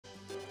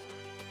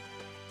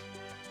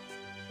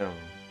Um,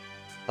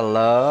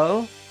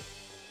 hello?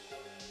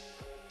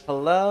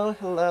 Hello,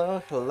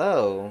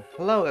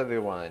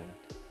 everyone.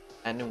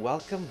 And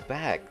welcome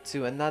back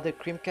to another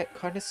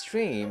CreamCatCorner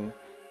stream.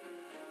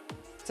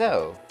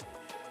 So,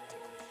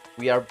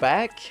 we are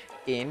back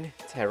in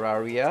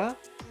Terraria,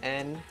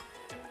 and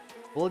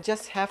we'll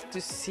just have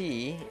to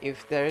see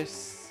if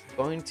there's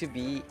going to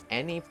be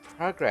any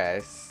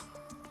progress.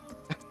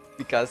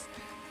 Because,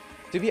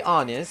 to be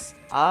honest,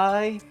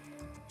 I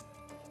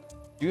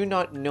do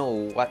not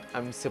know what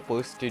I'm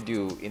supposed to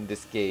do in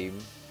this game.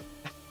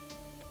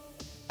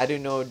 I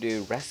don't know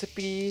the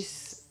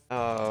recipes.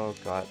 Oh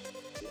god.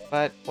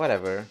 But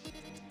whatever.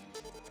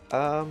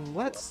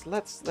 Let's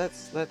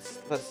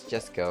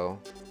just go.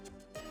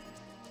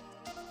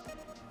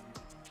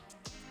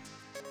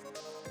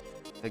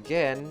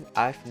 Again,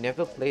 I've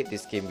never played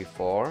this game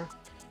before,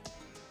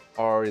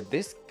 or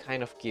this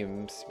kind of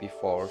games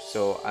before,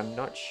 so I'm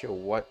not sure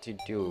what to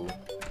do.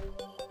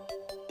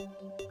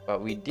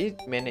 But we did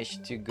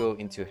manage to go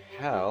into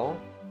hell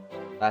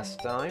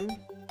last time,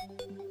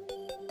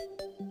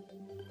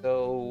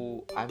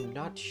 so I'm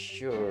not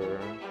sure.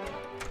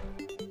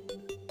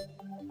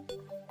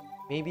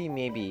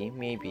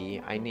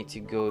 Maybe I need to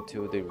go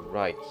to the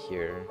right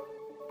here.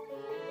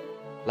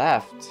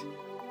 Left.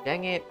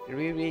 Dang it,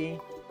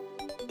 really?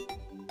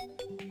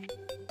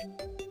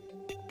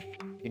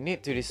 You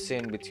need to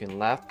discern between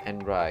left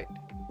and right.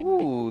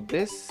 Ooh,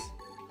 this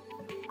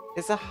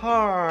is a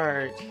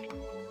heart.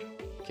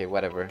 Okay,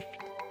 whatever.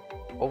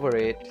 Over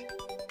it.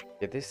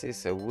 Okay, this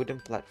is a wooden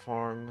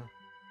platform.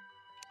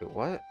 Wait,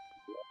 what?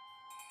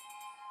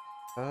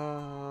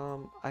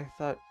 I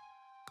thought...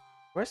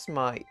 Where's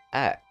my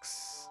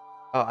axe?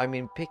 Oh, I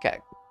mean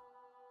pickaxe.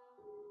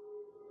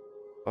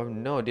 Oh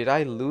no, did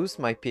I lose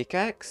my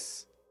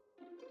pickaxe?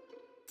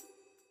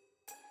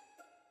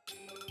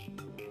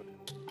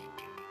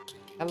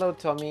 Hello,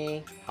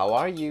 Tommy. How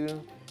are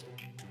you?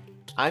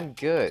 I'm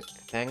good.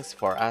 Thanks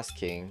for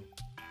asking.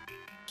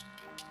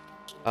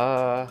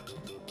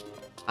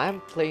 I'm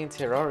playing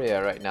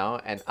Terraria right now,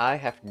 and I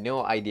have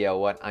no idea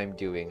what I'm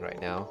doing right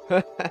now.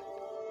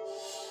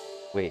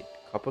 Wait,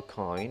 copper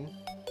coin.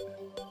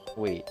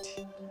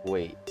 Wait.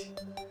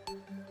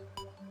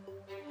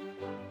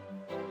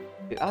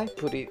 Did I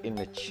put it in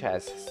the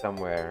chest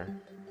somewhere?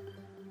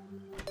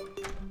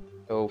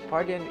 So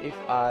pardon if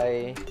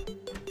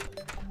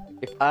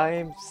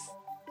I'm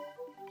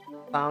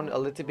sound a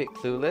little bit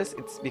clueless.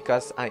 It's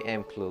because I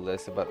am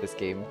clueless about this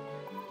game.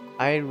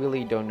 I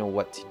really don't know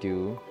what to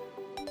do.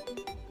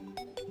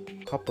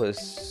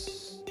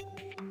 Copper's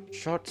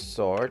short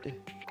sword.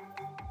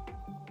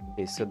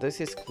 Okay, so this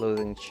is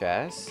closing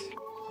chest.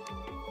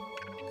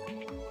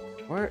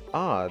 Where?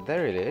 Ah,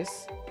 there it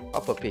is.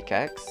 Copper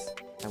pickaxe.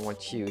 I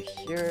want you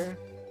here.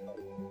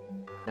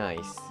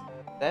 Nice.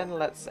 Then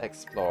let's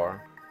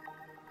explore.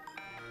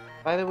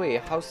 By the way,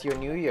 how's your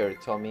new year,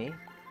 Tommy?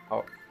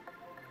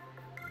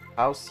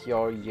 How's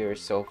your year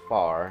so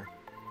far?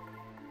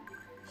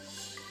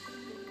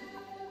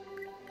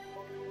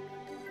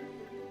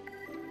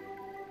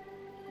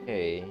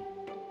 Okay.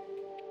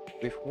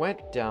 We've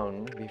went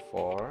down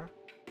before.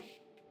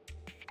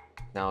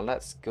 Now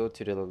let's go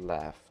to the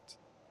left.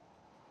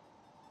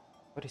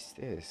 What is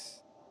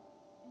this?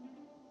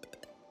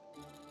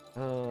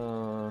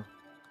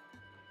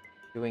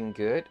 Doing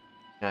good?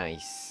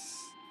 Nice.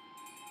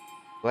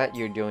 Glad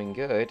you're doing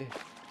good.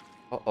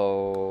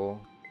 Uh-oh.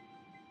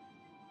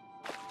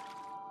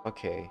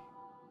 Okay.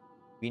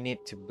 We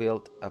need to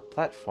build a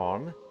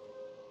platform.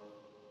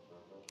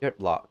 Dirt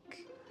block.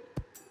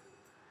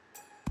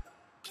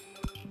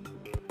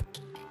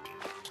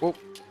 Whoop.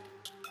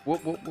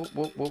 Whoop, whoop, whoop,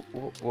 whoop, whoop,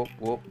 whoop, whoop,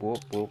 whoop,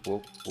 whoop, whoop,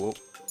 whoop, whoop.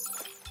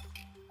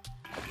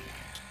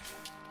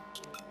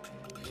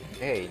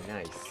 Okay,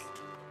 nice.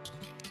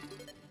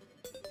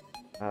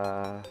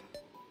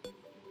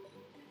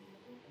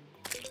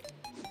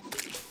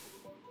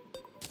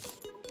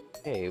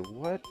 Okay,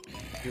 what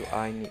do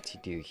I need to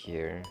do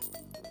here?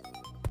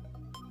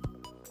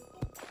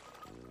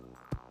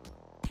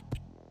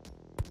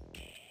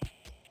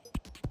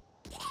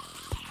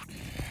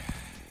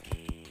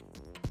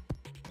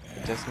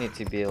 I just need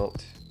to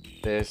build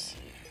this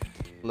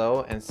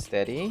slow and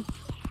steady.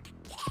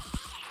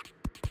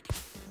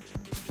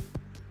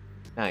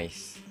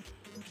 Nice.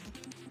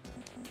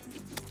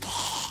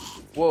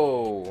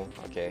 Whoa,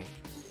 okay.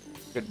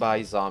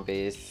 Goodbye,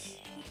 zombies.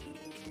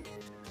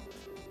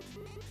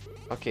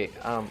 Okay,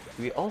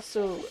 we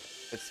also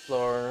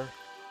explore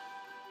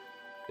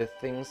the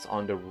things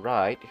on the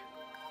right,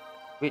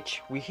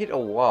 which we hit a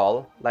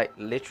wall, like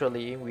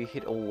literally we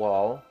hit a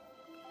wall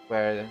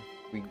where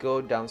we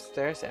go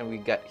downstairs and we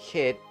got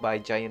hit by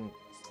giant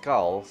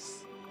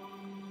skulls.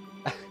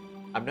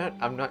 I'm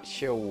not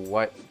sure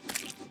what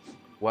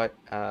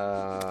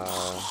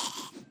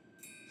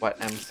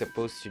I'm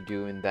supposed to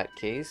do in that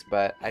case,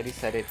 but I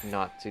decided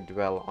not to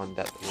dwell on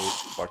that route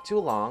for too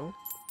long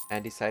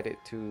and decided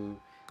to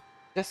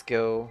just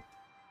go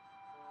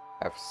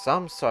have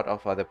some sort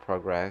of other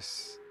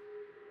progress.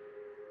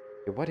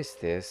 Okay, what is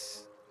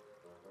this?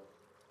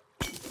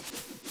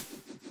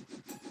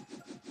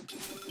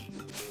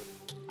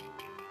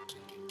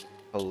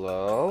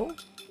 Hello?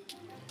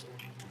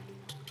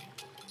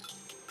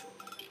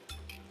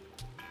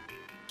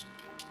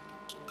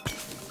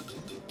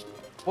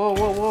 Whoa,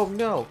 whoa, whoa,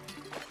 no!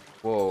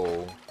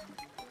 Whoa.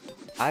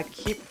 I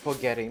keep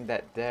forgetting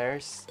that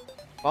there's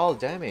fall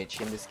damage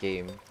in this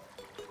game.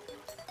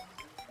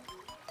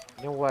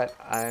 You know what?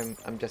 I'm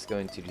just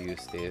going to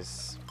use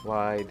this.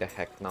 Why the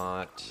heck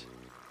not?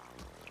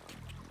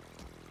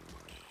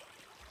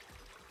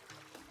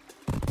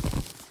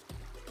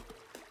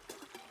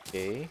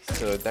 Okay,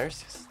 so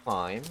there's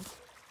slime.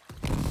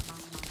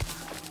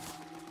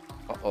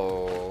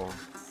 Uh-oh.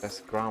 That's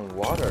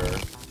groundwater.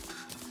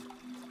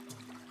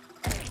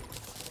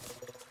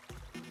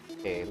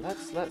 Okay,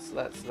 let's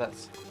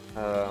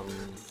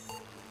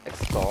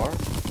explore.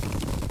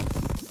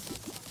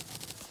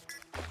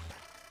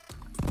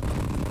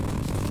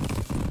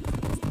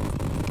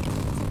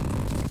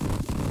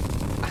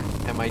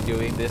 Am I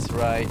doing this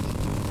right?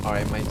 Or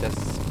am I just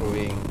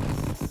screwing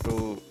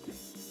through?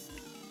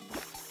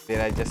 Did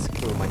I just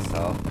screw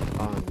myself?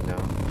 Oh no.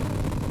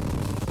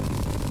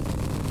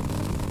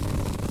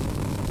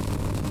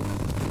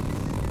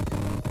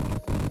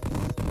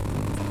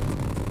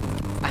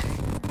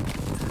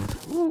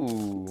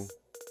 Ooh.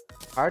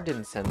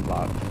 Hardened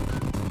sandblock.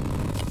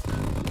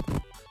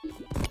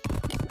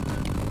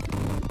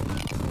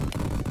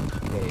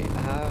 Okay,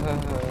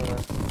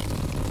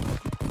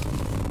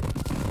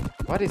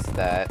 what is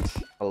that?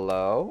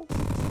 Hello?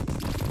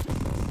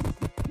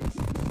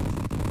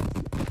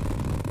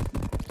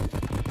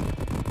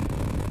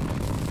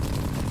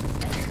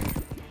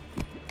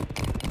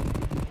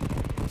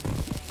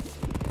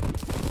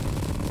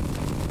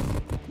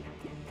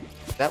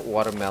 Is that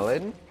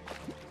watermelon?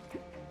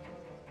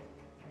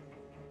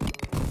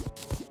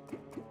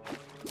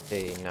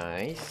 Okay,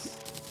 nice.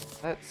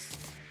 Let's...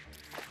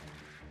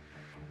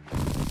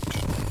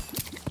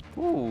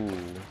 Ooh.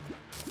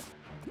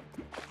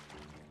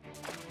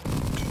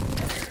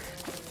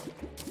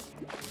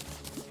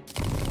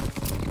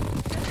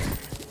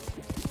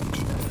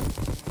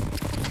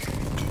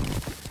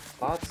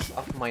 Lots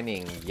of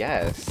mining,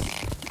 yes.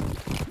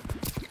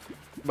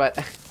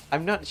 But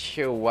I'm not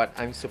sure what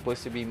I'm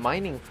supposed to be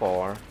mining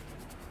for.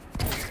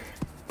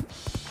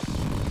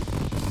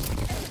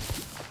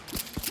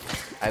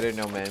 I don't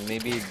know, man.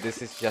 Maybe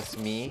this is just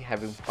me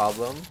having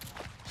problem.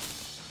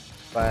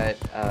 But,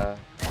 oh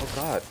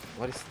god,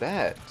 what is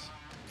that?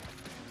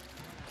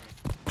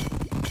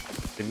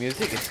 The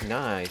music is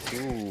nice.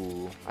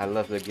 Ooh, I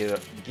love the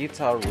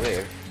guitar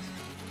riff.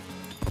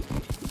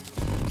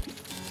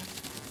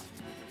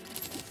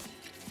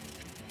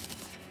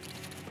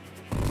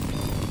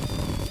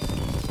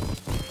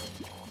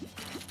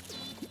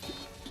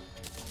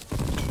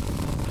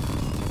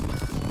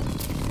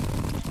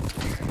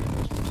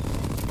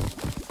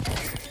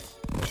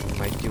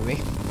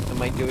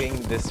 Am I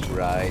doing this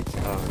right?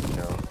 Oh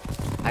no.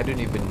 I don't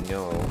even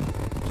know.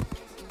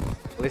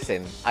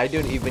 Listen, I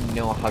don't even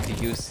know how to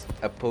use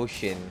a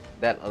potion,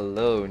 that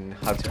alone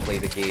how to play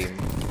the game.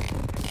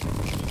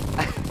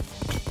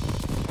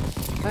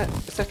 But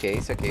it's okay,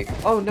 it's okay.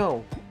 Oh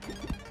no!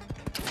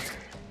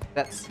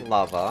 That's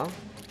lava.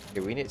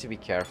 Okay, we need to be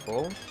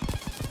careful.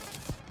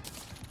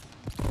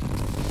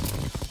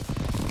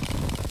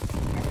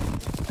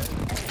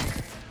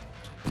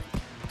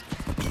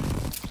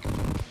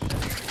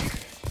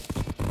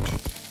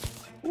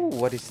 Ooh,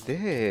 what is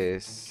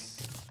this?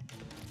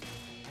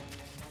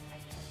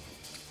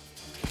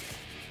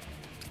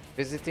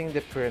 Visiting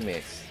the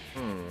pyramids.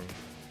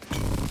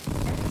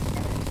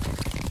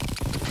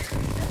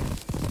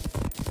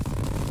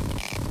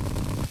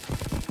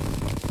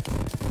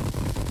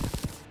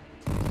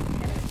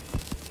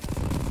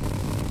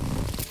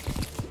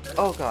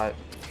 Oh god.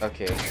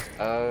 Okay.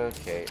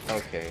 Okay.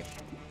 Okay.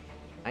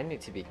 I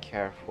need to be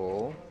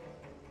careful.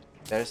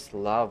 There's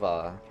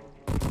lava.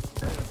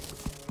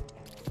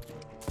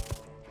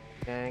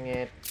 Dang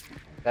it.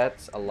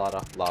 That's a lot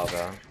of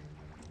lava.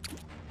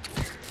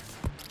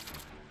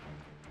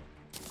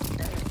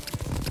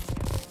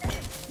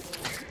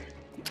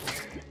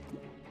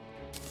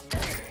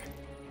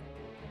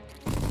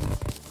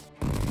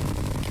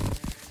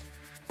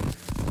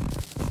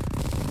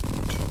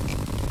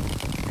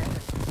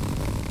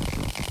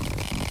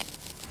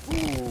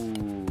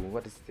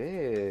 What is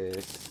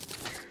this?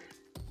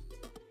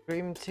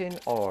 Cream tin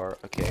ore.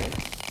 Okay.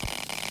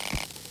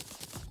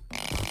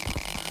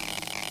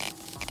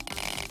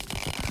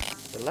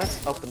 So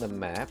let's open the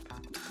map.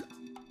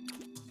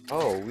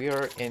 Oh, we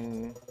are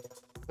in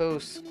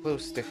close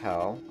to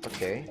hell.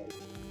 Okay.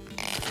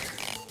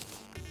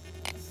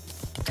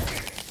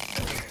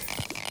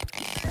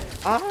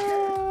 Ah!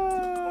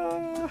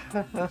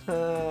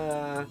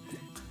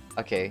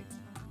 Okay.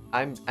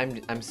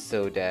 I'm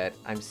so dead.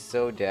 I'm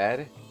so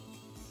dead.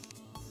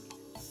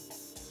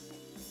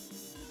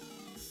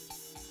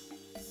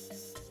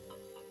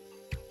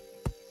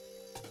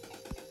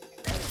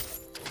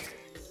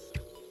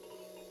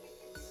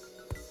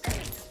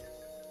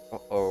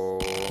 Uh-oh.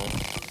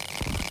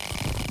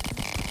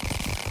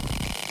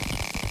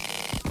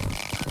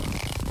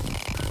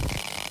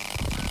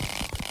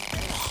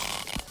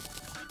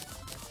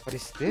 What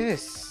is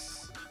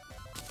this?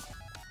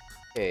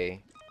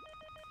 Okay.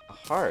 A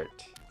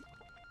heart.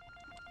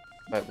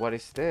 But what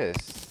is this?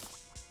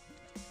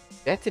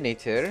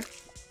 Detonator?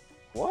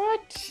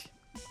 What?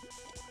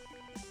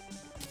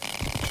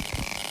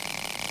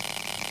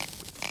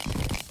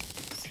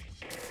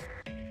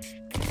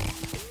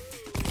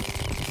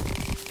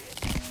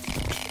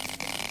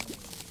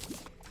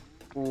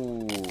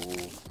 Ooh.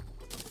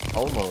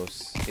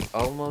 Almost. It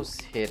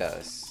almost hit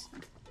us.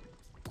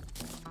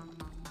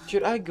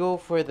 Should I go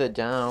further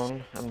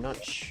down? I'm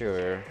not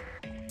sure.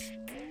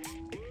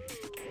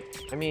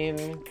 I mean,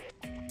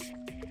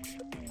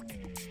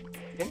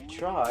 you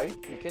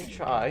can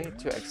try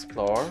to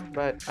explore,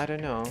 but I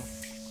don't know.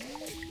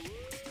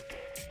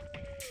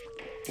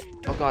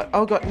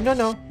 Oh god, no,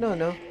 no, no,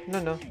 no,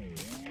 no, no.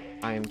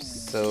 I am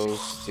so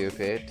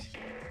stupid.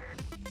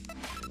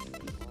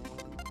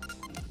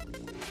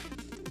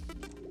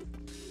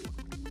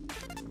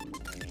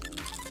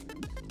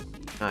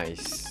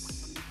 Nice.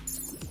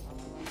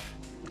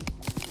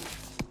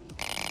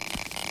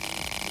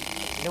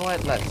 You know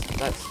what?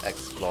 Let's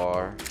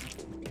explore.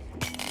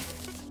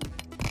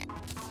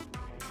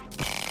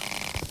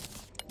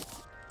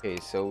 Okay,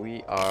 so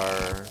we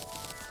are...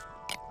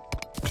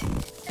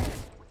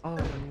 Oh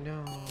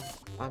no,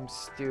 I'm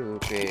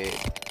stupid.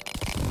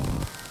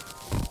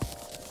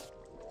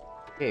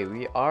 Okay,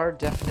 we are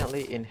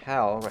definitely in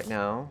hell right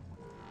now.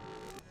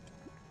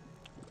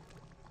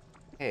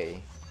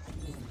 Okay.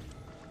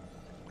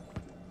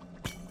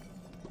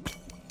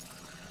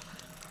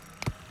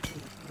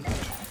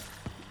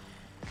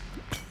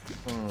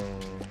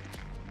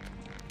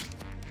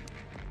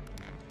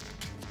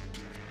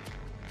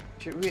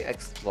 Should we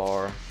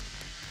explore?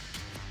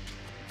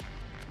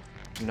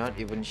 I'm not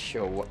even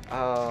sure what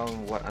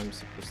I'm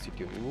supposed to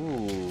do.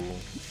 Ooh.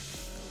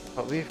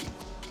 But we've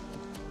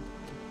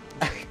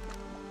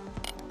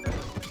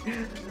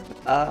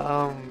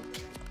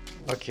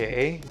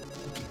okay.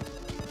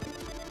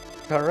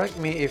 Correct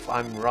me if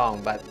I'm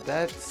wrong, but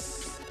that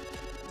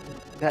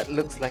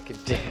looks like a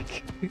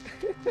dick.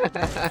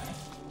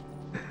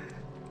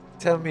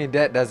 Tell me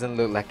that doesn't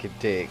look like a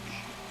dick.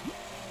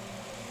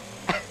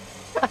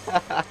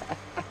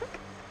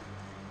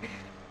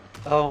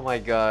 Oh my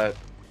god.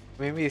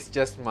 Maybe it's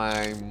just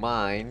my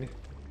mind.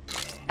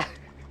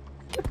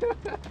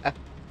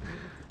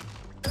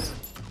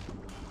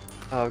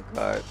 Oh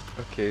god.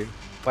 Okay.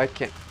 Why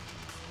can't...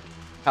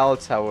 Hell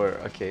Tower.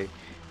 Okay.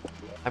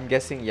 I'm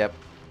guessing, yep.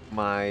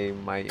 My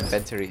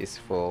inventory is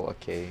full.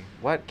 Okay.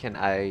 What can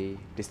I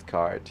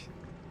discard?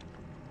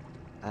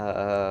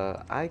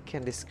 I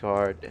can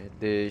discard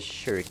the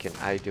shuriken.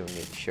 I don't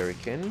need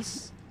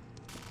shurikens.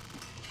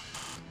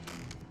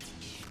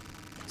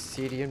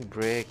 Obsidian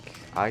brick,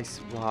 ice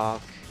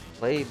block,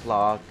 clay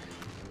block.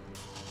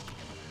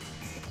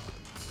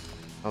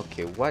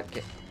 Okay, what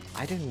can...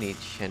 I don't need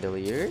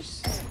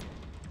chandeliers.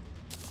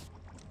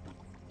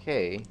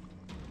 Okay.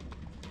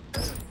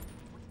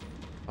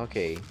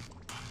 Okay.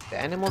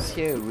 The animals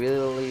here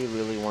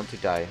really want to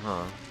die,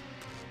 huh?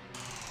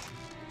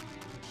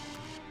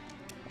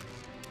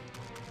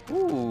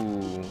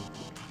 Ooh.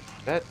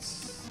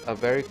 That's a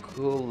very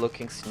cool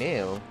looking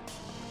snail.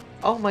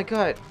 Oh my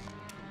god.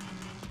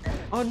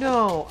 Oh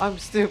no, I'm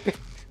stupid.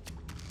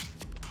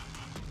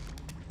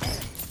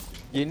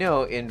 You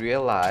know, in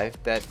real life,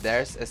 that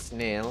there's a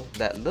snail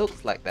that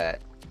looks like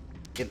that.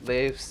 It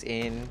lives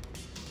in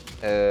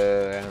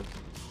a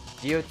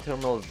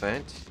geothermal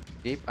vent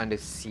deep under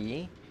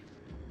sea,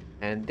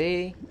 and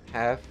they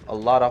have a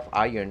lot of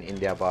iron in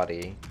their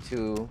body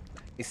to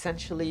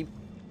essentially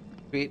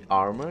create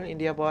armor in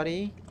their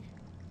body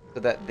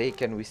so that they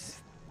can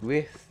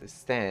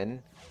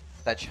withstand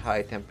such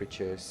high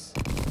temperatures.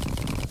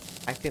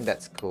 I think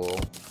that's cool.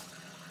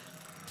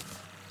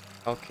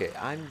 Okay,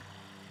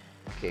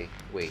 okay,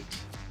 wait.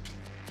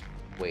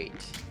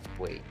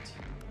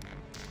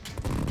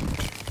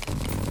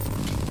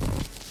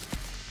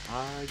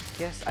 I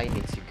guess I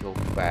need to go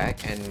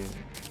back and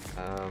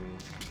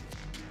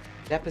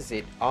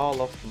deposit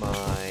all of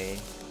my...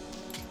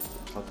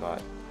 Oh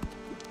god.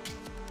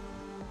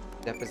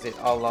 Deposit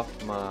all of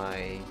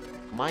my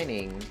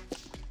mining,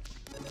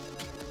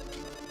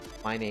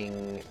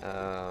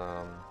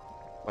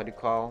 what do you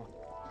call?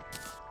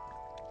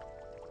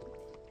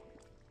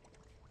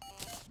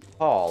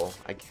 Haul.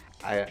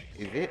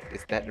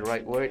 Is that the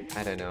right word?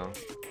 I don't know.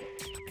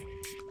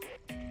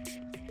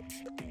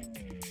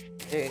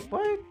 Hey,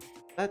 what?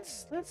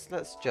 Let's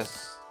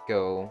just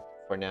go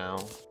for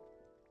now.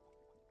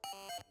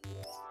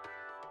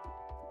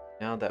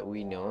 Now that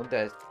we know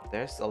that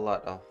there's a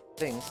lot of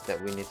things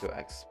that we need to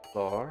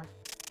explore.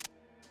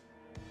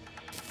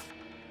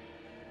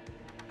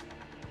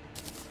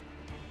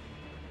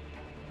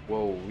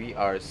 Whoa, we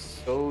are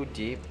so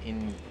deep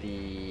in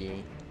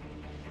the...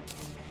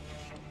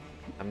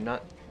 I'm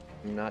not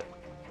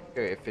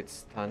sure if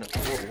it's tunnel.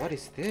 Whoa, what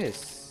is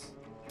this?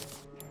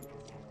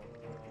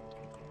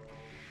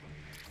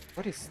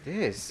 What is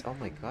this? Oh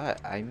my god,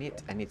 I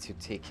need to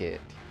take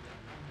it.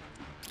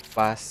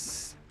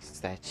 Bus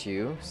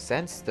statue,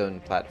 sandstone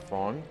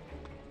platform.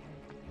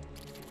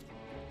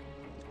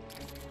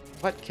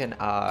 What can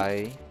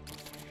I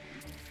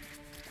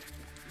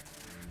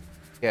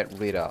get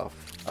rid of?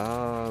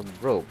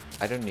 Rope.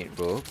 I don't need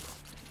rope.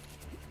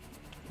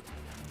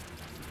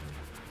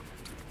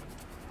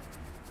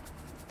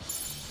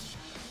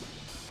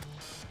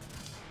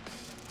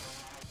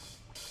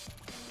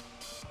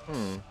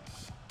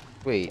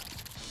 Wait.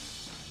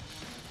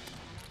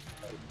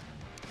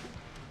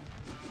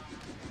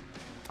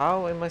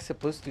 How am I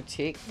supposed to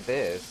take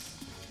this?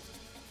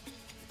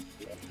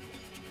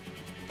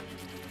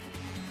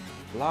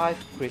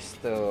 Life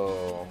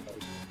crystal.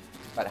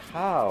 But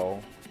how?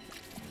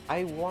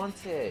 I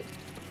want it.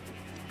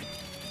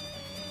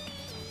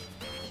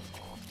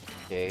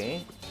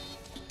 Okay.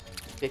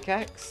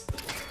 Pickaxe?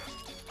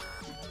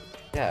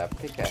 Yeah,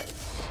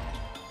 pickaxe.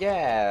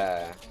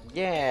 Yeah!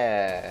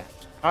 Yeah!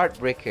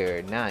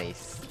 Heartbreaker,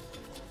 nice.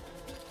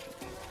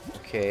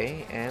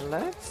 Okay, and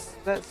let's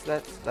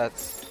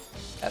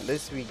at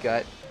least we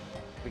got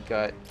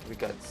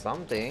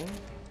something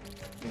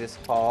in this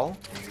hall.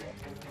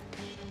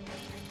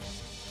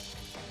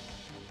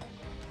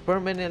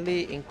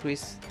 Permanently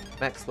increase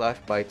max life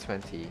by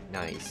 20.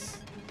 Nice.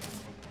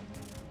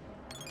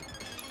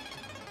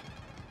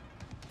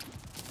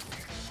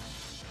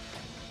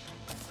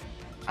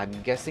 I'm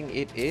guessing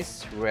it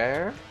is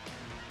rare.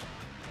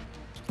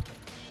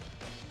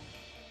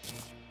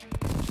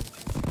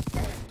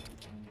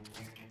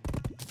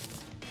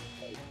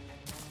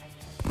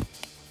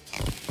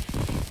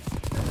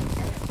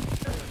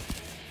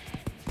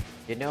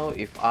 You know,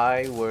 if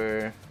I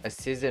were a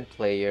seasoned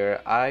player,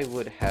 I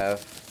would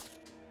have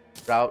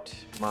route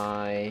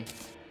my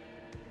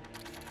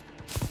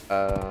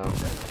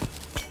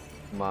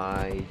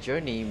my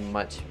journey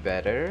much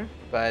better,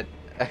 but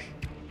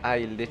I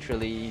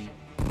literally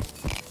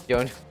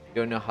don't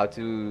know how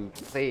to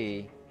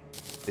play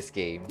this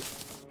game.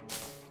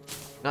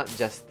 Not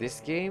just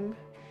this game,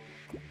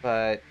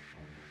 but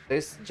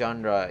this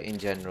genre in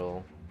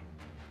general.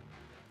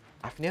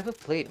 I've never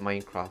played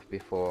Minecraft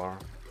before.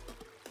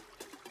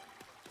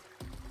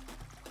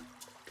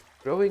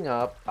 Growing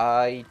up,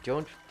 I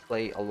don't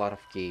play a lot of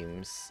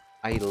games.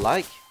 I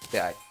like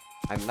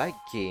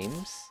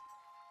games,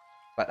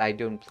 but I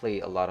don't play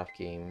a lot of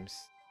games.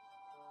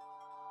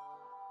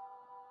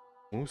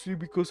 Mostly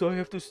because I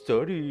have to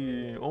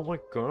study. Oh my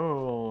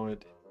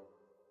god.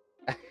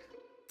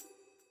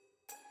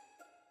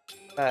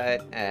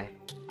 But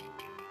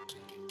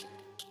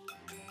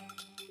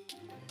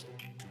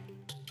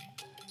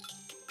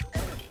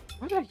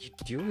what are you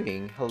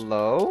doing?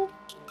 Hello?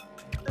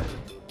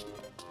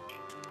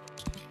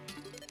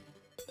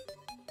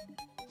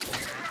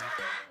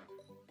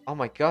 Oh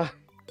my god.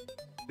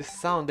 The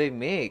sound they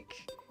make.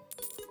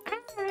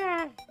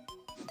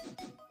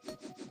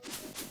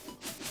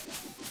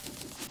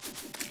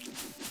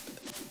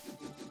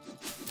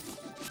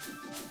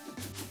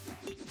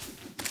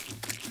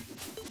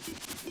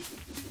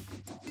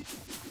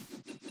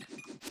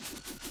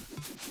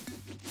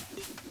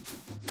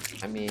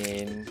 I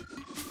mean...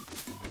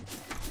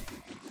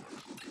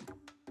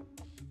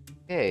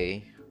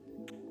 Hey.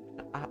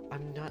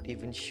 I'm not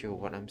even sure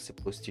what I'm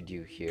supposed to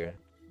do here.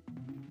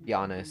 Be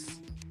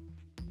honest.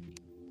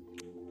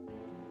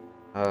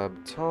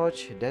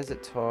 Torch,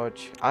 desert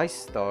torch,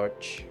 ice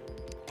torch,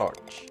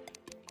 torch.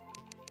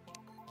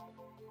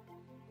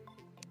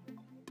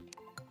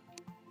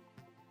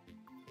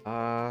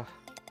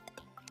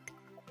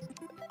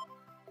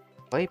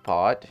 Clay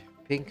pot,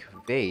 pink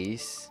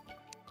vase,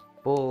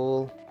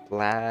 bowl,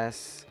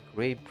 glass,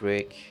 gray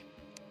brick.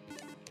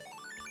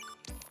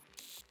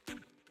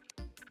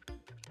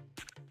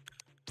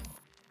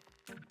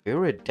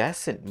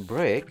 Iridescent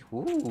brick?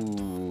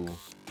 Ooh.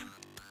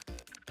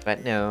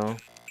 But no.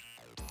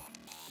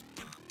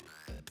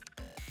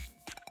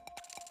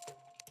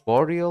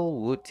 Boreal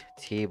wood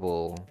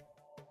table.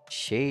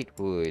 Shade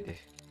wood.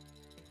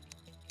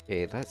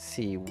 Okay, let's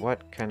see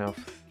what kind of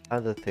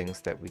other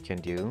things that we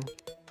can do.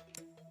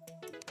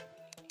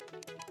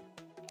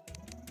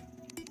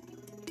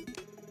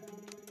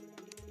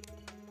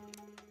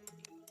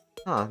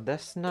 Huh,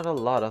 there's not a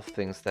lot of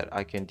things that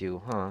I can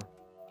do, huh?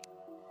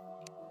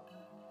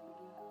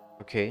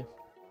 Okay.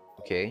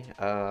 Okay,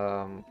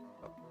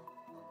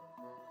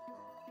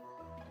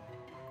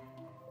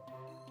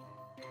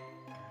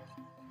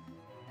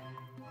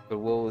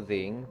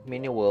 clothing,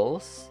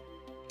 minerals,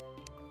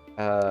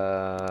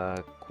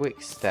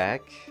 quick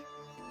stack,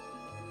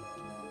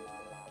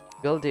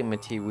 building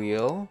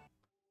material,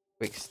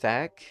 quick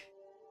stack,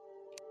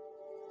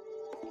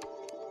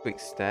 quick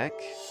stack,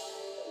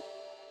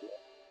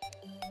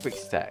 quick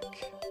stack.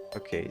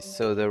 Okay,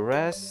 so the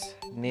rest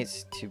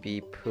needs to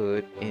be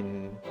put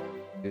in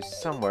to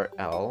somewhere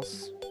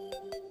else.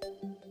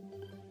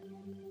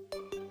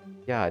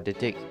 Yeah, the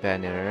dig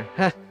banner.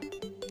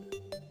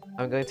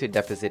 I'm going to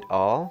deposit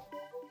all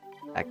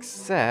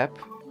except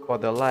for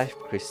the life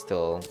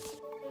crystal.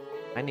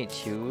 I need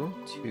you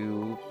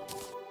to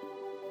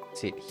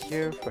sit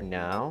here for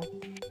now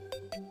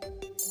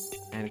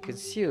and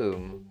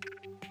consume.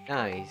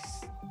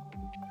 Nice.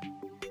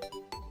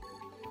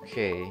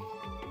 Okay.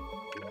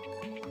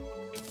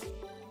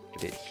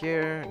 put it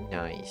here.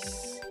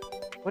 Nice.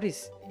 What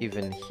is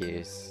even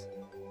his?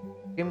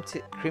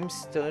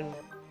 Creamstone?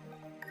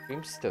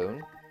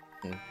 Creamstone?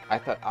 I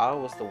thought I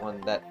was the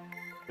one that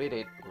read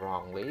it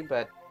wrongly,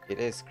 but it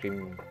is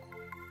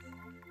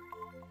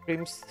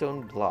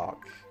Creamstone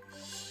block.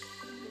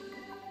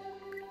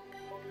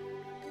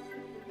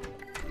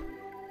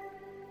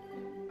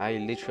 I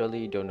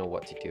literally don't know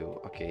what to do.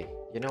 Okay,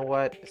 you know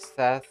what,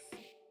 Seth?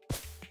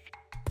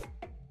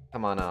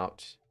 Come on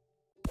out.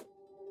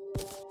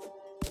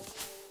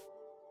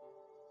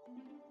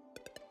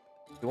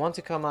 You want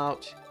to come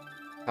out?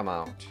 Come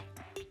out.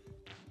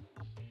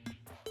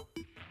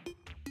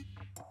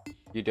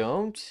 You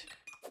don't?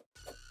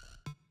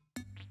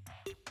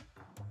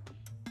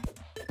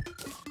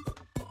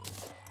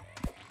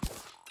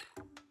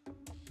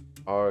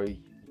 Or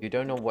you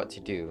don't know what to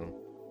do?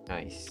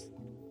 Nice.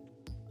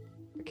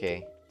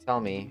 Okay, tell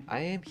me. I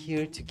am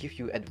here to give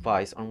you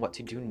advice on what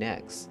to do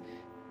next.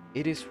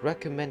 It is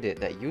recommended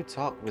that you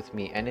talk with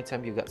me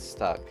anytime you got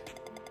stuck.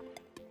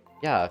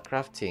 Yeah,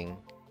 crafting.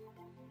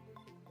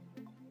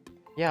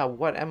 Yeah,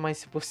 what am I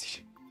supposed to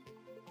do?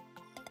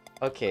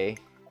 Okay.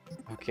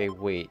 Okay,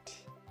 wait.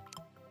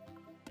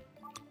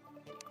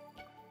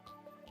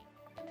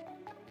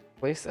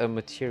 Place a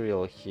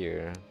material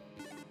here.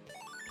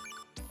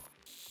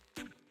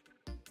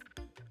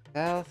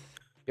 Health,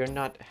 you're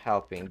not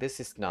helping. This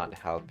is not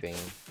helping.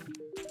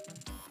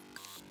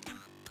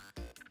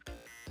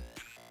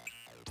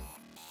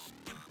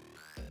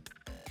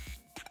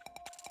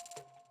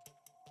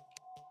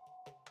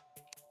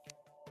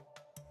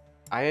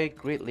 I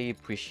greatly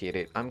appreciate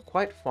it. I'm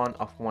quite fond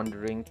of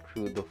wandering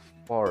through the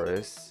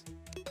forest.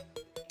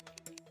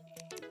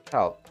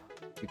 Help.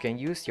 You can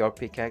use your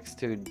pickaxe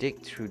to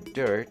dig through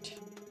dirt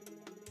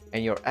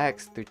and your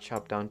axe to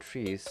chop down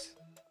trees.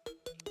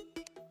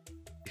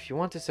 If you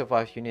want to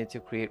survive, you need to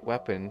create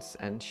weapons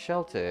and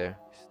shelter.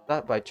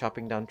 Start by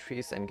chopping down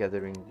trees and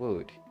gathering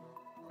wood.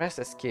 Press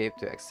escape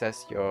to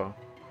access your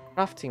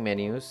crafting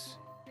menus.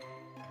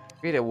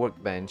 Create a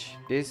workbench.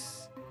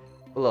 This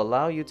will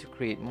allow you to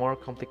create more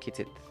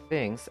complicated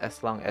things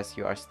as long as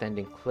you are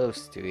standing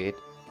close to it.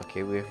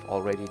 Okay, we've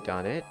already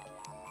done it.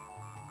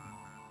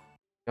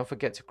 Don't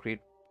forget to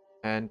create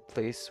and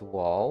place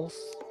walls.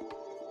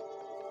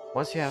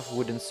 Once you have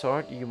wooden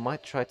sword, you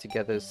might try to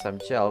gather some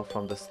gel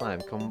from the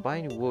slime.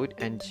 Combine wood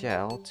and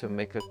gel to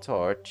make a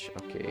torch.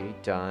 Okay,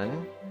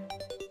 done.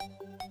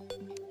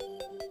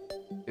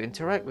 To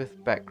interact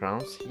with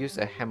backgrounds, use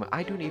a hammer.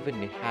 I don't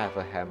even have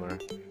a hammer.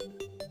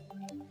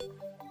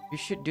 You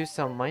should do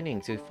some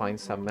mining to find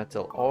some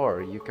metal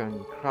ore. You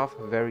can craft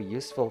very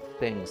useful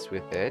things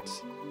with it.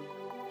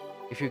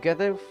 If you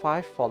gather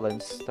 5 fallen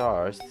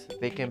stars,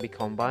 they can be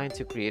combined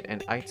to create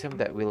an item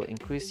that will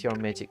increase your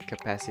magic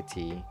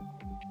capacity.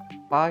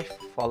 5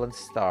 fallen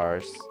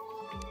stars.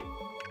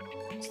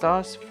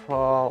 Stars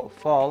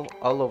fall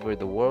all over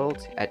the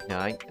world at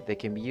night. They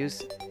can be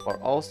used for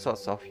all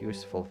sorts of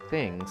useful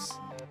things.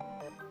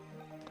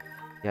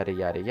 Yada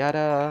yada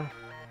yada.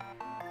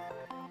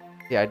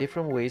 There are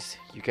different ways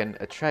you can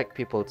attract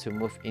people to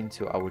move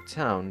into our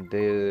town.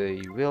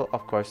 They will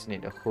of course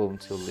need a home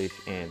to live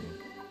in.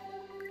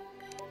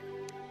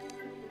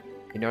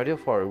 In order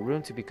for a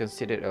room to be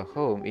considered a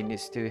home, it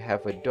needs to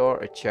have a door,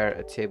 a chair,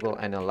 a table,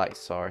 and a light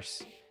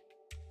source.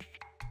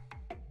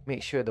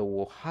 Make sure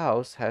the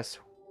house has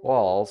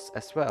walls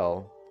as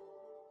well.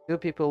 2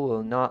 people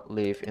will not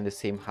live in the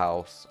same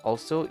house.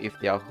 Also, if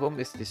their home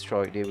is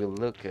destroyed, they will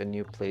look a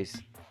new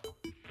place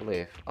to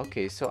live.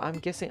 Okay, so I'm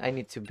guessing I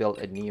need to build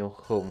a new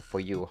home for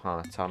you,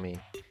 huh, Tommy?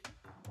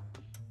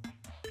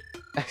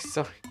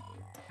 Sorry.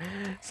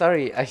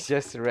 Sorry, I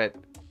just read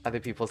other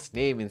people's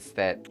name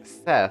instead.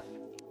 Seth.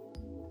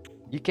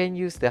 You can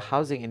use the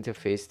housing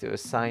interface to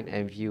assign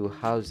and view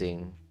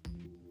housing.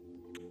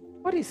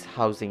 What is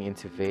housing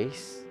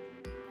interface?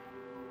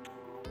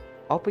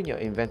 Open your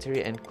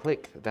inventory and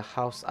click the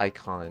house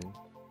icon.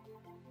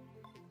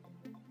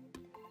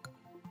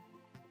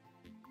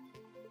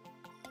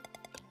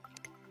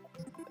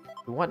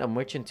 If you want a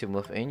merchant to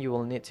move in, you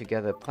will need to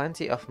gather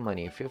plenty of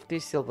money. 50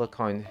 silver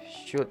coins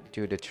should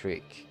do the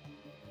trick.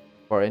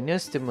 For a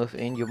nurse to move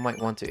in, you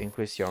might want to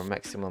increase your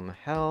maximum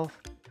health.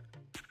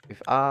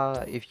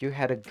 If you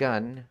had a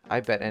gun, I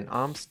bet an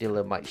arms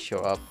dealer might show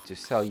up to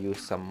sell you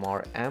some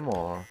more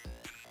ammo.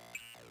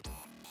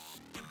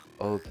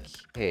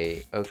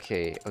 Okay,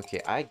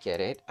 I get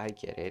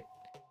it.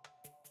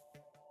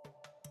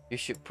 You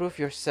should prove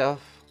yourself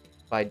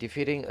by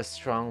defeating a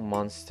strong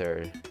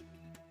monster.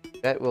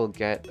 That will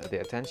get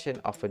the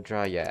attention of a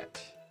dryad.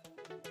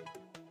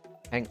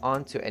 Hang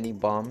on to any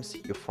bombs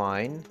you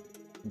find.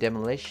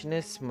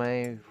 Demolitionists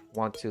may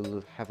want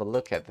to have a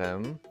look at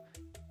them.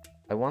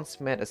 I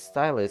once met a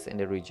stylist in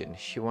the region.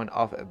 She went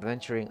off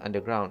adventuring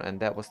underground and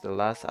that was the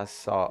last I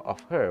saw of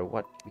her.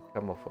 What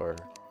became of her?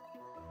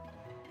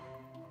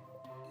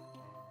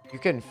 You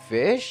can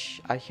fish?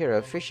 I hear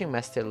a fishing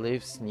master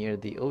lives near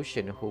the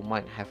ocean who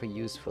might have a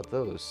use for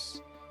those.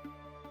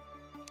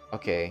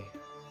 Okay,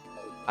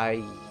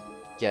 I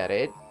get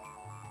it.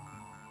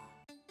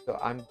 So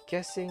I'm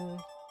guessing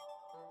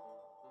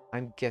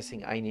I'm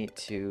guessing I need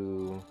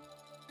to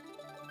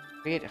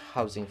create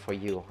housing for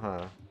you,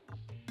 huh?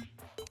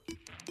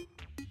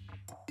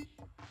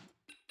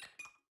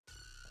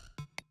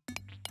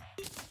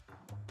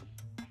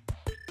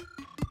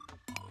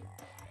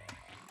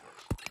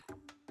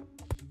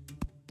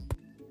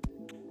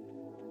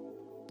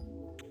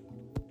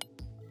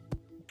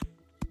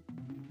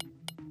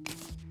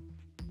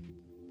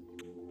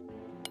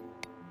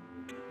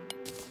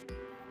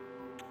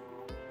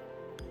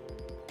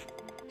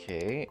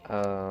 Okay,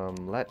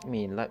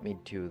 let me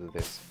do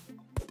this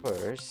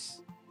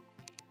first.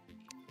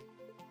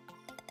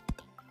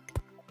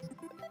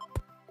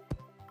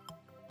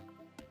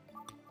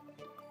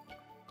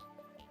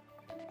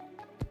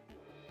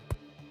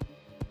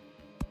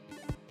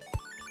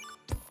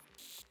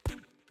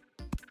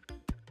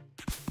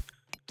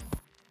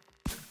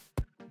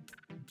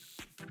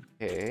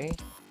 Okay.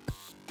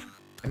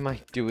 Am I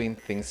doing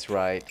things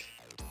right?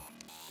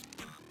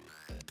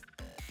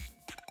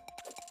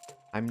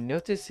 I'm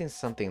noticing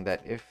something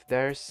that if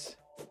there's...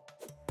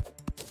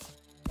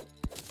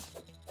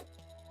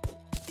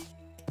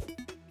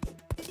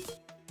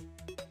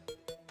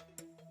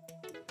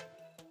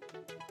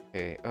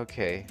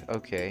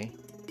 Okay.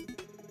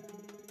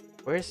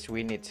 First,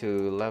 we need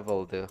to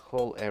level the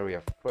whole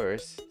area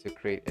first to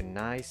create a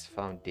nice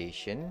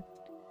foundation.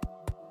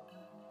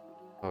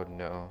 Oh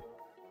no.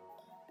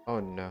 Oh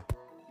no.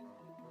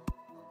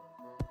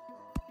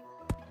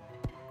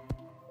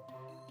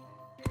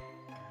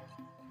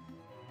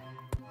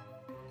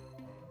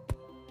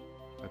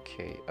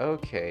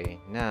 Okay,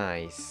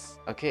 nice.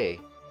 Okay.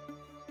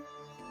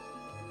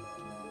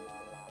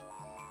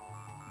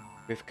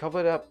 We've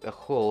covered up a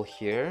hole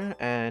here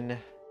and...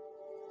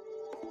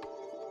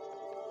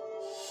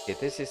 Okay,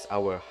 this is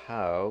our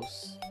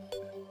house.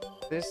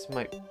 This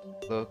might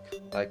look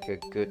like a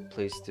good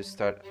place to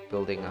start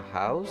building a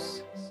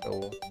house,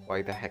 so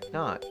why the heck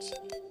not?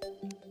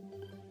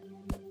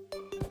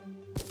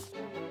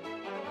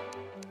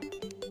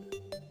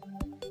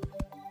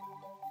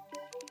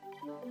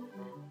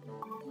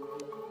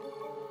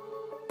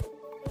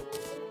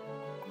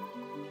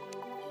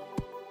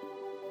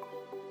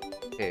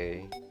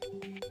 Okay.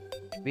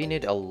 We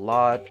need a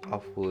lot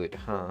of wood,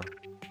 huh?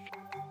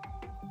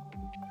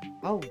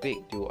 How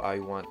big do I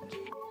want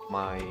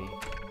my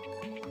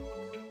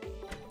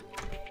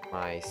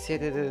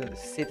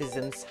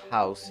citizen's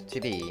house to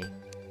be?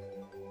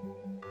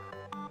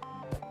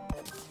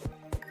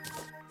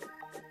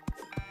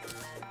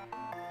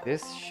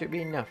 This should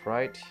be enough,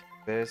 right?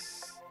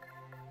 This,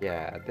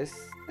 yeah,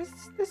 this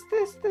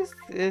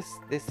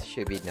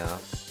should be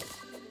enough.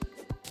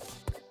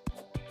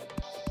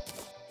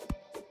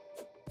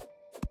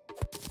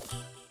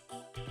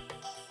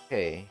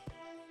 Okay.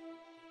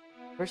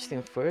 First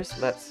thing first,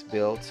 let's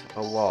build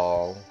a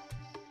wall.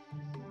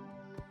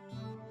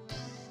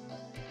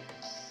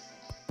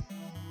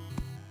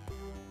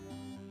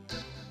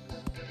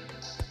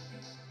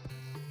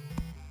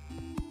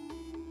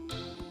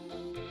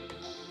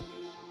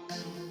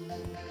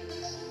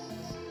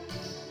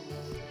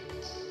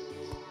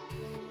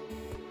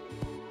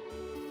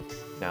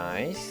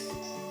 Nice.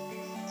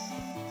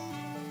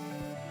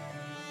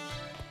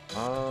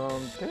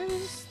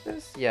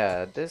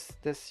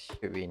 This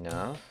should be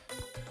enough.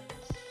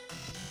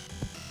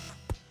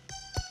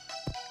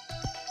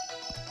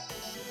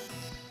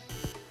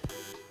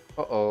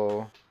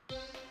 Uh-oh.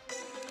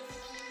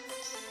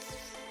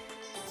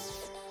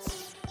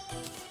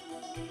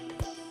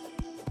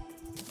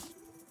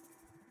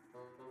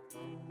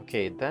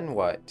 Okay, then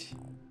what?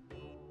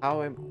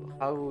 How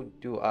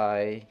do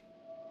I...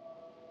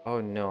 Oh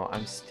no,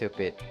 I'm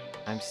stupid.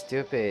 I'm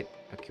stupid.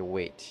 Okay,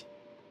 wait.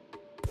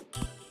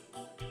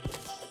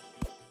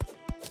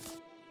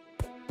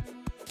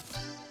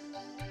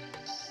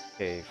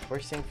 Okay,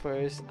 first thing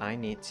first, I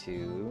need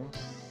to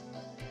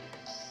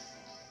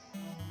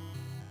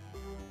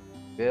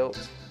build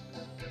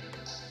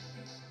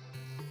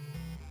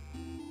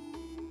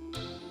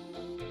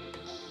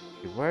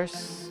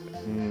where's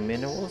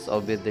minerals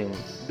or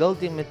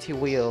building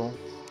material.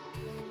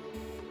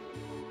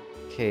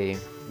 Okay,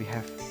 we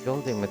have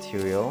building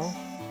material.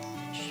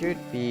 Should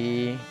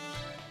be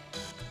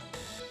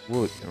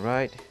wood,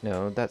 right?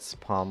 No, that's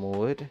palm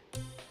wood.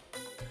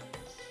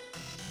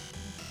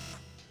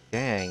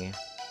 Dang.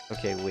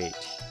 Okay, wait.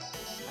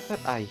 I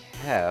thought I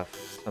have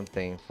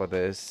something for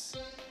this.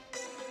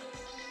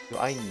 Do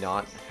I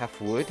not have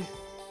wood?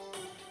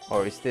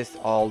 Or is this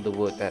all the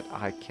wood that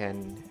I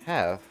can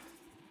have?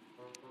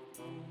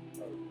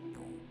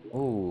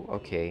 Ooh,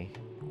 okay.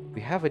 We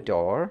have a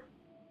door.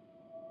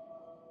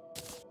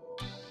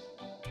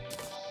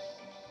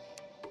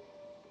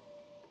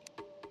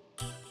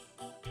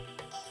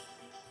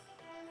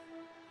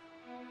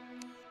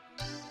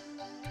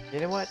 You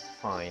know what?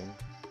 Fine.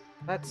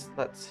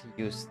 Let's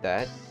use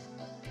that.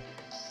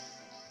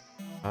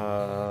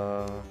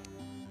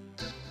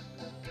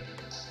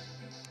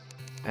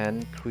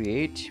 And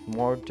create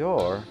more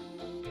door.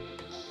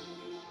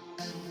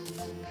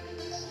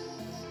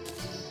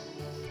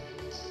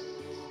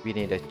 We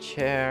need a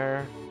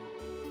chair.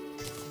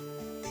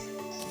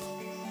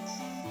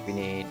 We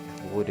need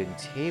wooden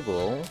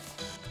table.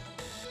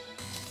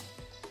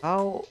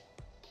 How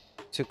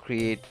to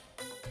create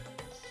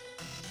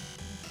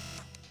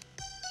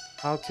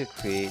how to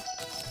create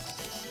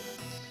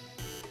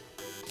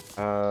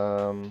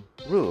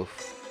roof.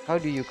 How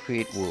do you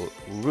create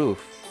roof?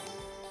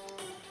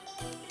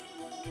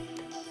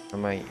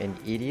 Am I an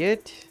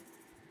idiot?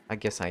 I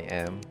guess I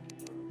am.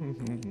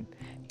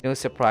 No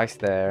surprise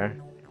there.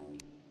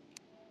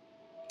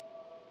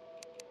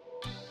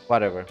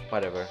 Whatever,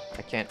 whatever.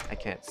 I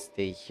can't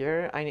stay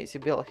here. I need to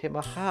build him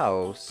a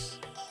house.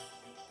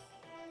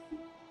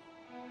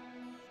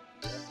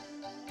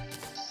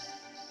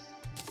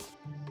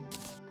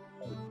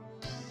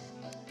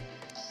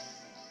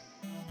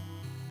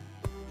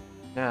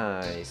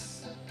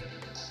 Nice.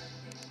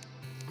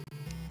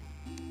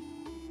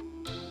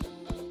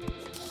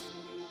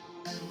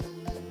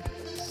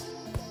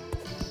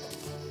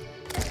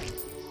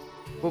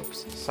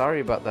 Oops,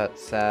 sorry about that,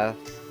 Seth.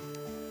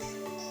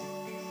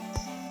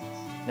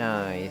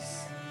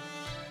 Nice.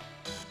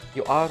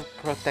 You are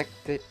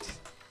protected.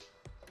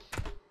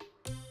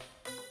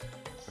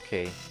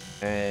 Okay,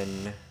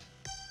 and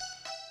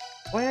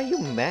why are you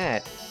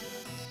mad?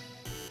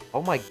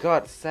 Oh my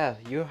god, Seth,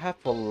 you have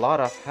a lot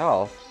of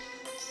health.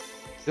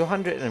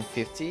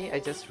 250? I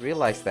just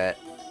realized that.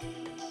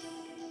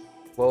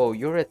 Whoa,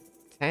 you're a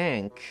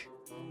tank.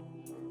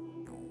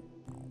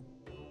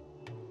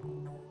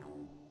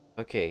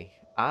 Okay,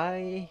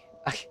 I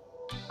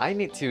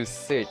need to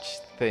search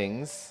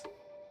things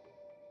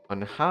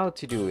on how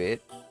to do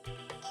it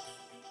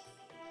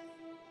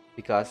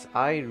because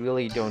I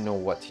really don't know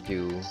what to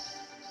do.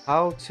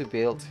 How to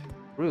build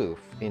roof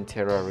in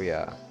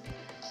Terraria.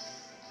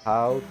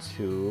 How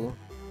to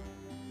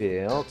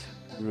build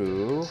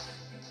roof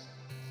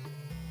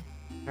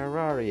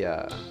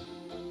Terraria.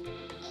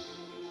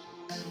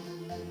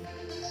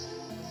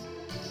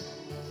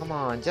 Come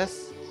on,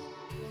 just...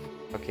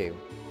 Okay,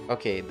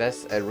 okay,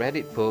 that's a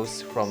Reddit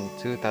post from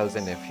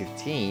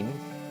 2015.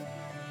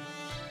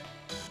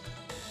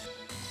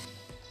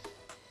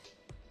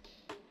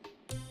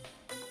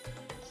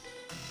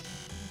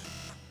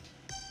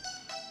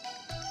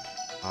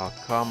 Oh,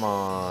 come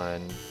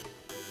on.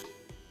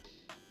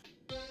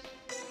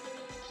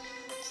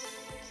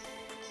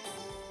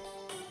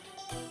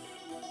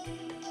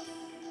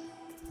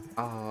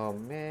 Oh,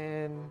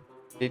 man.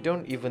 They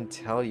don't even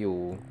tell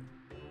you.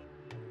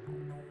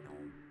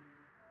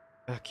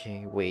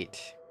 Okay,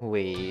 wait.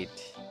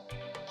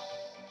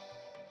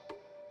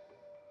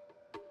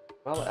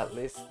 Well, at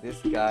least this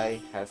guy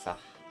has a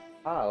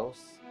house.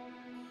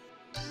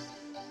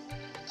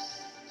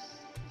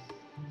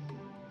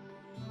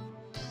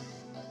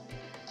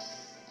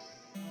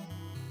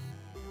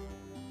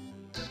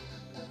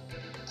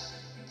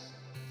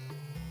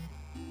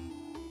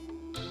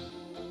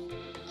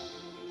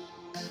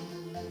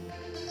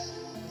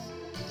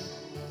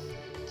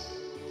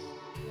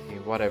 Okay,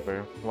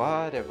 whatever.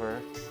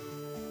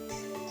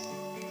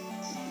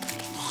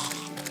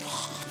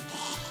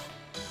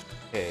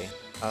 Okay,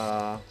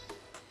 I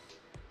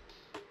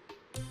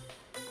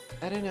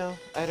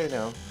don't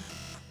know.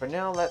 For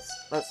now, let's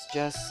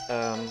just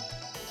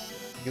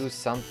do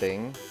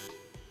something.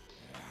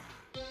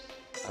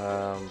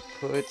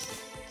 Put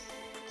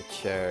the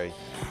chair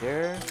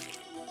here.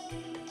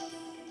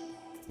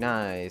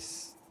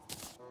 Nice.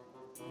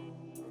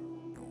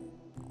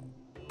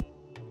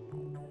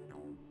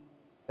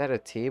 Is that a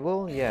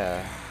table?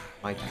 Yeah.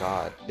 My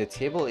god, the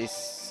table is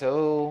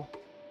so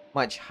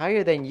much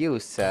higher than you,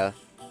 Seth.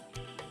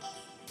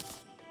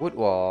 Wood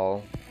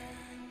wall.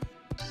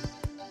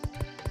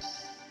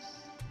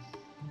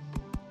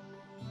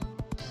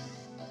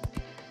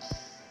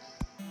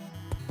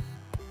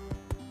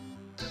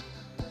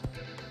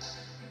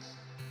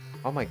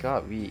 Oh my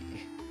god, we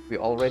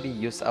already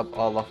used up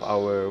all of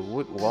our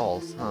wood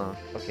walls, huh?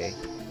 Okay.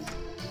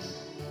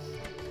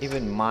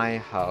 Even my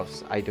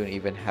house, I don't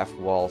even have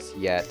walls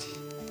yet.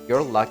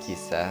 You're lucky,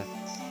 Seth.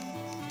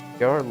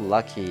 You're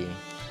lucky.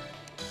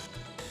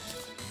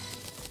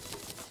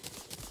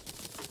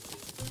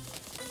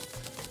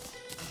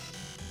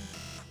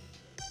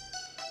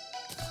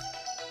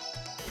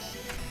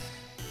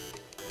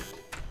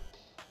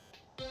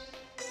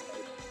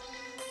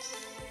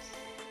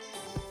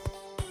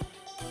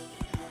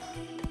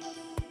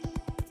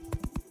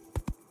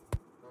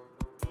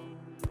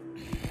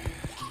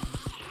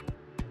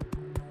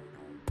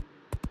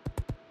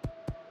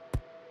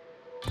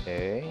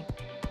 Okay.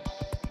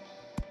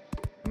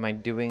 Am I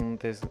doing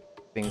these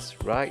things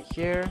right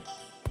here?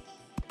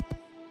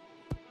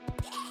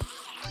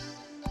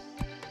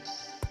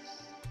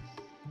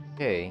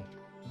 Okay.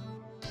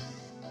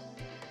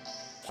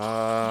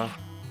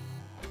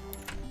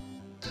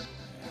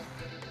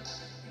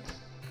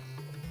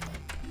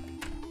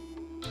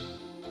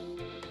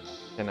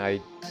 Can I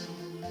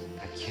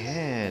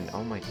can.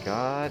 Oh my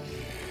god.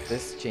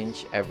 This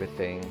changed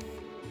everything.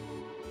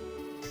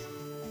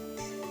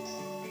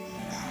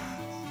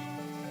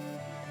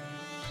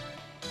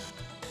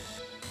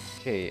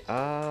 Okay,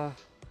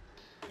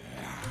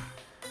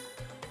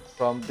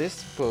 From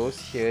this post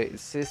here, it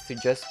says to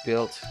just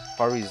build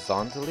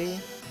horizontally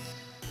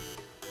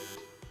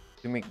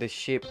to make the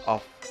shape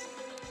of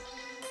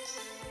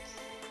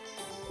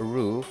a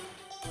roof.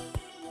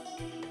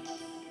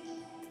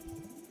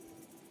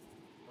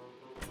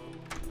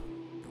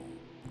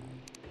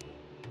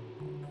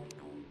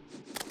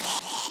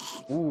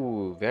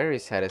 Ooh, very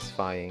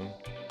satisfying.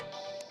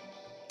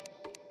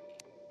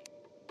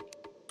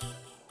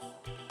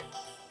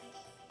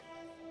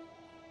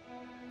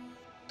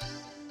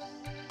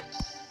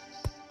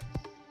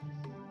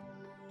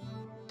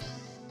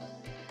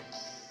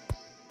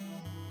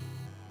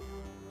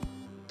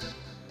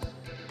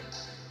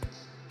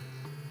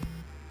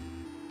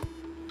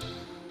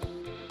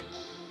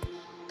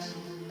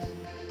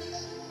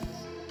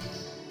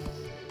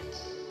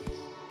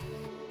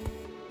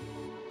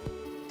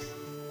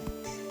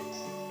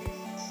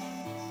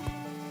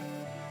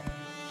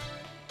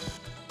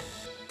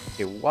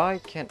 Okay, why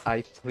can't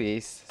I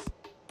place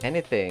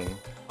anything?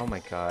 Oh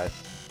my god.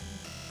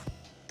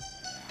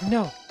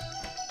 No!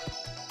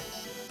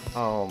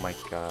 Oh my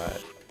god.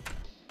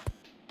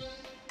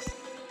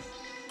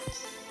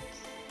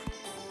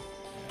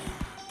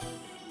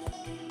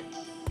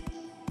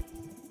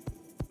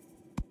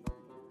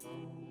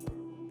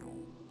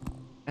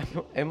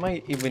 Am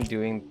I even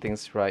doing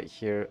things right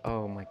here?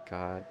 Oh my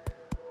god.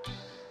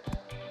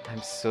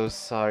 I'm so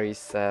sorry,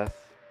 Seth.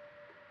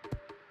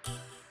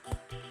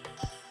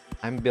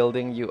 I'm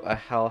building you a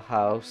hell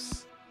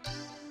house.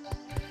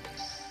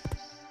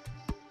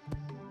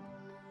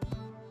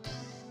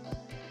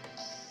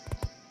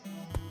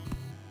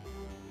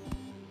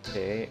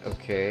 Okay,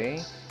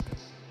 okay.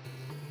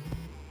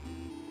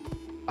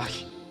 Ay,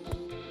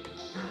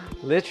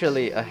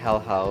 literally a hell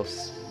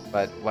house,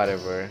 but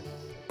whatever.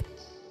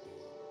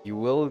 You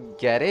will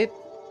get it,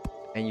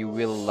 and you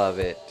will love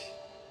it.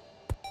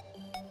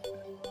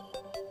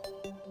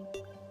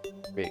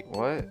 Wait,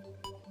 what?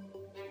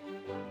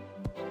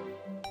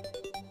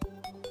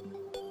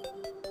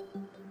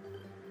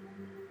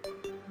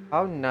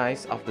 How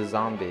nice of the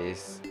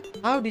zombies.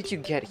 How did you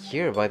get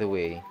here, by the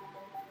way?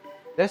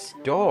 There's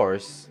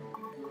doors.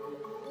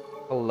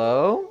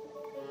 Hello?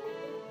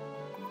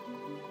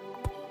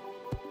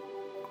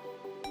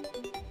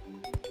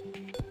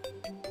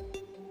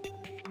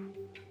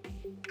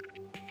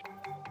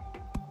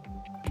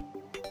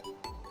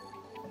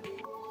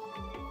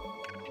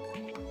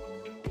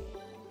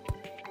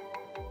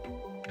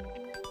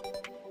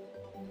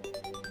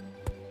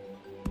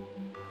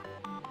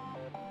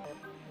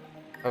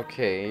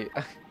 Okay.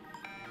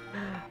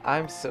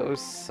 I'm so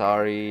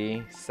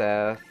sorry,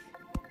 Seth.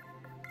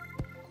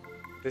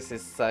 This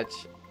is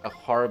such a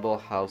horrible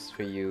house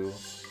for you.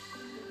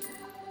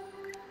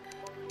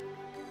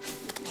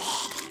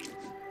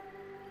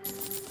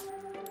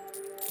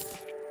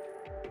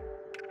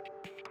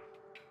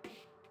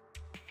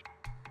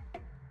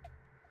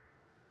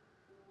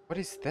 What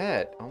is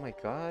that? Oh my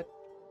god.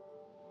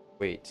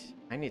 Wait,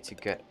 I need to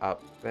get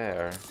up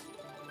there.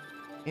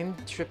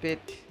 Intrepid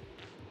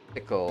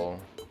pickle.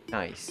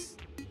 Nice.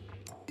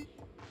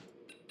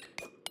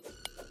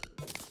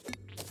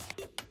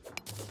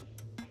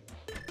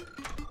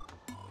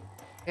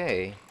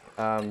 Okay,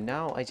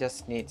 now I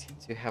just need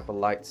to have a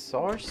light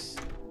source,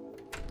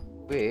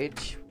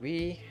 which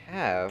we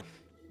have,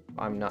 if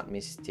I'm not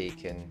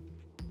mistaken.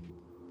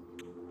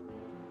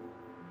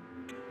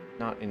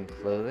 Not in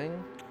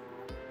clothing.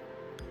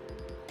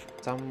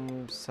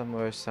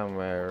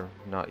 Somewhere,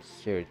 not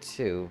here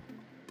too.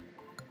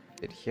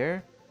 Is it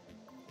here?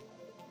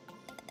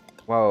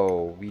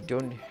 Whoa, we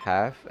don't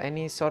have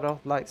any sort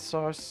of light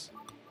source.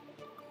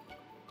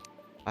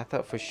 I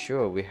thought for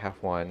sure we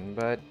have one,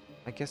 but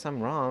I guess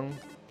I'm wrong.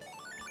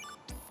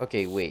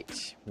 Okay,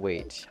 wait.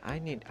 I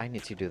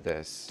need to do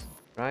this,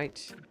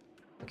 right?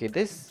 Okay,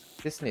 this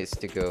needs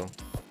to go.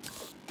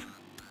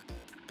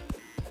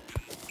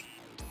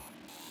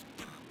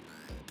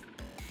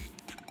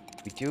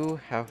 We do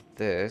have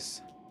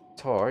this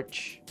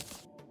torch.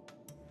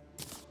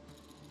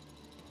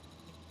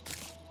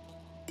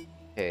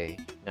 Okay,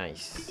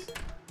 nice.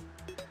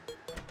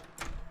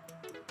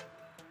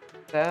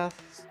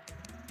 Seth,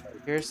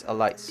 here's a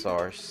light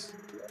source.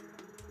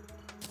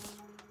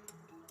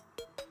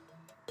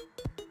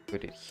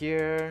 Put it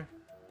here.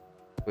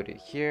 Put it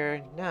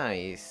here.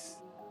 Nice.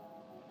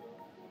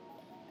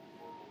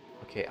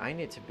 Okay, I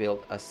need to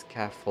build a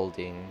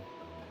scaffolding,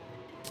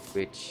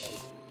 which...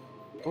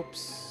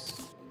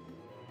 Oops.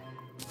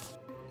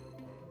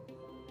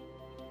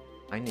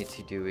 I need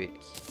to do it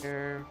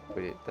here.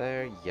 Put it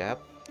there.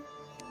 Yep.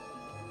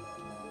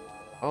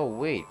 Oh,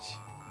 wait.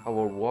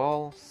 Our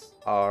walls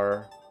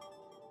are...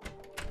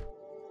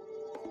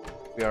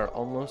 We are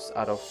almost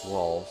out of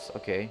walls.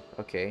 Okay,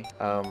 okay.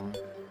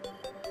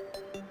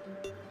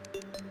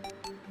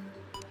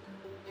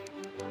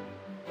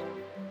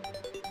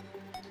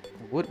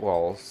 Wood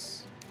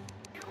walls.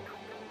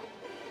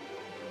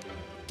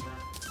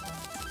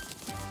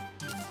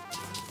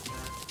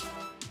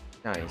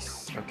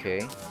 Nice.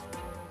 Okay.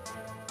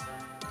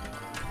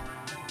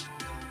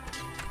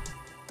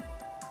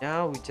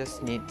 Now we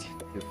just need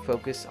to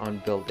focus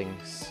on building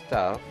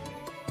stuff.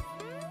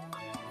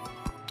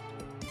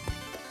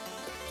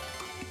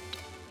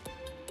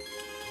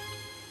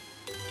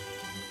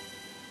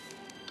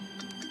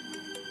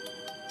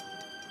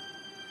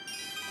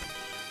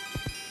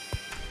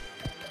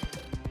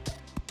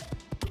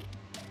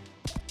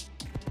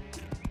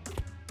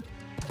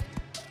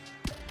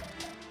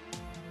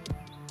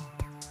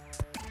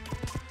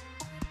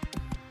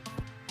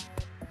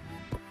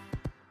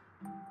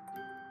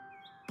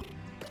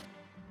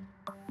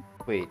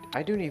 Wait,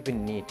 I don't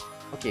even need...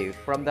 Okay,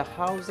 from the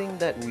housing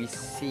that we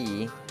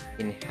see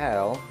in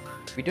hell,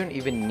 we don't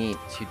even need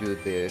to do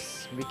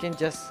this. We can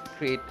just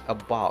create a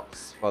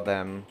box for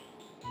them.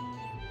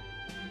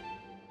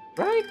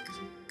 Right?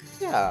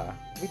 Yeah,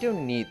 we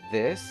don't need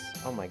this.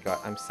 Oh my god,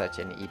 I'm such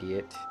an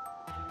idiot.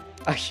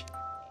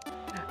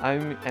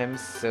 I'm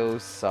so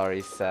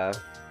sorry, Seth.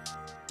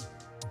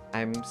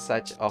 I'm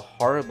such a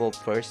horrible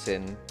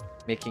person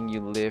making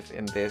you live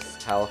in this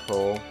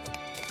hellhole.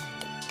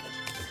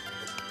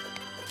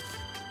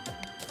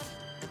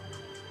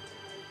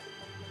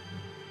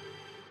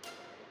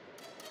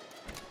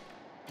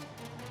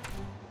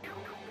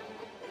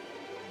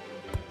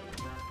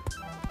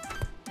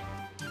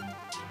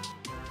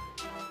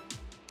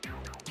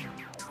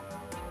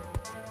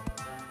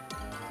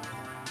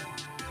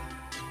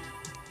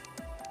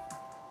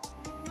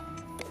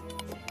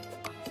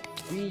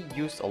 We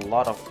use a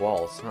lot of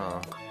walls,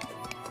 huh?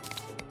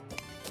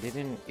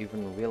 Didn't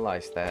even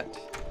realize that.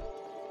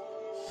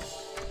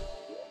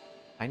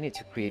 I need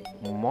to create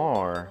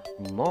more.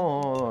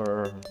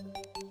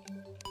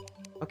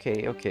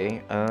 Okay,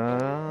 okay.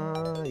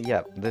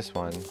 Yep, this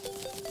one.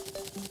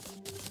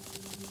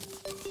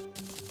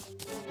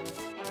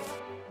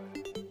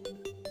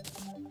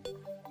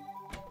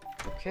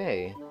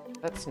 Okay,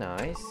 that's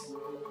nice.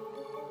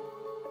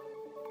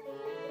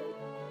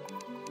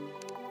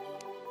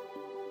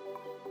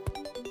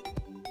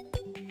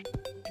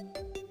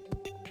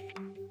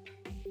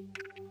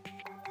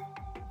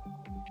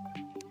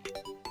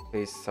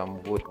 Place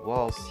some wood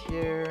walls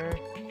here.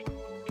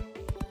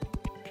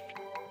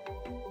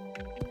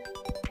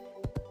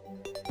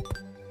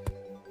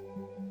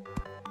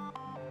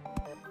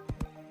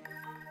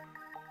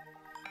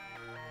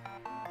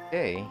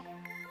 Okay.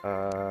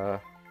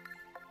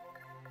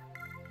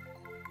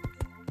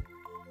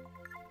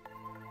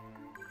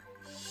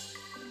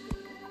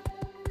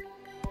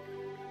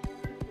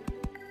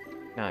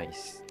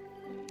 Nice.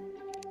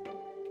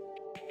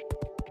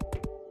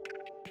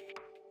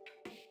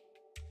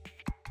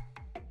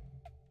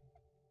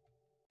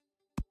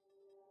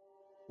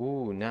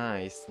 Ooh,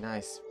 nice,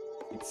 nice.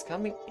 It's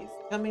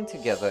coming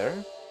together.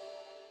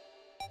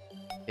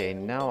 Okay,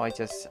 now I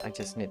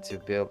just need to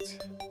build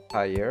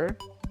higher.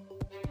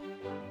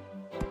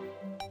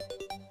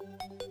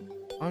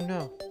 Oh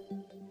no.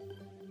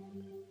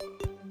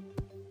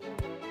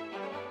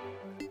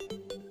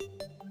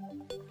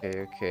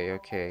 Okay, okay,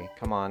 okay.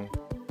 Come on.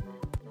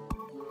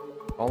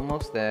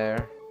 Almost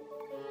there.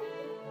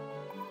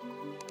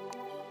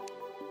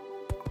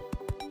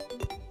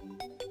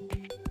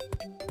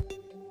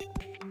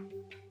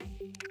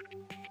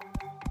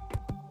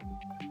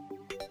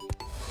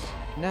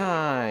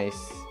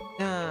 Nice.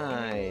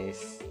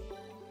 Nice.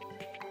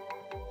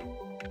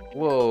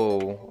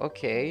 Whoa,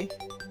 okay.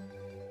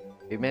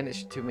 We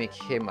managed to make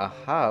him a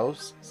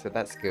house, so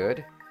that's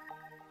good.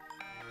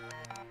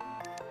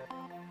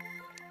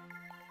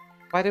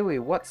 By the way,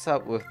 what's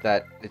up with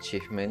that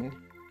achievement?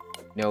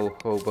 No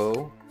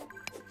hobo.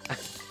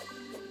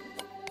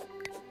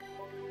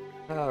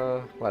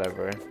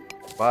 Whatever.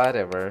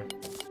 Whatever.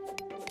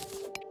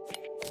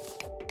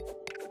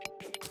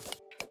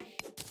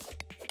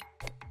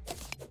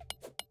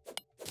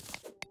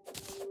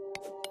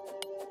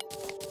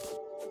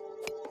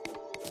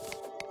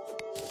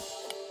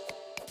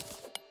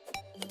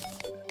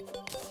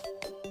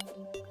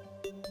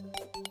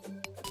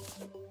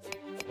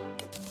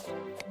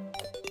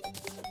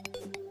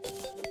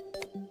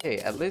 Okay,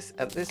 at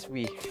least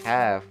we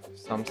have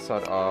some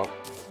sort of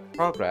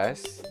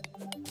progress.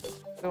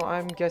 So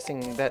I'm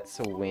guessing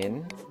that's a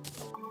win.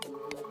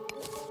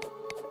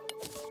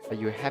 Are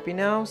you happy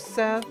now,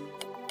 Seth?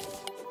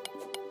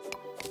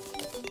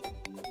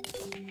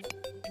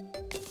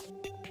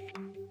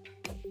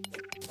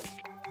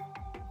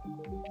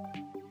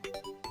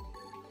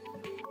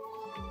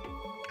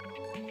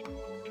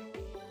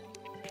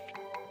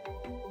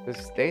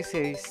 Because they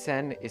say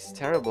sand is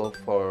terrible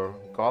for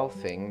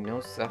golfing. No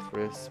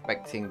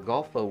self-respecting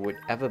golfer would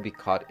ever be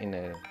caught in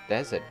a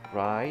desert,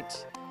 right?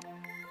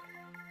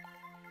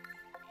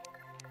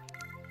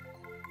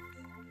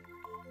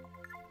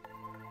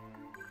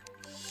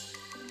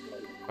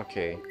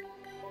 Okay.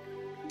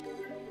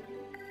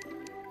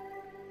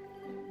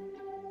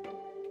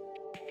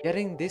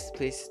 Getting this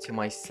place to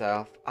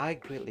myself, I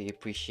greatly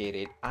appreciate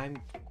it.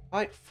 I'm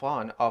quite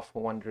fond of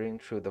wandering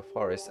through the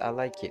forest. I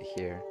like it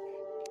here.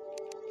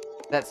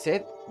 That's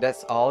it?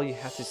 That's all you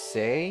have to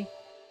say?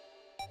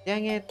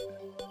 Dang it.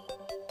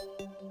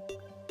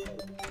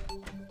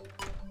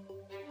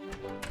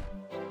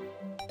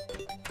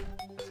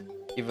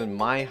 Even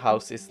my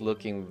house is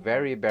looking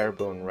very bare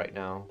bone right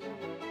now.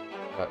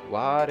 But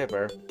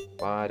whatever,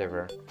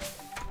 whatever.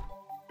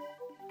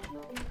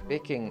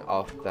 Speaking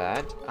of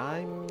that,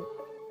 I'm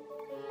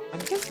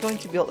just going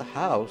to build a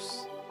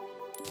house.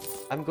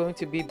 I'm going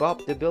to be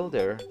Bob the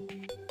Builder.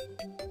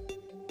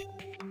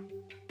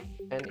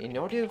 And in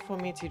order for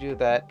me to do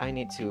that, I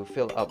need to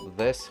fill up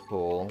this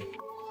hole,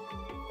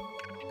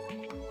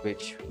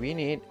 which we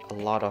need a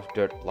lot of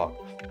dirt block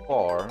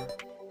for.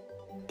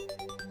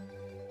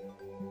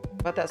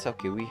 But that's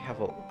okay, we have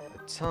a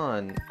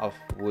ton of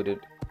wood,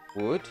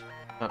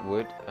 not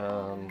wood,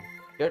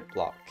 dirt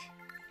block.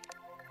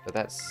 So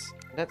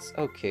that's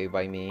okay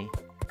by me.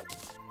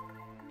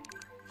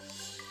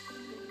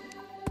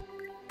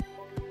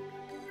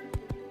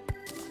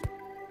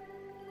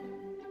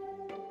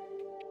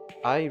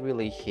 I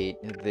really hate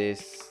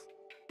this,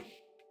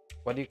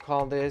 what do you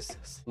call this?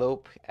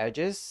 Slope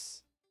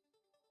edges?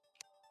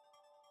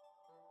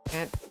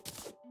 Can't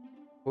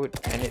put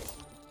any,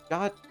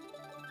 god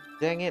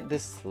dang it,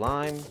 this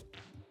slime.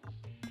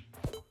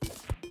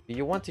 Do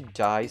you want to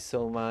die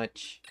so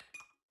much?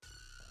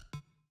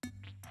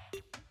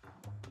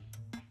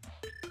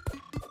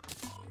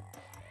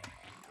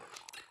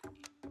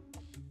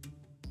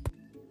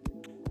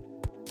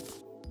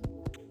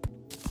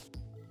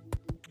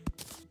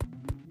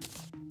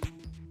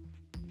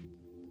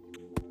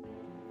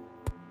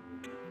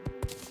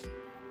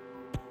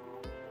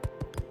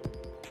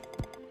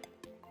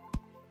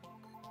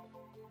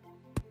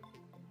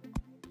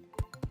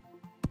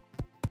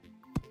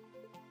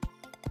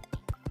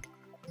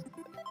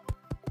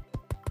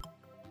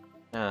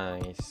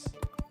 Nice.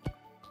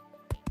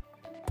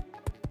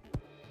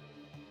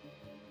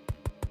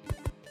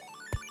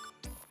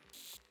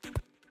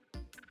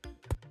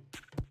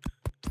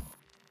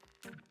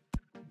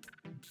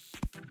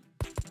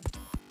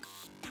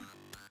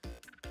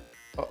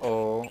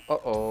 Uh-oh,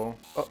 uh-oh,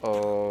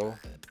 uh-oh.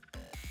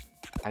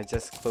 I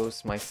just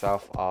closed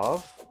myself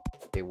off.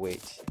 Okay,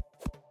 wait.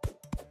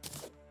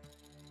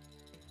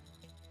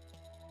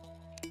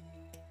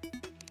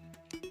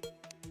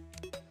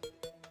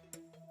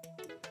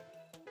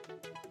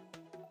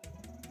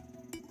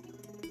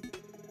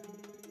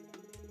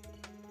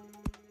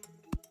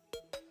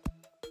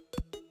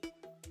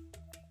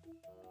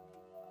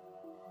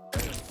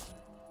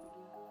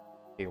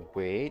 Okay,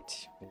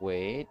 wait,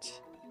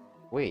 wait,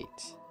 wait.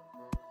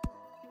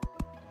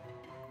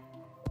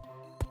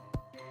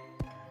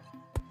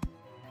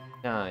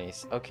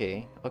 Nice.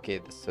 Okay, okay,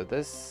 so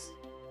this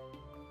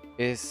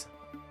is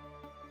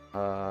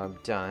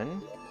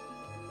done.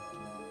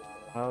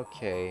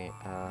 Okay,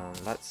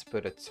 let's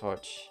put a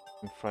torch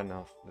in front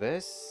of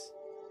this.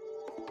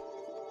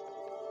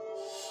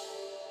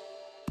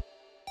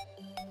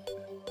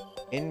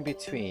 In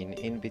between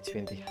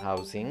the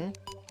housing.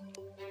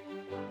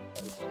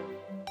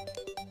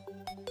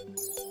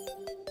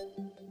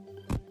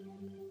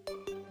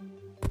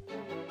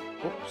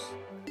 Oops.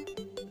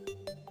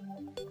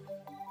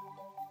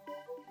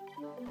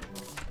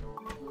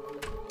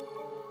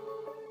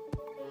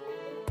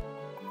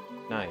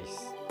 Nice.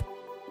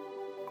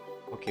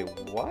 Okay,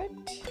 what?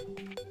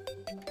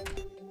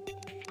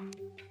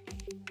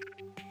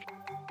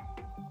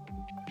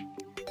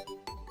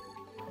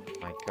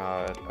 My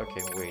god.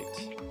 Okay, wait.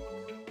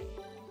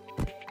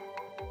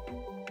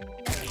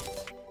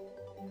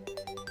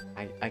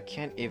 I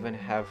can't even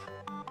have...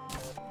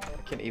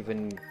 I can't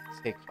even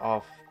take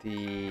off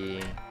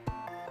the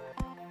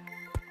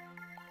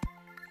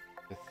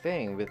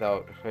thing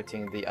without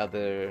hurting the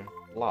other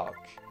block.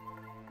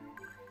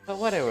 But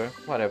whatever,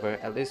 whatever.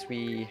 At least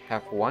we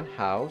have one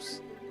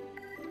house.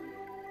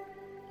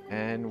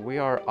 And we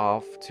are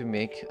off to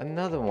make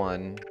another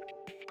one.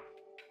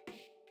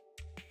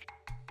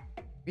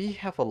 We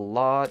have a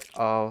lot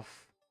of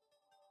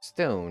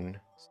stone.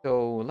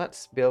 So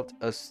let's build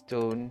a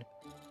stone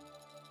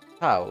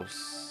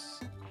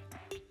house.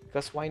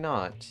 Because why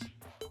not?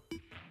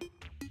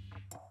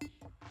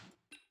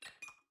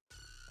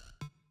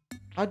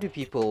 How do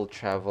people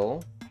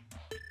travel?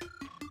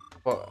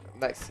 For,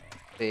 let's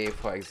say,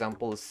 for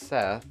example,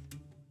 Seth.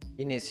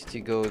 He needs to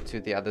go to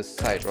the other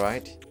side,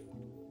 right?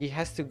 He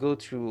has to go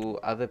through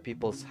other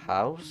people's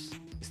house?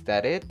 Is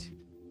that it?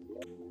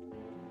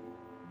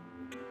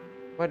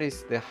 What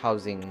is the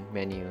housing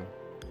menu?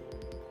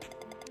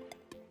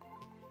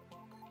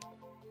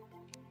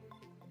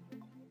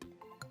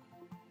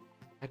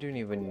 I don't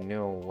even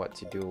know what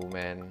to do,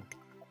 man.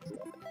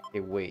 Okay,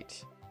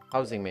 wait.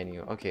 Housing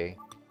menu, okay.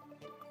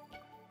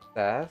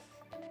 Seth.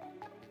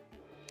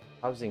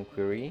 Housing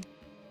query.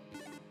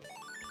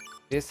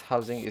 This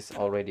housing is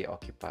already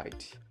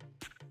occupied.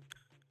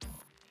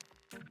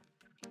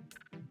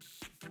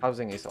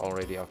 Housing is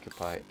already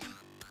occupied.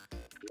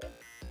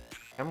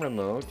 Camera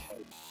mode.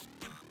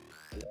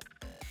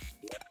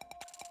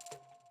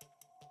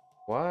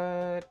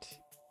 What?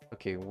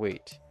 Okay,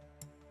 wait.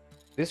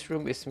 This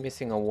room is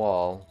missing a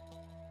wall.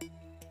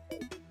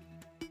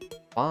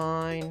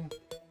 Fine.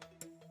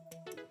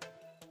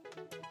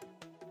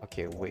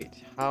 Okay,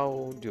 wait.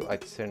 How do I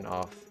turn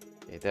off?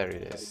 Okay, there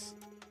it is.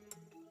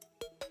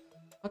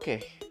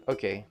 Okay,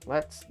 okay.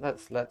 Let's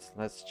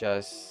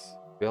just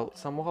build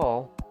some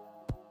wall.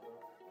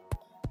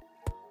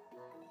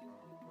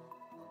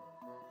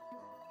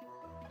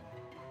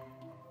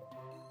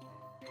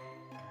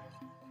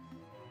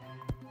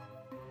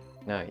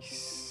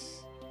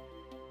 Nice.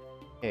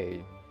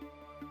 Okay.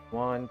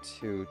 1,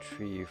 2,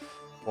 3,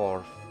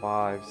 4,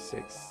 5,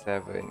 6,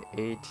 7,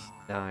 8,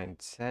 9,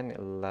 10,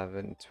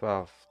 11,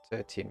 12,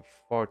 13,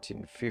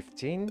 14,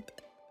 15.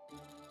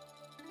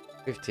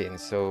 15,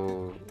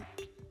 so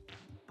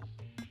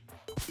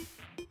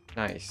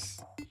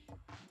nice.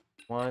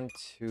 1,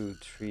 2,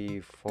 3,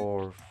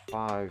 4,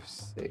 5,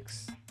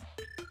 6,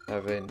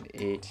 7,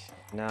 8,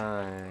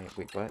 9.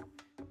 Wait, what?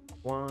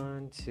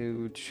 1,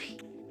 2, 3.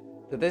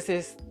 So this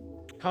is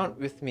count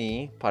with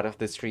me part of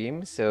the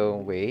stream. So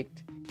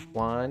wait.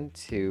 1,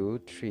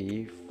 2,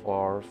 3,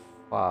 4,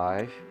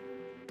 5,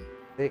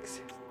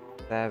 6,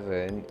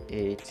 7,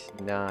 8,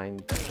 9,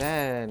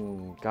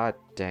 10. God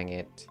dang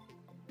it.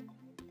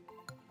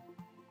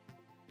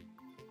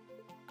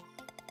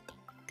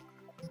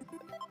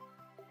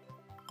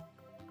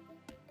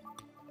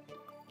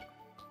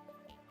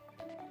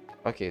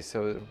 Okay,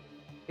 so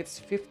it's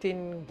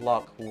 15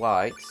 block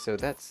wide, so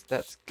that's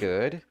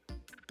good.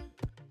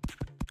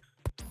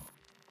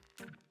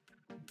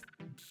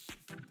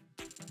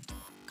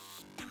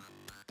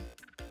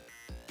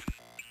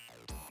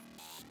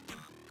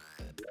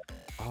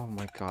 Oh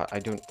my god, I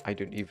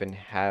don't even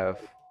have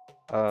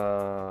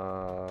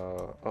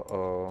uh-oh.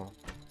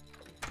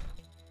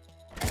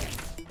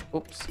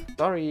 Oops,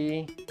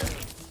 sorry.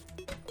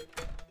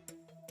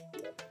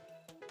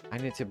 I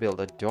need to build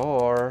a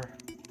door.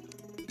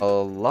 A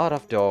lot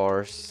of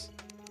doors.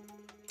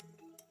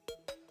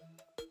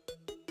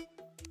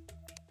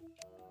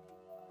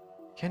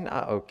 Can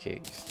I?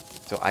 Okay,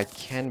 so I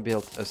can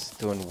build a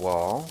stone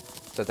wall.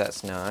 So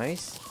that's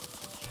nice.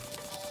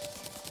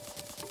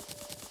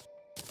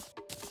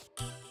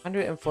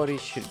 140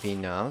 should be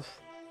enough.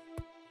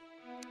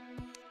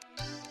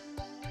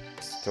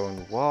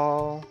 Stone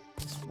wall,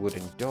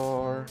 wooden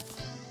door.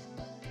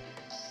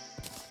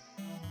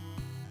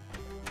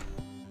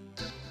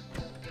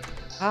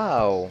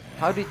 How?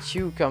 How did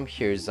you come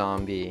here,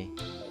 zombie?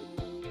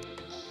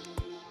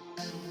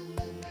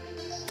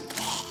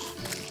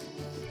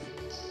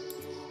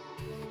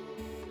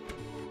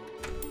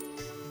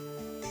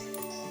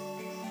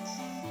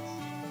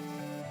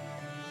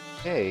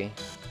 Okay,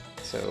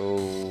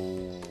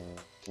 so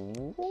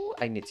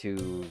I need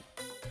to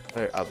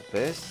clear up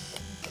this.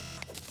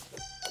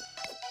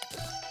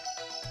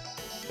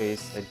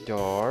 Place a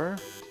door.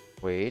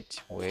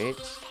 Wait,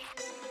 wait.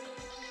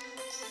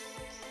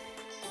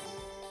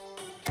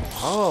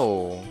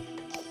 Oh.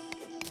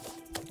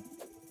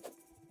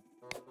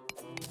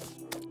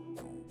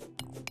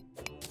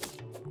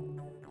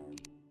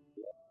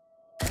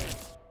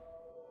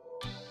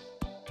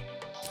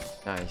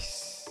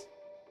 Nice.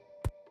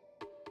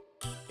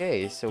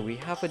 Okay, so we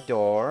have a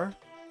door.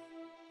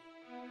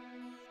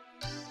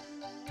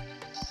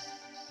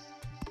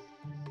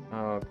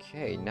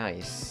 Okay,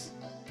 nice.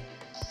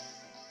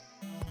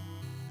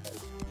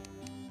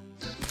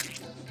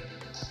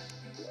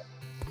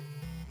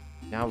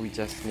 Now we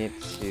just need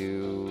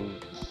to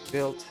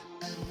build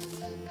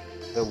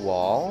the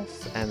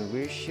walls and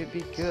we should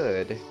be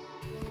good.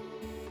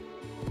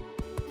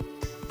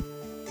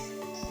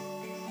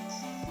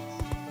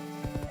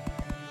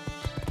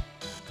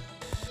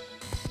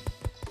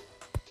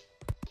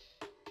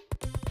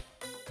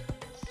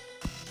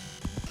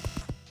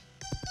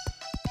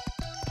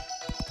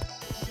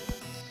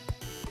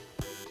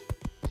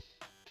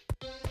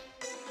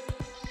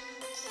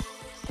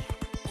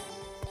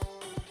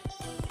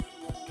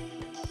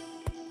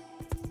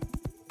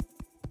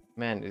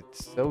 Man,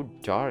 it's so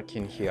dark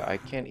in here. I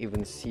can't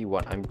even see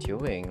what I'm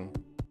doing.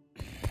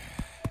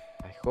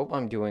 I hope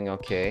I'm doing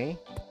okay.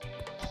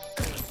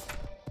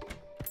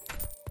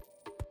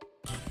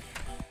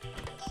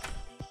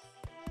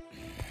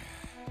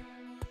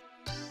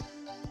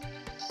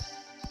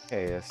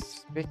 Okay,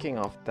 speaking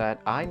of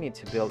that, I need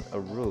to build a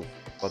roof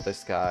for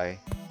this guy.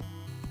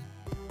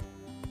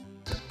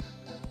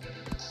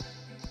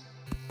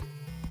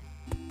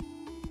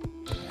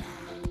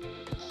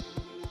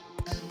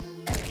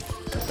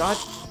 God,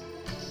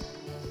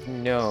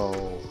 no.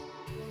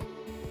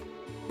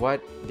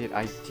 What did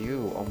I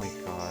do? Oh my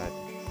god.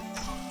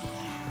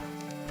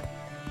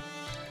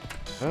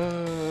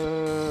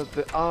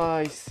 The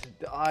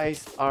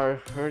eyes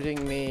are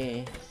hurting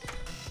me.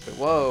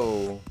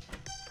 Whoa.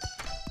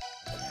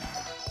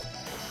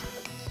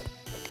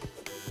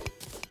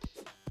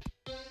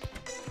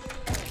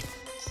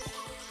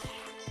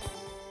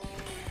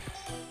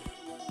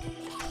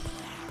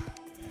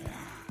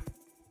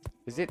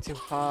 Is it too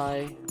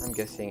high? I'm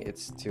guessing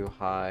it's too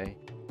high.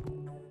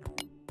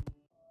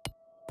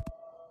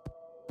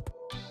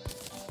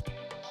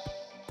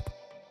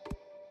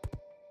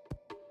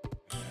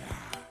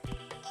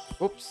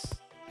 Oops.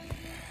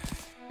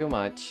 Too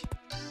much.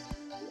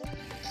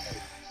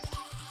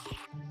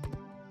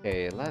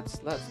 Okay, let's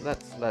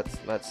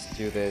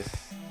do this.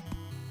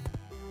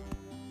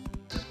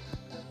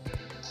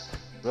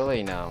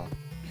 Really now.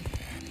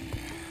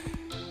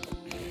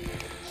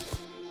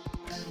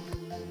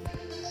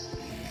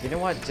 You know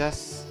what?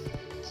 Just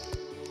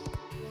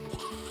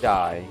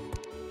die.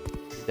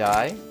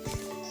 Die.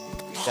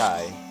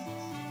 Die.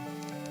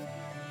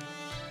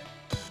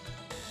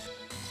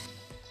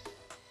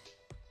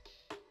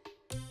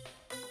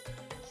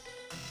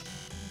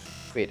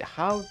 Wait,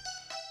 how?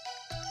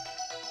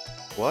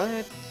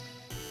 What?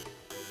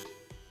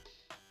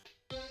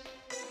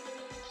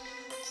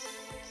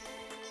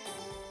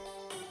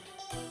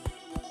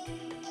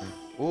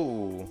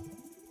 Ooh.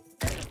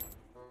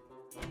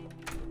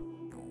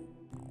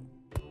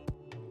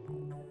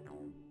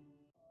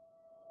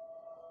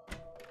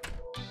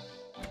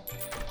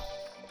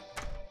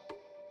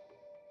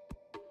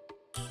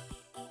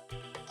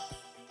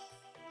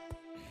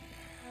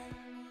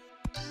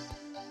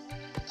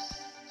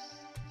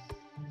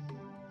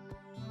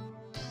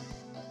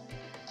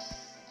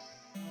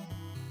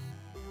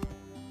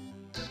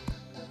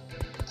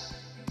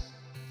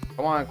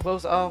 Come on,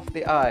 close off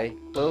the eye.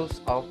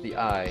 Close off the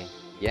eye.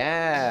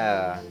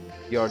 Yeah!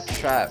 You're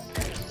trapped.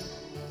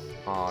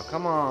 Aw,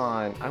 come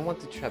on. I want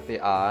to trap the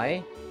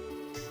eye.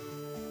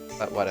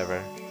 But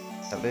whatever.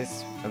 At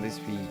least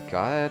we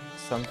got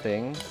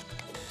something.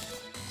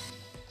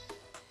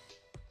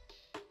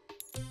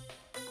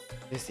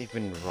 Is this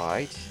even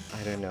right?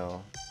 I don't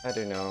know. I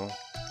don't know.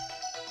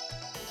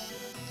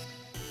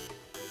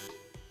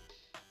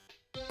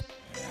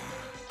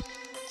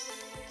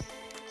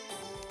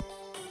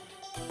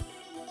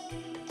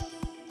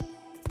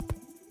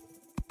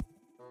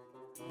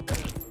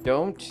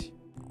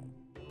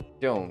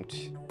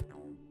 Don't.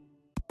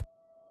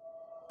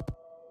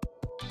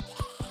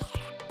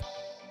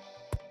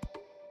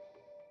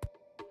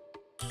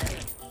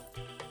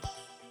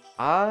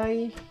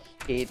 I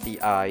hate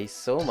the eye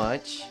so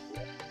much.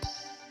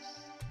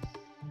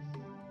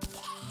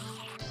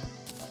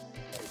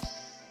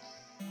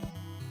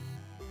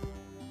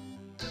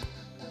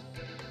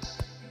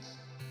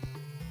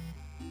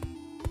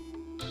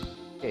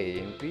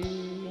 Okay,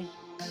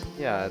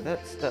 yeah,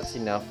 that's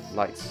enough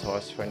light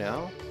source for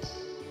now.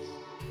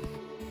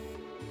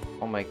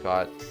 Oh my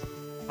god.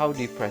 How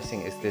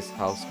depressing is this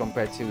house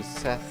compared to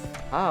Seth's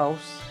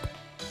house?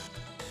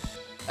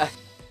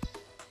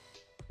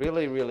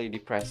 Really, really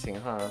depressing,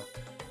 huh?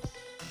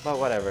 But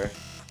whatever.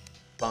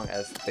 As long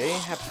as they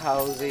have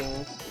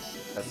housing,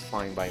 that's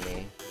fine by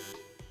me.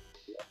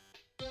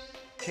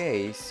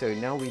 Okay, so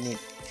now we need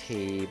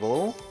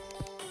table.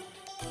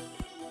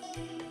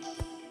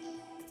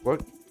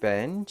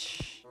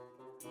 Workbench.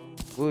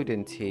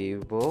 Wooden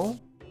table.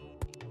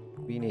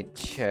 We need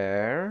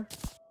chair.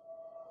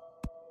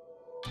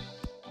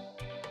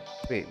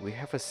 Wait, we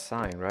have a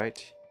sign, right?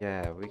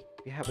 Yeah,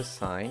 we have a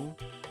sign.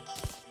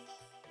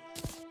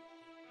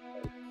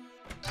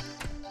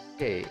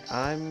 Okay,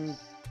 I'm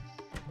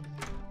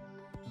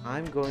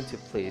going to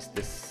place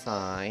this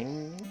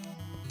sign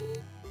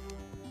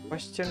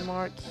question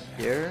mark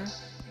here.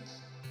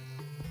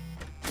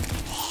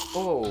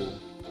 Oh.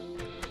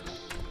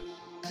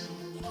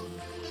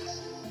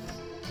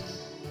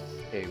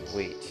 Okay,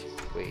 wait.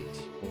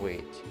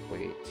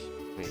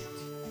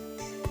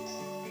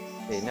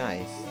 Okay,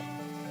 nice.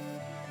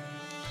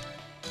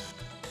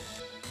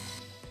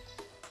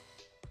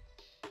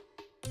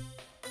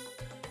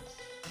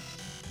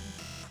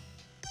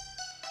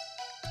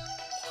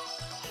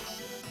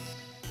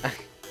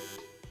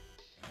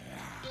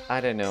 I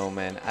don't know,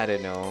 man. I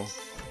don't know.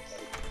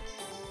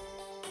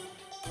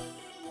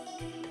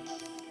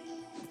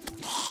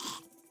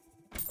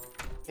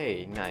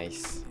 Hey,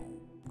 nice.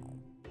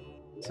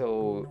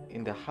 So,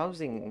 in the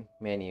housing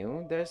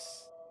menu,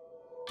 there's...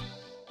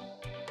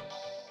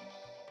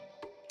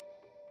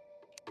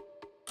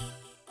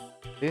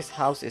 This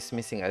house is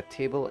missing a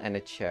table and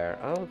a chair.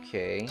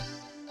 Okay.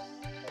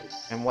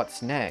 And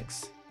what's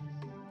next?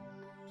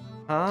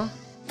 Huh?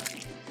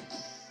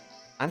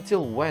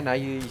 Until when are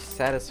you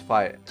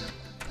satisfied?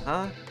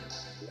 Huh?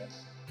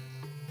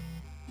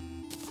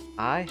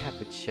 I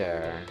have a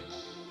chair.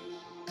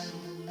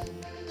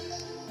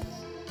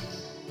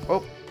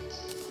 Oh.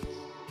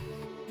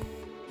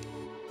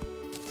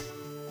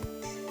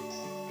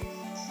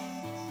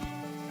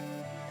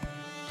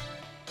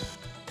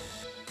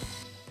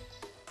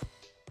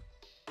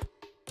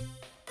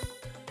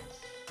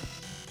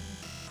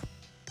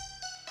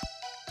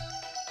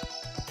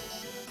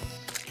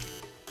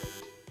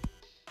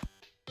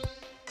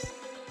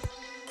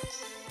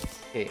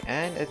 Okay,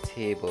 and a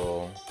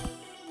table.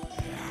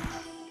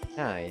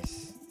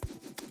 Nice.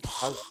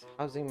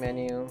 Housing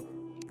menu.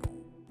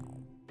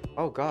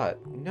 Oh god,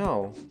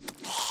 no.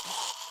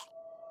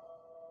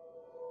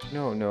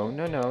 No.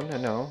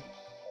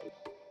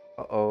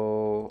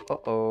 Uh-oh.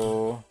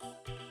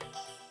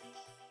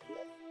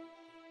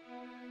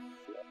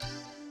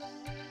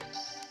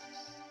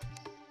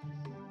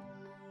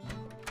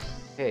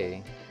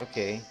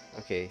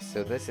 Okay,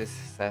 so this is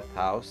Seth's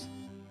house.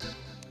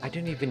 I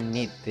don't even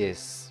need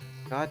this.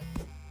 God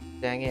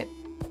dang it.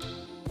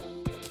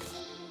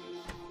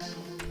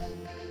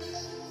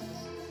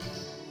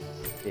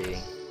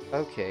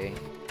 Okay.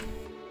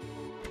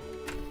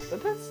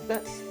 But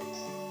that's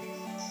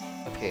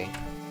okay.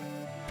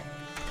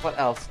 What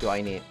else do I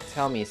need?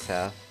 Tell me,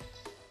 Seth.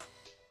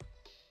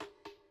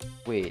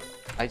 Wait,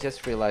 I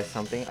just realized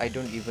something. I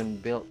don't even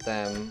build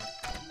them.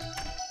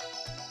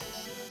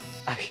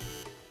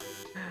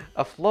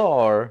 A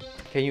floor.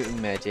 Can you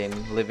imagine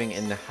living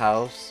in a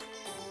house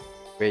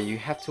where you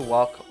have to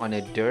walk on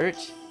a dirt?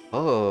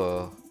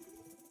 Oh.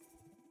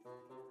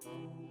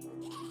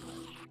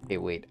 Okay,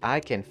 wait. I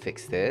can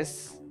fix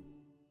this.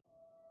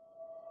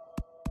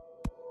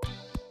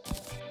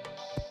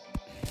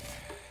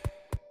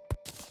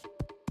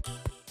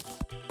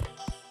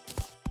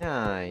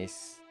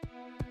 Nice.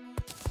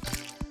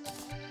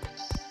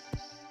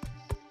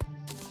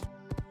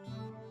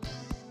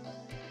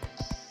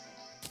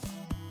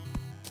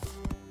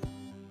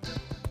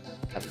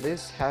 At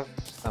least have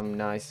some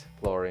nice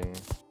flooring.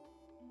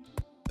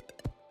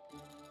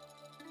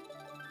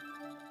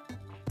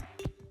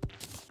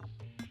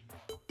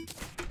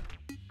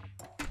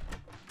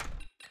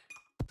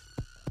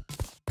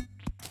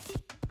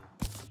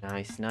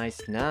 Nice,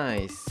 nice,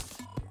 nice.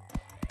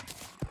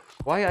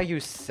 Why are you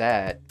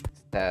sad,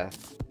 Steph?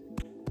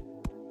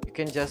 You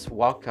can just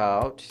walk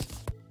out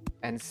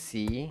and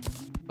see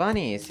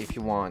bunnies if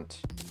you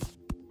want.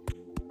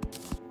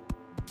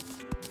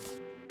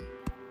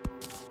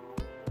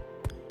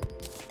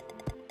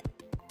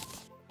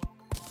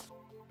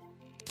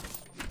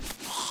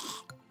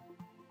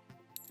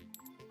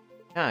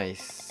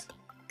 Nice.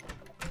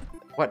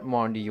 What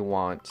more do you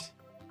want?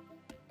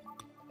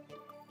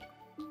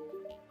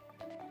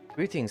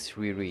 Greetings,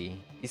 Riri.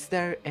 Is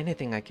there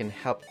anything I can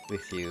help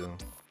with you?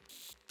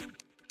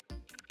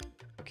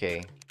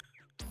 Okay.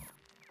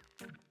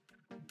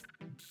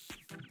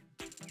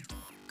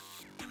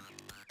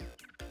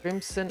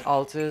 Crimson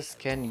altars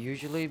can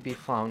usually be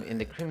found in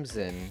the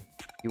Crimson.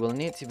 You will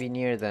need to be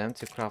near them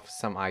to craft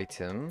some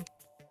item.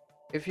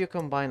 If you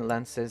combine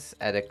lances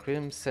at a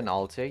Crimson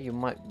altar, you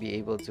might be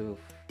able to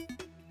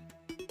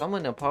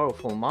summon a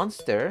powerful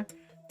monster.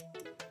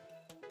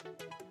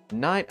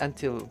 Night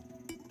until...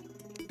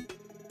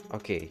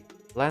 Okay.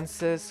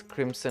 Lances,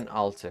 Crimson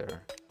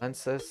altar.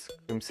 Lances,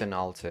 Crimson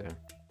altar.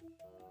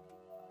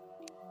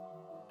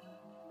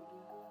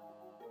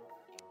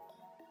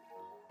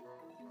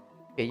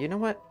 Okay, you know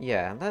what?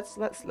 Yeah,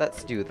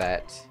 let's do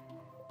that.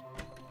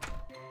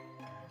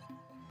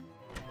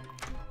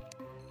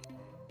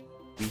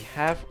 We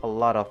have a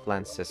lot of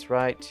lances,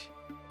 right?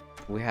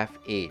 We have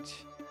 8.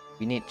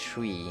 We need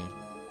 3.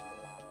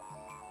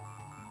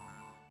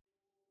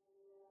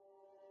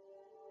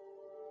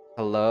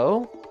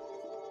 Hello?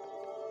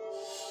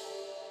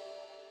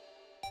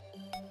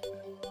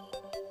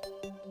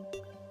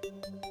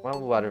 Well,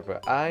 whatever.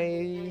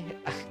 I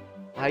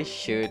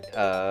should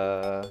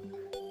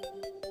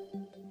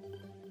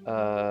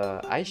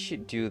I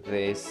should do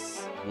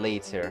this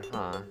later,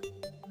 huh?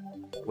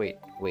 Wait.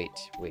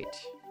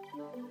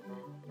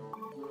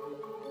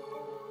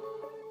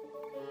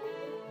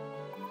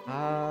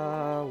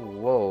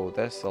 Whoa,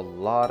 there's a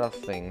lot of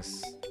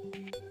things.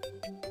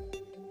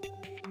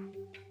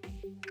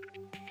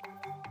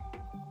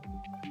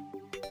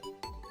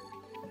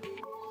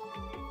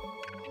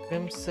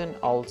 Crimson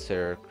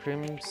altar,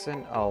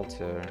 Crimson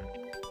altar.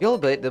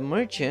 Gilbert the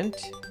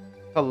merchant?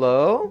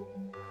 Hello?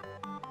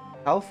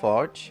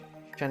 Hellforge,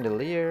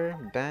 chandelier,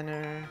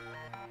 banner,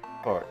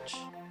 torch.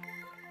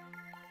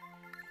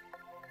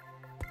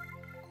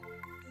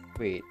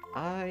 Wait,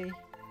 I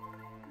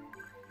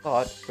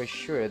thought for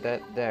sure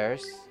that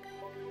there's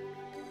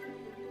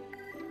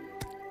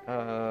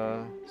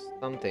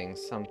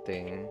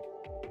something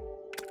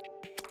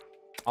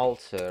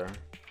altar,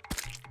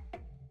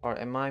 or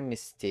am I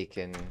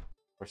mistaken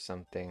for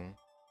something?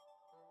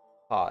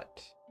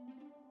 Pot.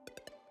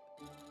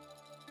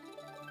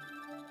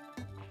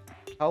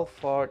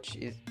 Hellforge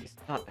is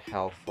not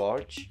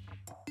Hellforge.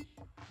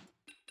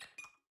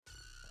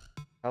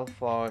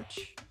 Hellforge.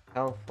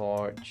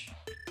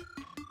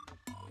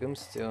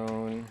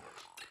 Tombstone.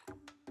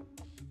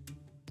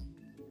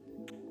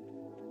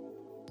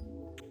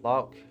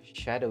 Lock,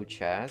 shadow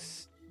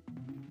chest.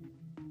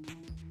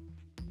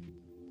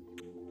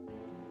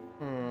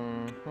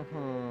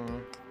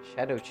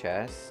 Shadow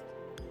chest.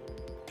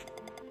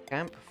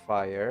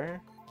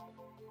 Campfire.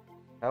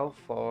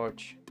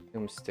 Hellforge.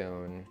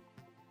 Tombstone.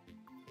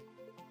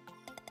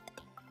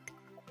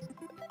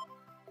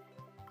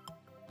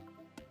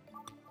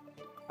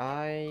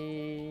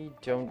 I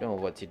don't know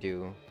what to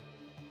do.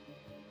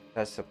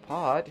 That's a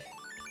pod.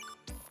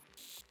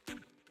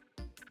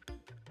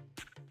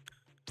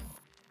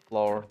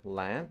 Floor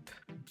lamp.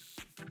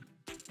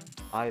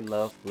 I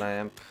love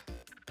lamp.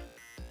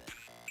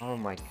 Oh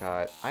my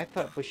god. I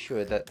thought for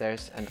sure that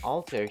there's an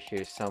altar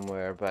here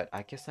somewhere, but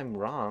I guess I'm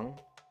wrong.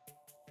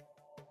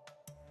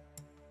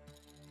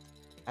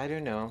 I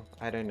don't know.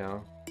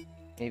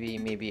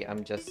 Maybe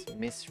I'm just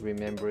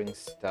misremembering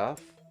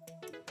stuff.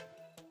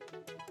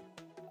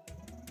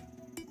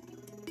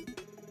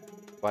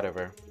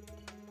 Whatever.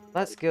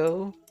 Let's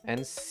go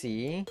and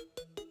see.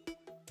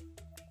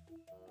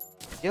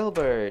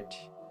 Gilbert!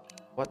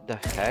 What the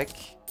heck?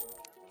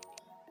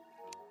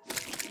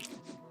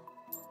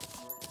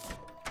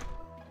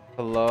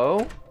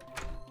 Hello?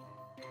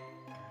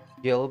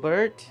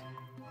 Gilbert?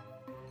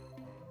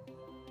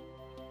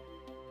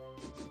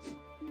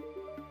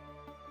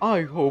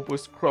 I hope a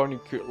scrawny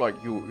kid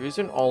like you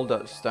isn't all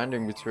that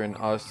standing between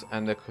us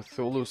and the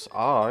Cthulhu's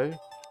eye.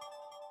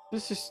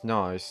 This is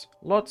nice.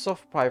 Lots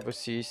of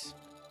privacy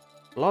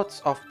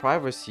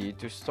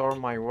to store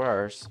my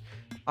wares.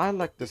 I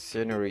like the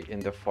scenery in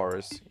the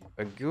forest.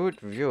 A good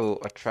view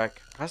attract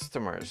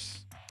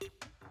customers.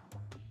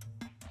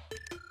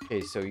 Okay,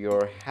 so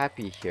you're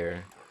happy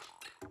here.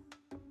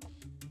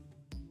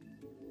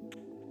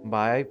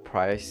 Buy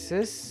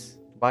prices.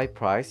 Buy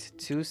price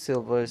 2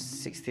 silver,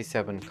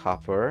 67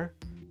 copper.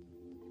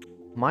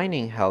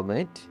 Mining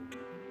helmet.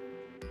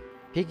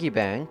 Piggy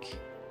bank.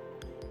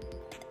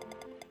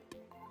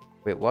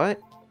 Wait,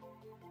 what?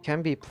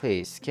 Can be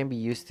placed. Can be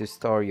used to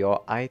store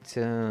your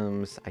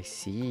items. I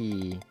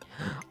see.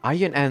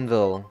 Iron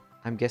anvil.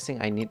 I'm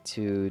guessing I need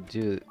to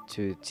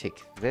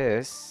take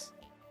this.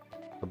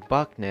 A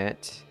bug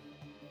net.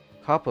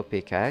 Copper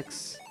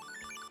pickaxe.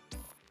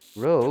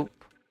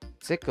 Rope.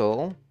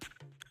 Sickle.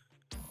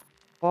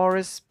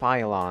 Forest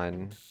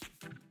pylon.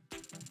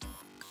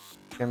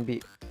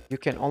 You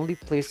can only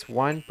place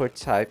one per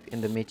type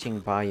in the matching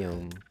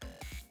biome.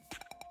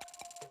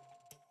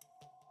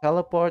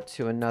 Teleport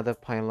to another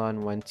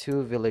pylon when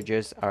 2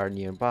 villagers are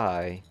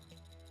nearby.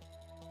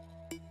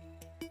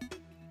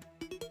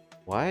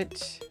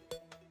 What?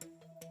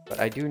 But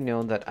I do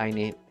know that I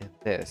need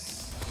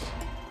this.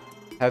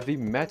 Heavy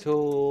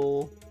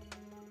metal.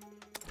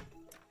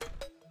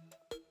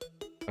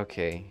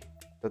 Okay,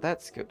 so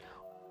that's good.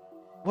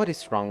 What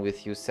is wrong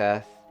with you,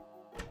 Seth?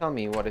 Tell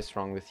me what is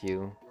wrong with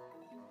you.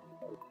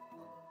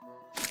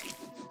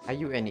 Are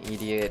you an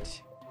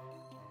idiot?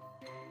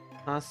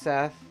 Huh,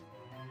 Seth?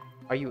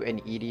 Are you an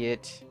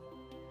idiot?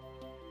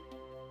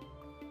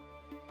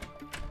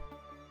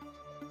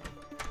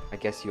 I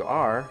guess you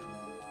are.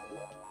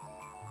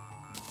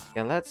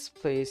 And let's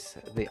place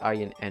the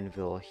iron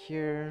anvil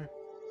here.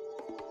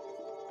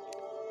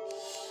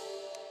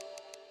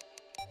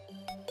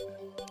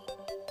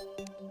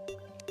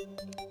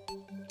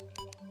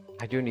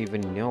 I don't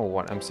even know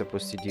what I'm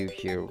supposed to do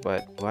here,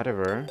 but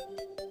whatever.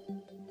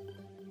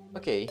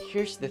 Okay,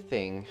 here's the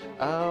thing.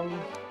 I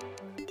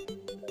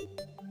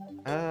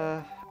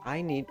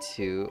need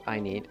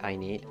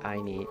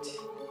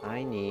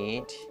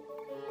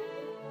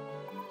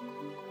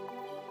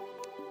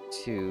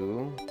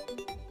to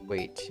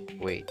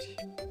wait.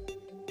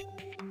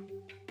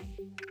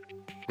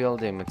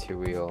 Building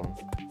material.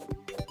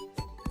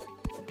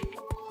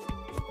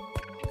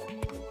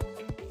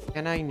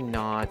 Can I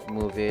not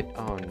move it?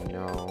 Oh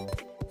no.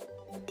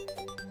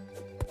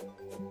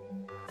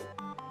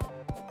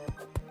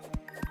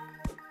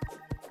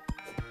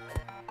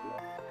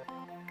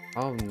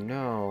 Oh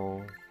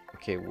no.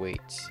 Okay, wait.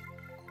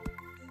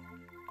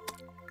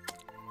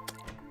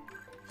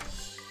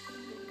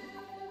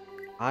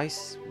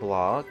 Ice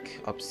block,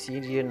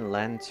 obsidian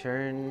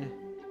lantern,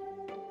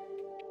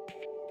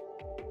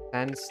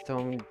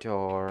 sandstone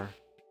door,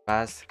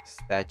 brass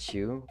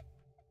statue.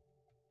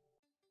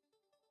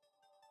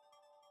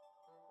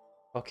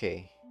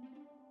 Okay.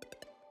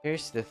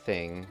 Here's the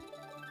thing.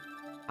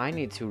 I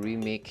need to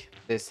remake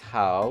this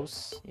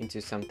house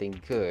into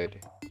something good.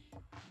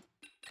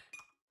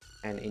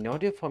 And in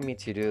order for me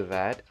to do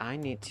that, I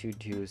need to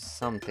do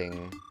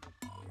something.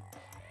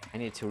 I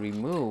need to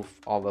remove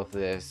all of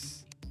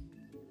this.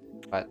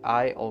 But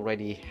I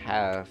already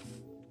have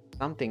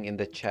something in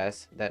the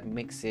chest that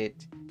makes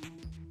it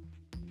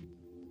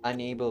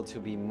unable to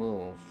be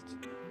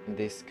moved in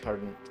this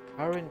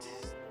current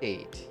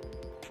state.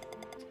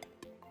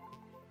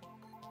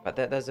 But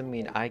that doesn't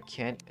mean I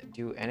can't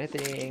do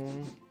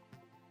anything.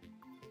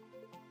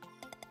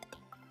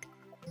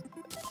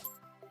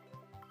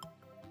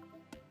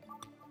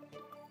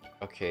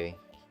 Okay,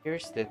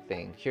 here's the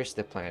thing. Here's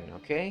the plan,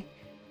 okay?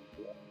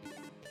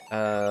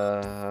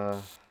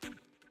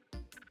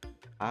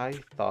 I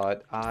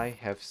thought I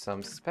have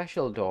some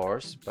special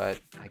doors, but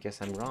I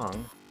guess I'm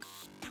wrong.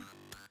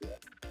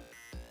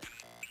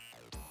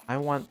 I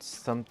want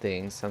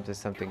something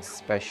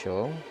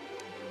special.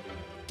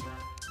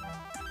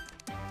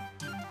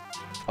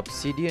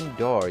 Obsidian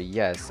door,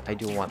 yes, I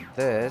do want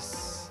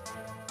this.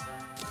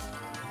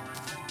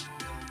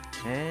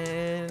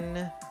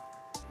 And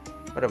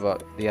what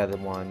about the other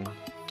one?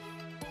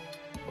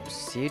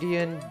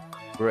 Obsidian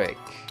brick.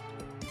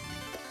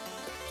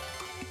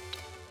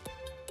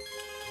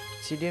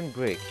 Obsidian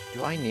brick.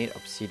 Do I need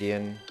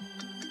obsidian?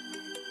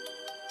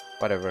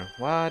 Whatever.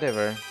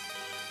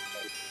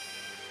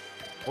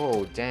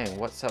 Oh, dang,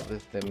 what's up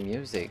with the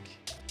music?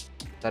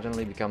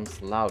 Suddenly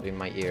becomes loud in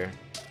my ear.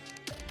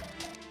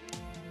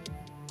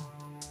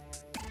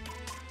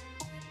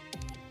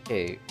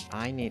 Okay,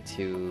 I need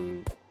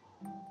to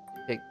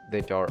take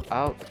the door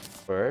out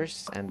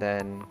first and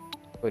then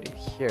put it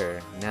here.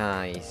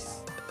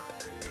 Nice.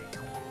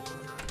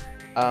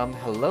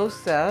 Hello,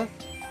 Seth.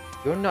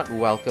 You're not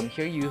welcome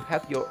here. You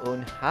have your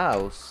own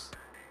house.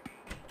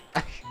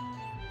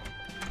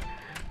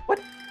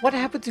 What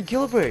happened to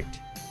Gilbert?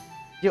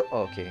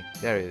 Okay,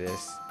 there it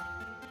is.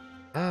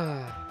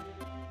 Ah,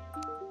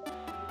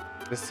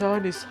 the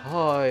sun is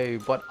high,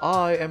 but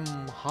I am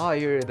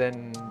higher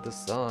than the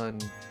sun.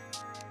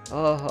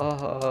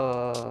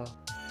 Ah,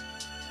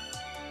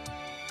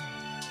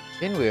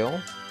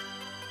 Pinwheel.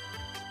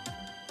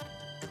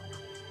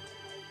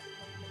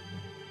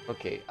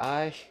 Okay,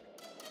 I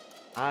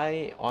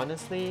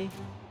honestly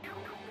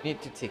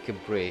need to take a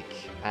break.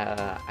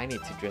 I need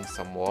to drink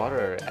some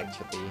water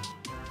actually.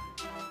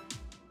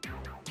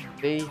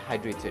 Stay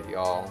hydrated,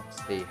 y'all.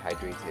 Stay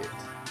hydrated.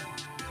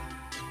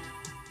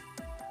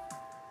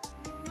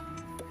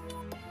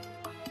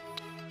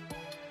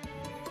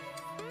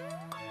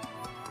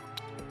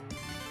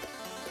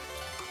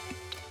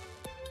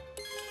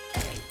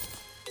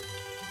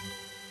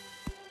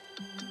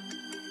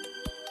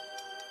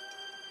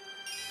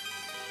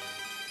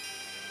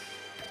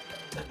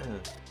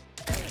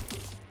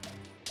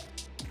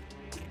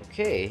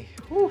 Okay.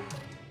 Whew.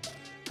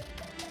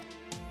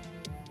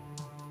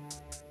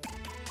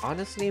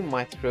 Honestly,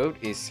 my throat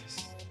is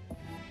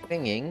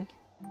singing.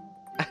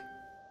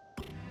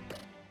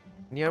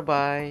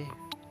 Nearby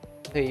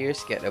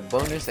players get a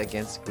bonus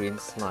against green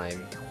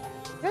slime.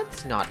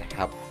 That's not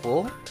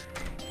helpful.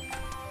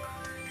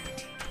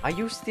 Are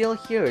you still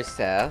here,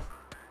 Seth?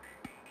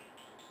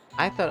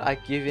 I thought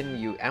I'd given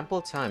you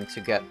ample time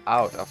to get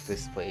out of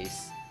this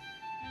place.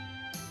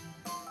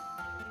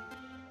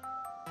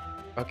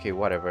 Okay,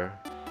 whatever.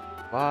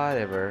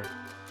 Whatever.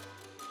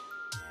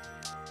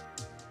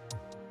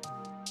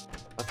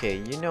 Okay,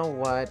 you know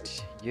what?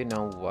 You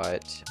know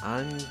what?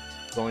 I'm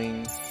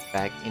going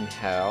back in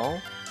hell.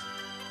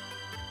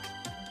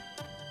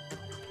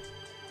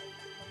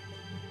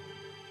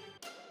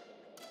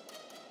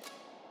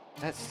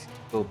 Let's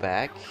go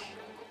back.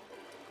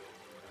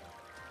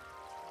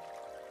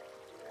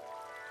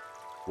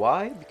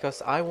 Why?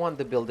 Because I want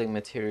the building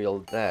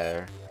material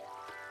there.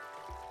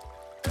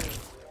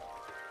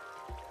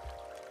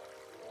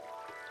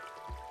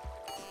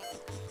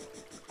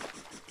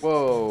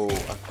 Whoa,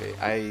 okay,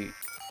 I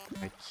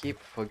keep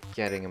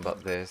forgetting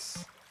about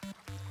this.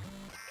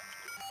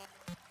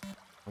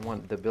 I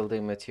want the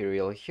building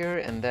material here,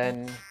 and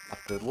then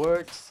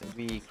afterwards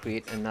we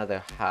create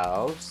another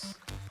house.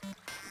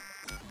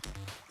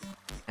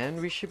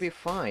 And we should be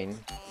fine.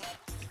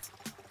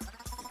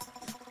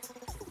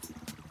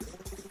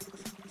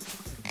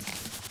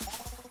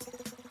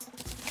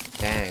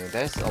 Dang,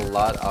 there's a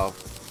lot of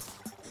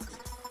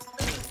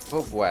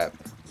cobweb.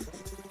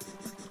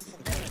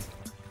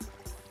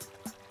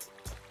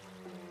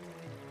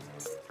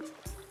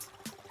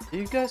 Do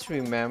you guys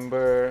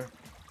remember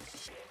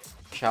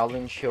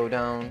Shaolin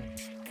Showdown?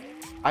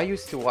 I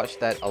used to watch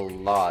that a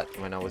lot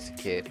when I was a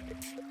kid.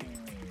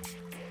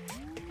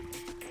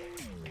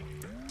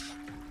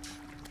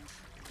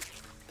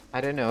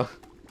 I don't know.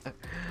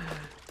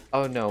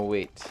 Oh no,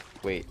 wait.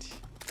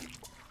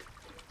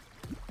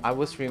 I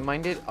was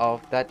reminded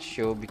of that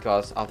show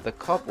because of the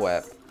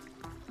cobweb.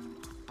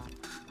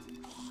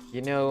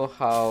 You know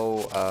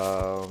how,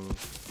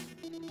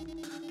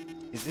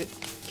 is it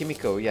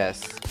Kimiko?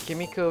 Yes.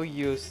 Kimiko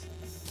used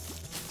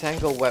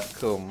Tangle Web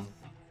Comb.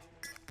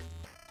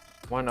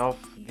 One of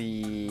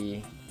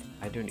the...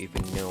 I don't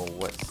even know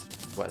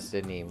what's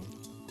the name.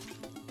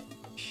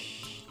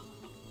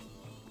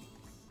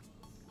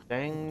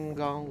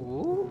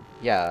 Shangong-woo?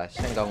 Yeah,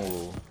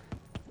 Shangong-woo.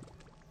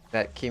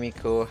 That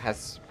Kimiko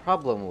has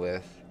problem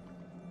with.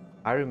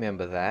 I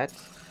remember that.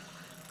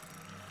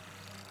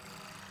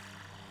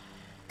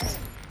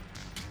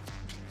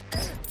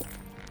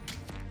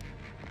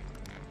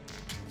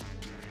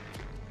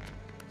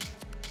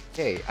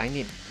 Okay, I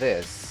need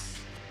this.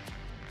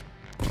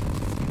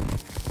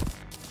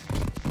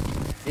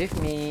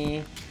 Give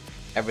me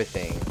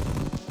everything.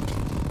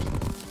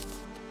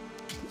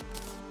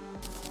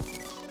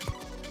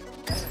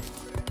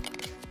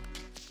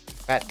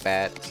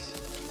 Bat.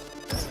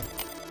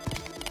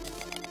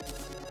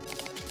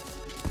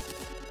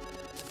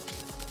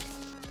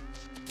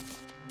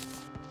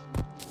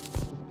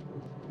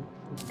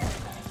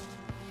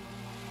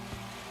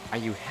 Are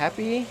you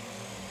happy?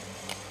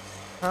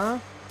 Huh?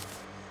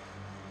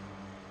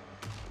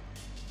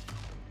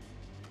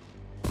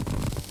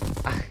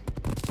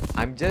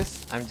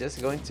 I'm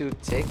just going to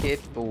take it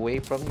away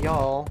from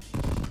y'all.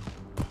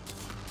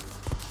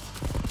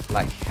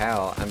 Like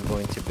hell, I'm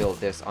going to build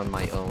this on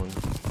my own.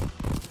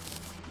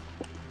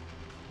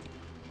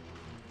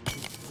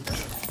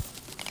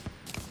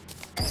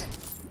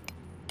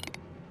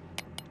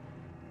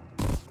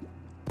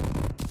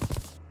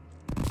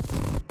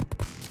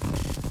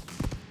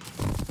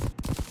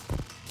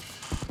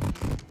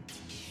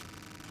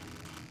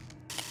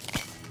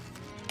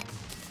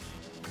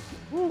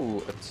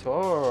 Ooh, a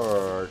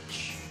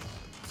torch.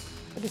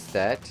 What is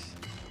that?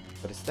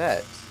 What is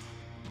that?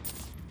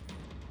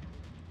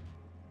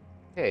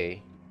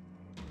 Okay.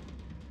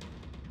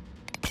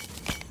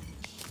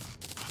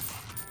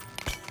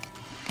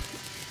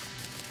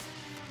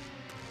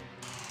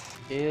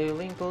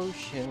 Healing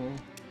potion.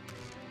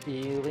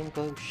 Healing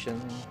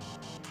potion.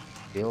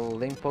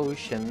 Healing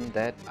potion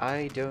that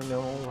I don't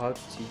know what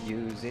to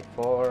use it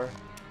for.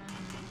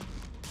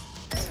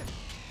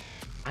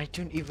 I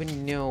don't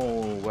even know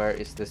where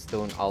is the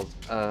stone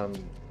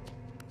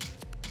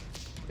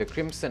the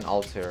crimson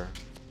altar.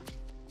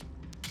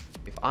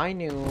 If I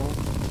knew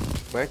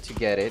where to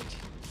get it,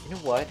 you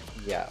know what?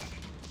 Yeah.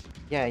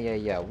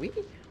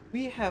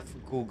 We have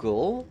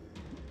Google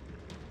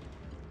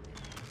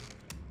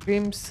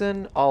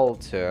crimson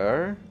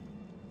altar.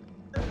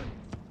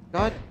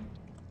 God,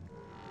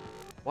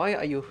 why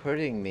are you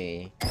hurting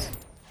me?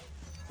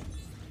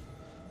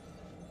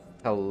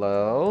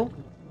 Hello?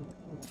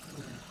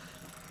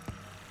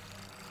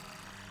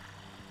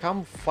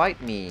 Come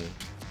fight me,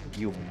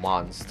 you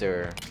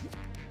monster.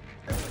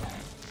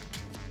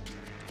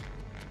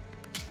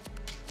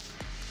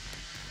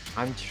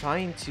 I'm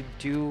trying to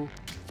do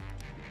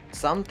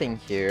something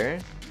here.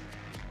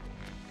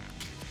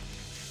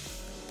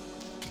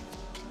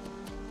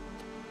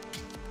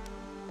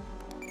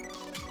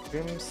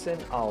 Crimson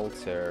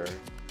altar.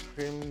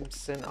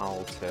 Crimson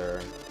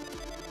altar.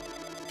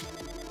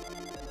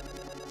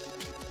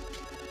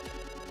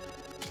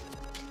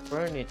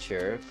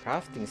 Furniture.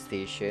 Crafting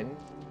station.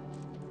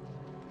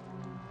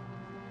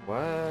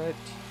 What?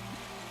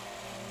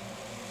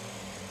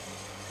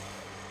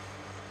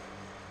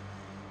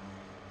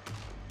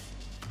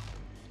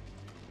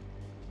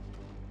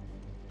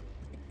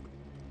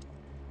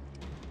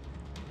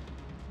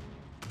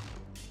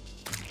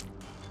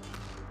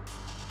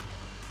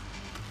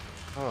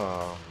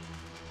 Oh.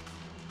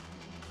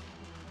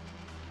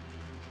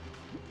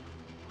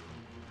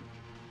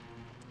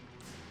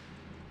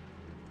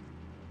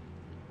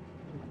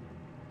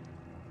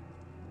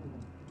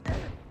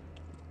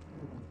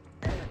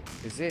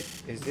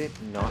 Is it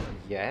not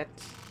yet?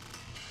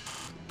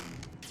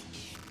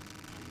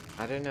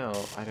 I don't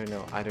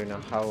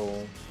know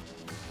how.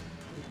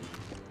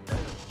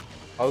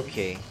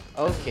 Okay,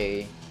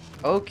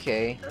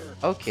 okay,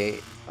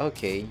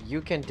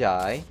 you can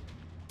die.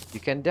 You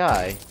can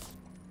die.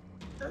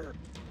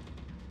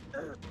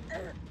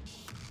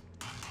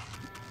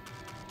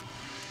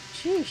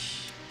 Sheesh.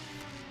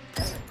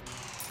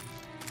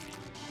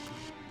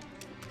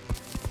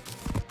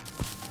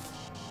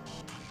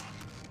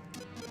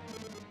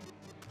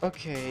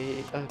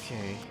 Okay.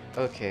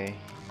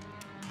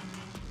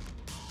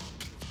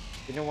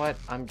 You know what?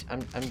 I'm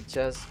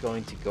just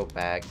going to go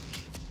back.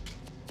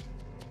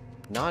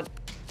 Not.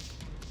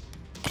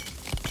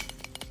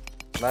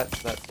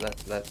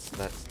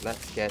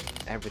 Let's get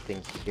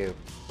everything here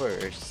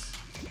first.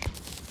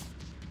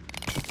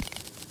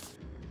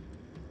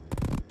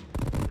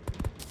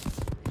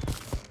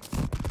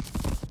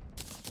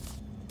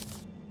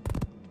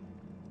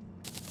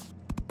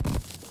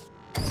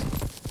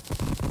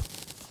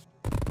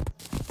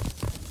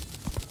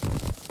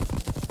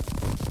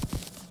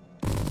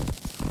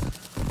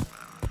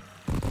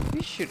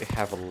 We should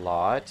have a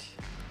lot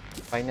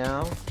by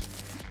now.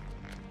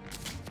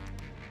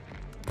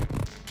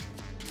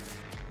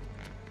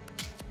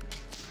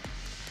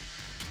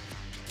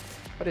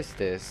 What is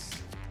this?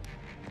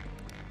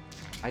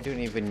 I don't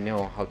even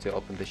know how to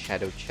open the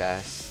shadow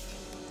chest.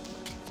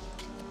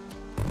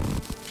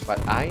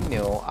 But I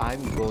know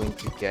I'm going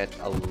to get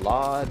a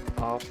lot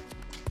of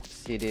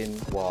obsidian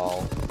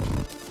wall.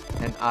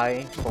 And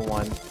I, for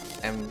one,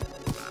 am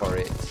for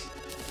it.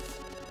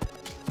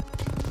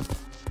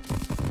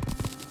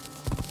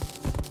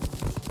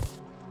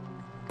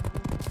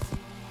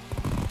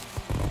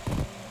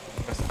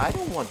 Because I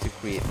don't want to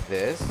create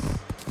this.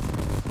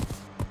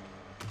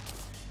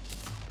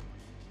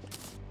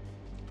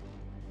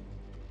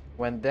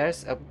 When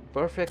there's a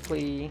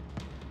perfectly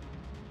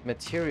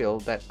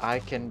material that I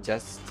can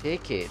just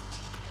take it.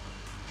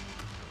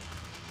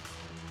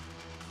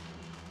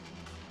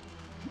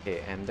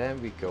 Okay, and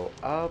then we go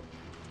up.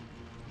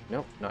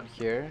 Nope, not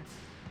here.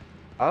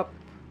 Up.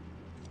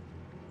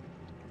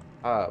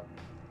 Up.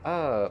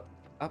 Up.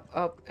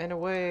 Up and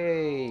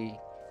away.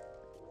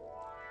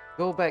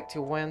 Go back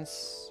to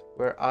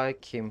where I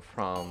came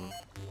from.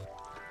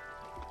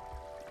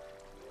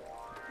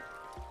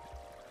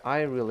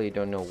 I really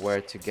don't know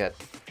where to get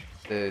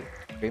the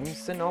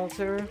crimson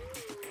altar.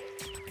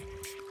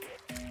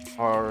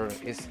 Or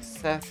is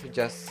Seth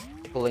just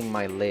pulling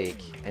my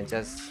leg and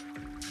just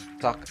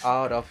stuck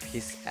out of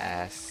his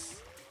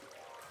ass?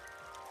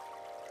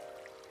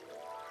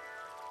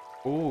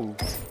 Oh,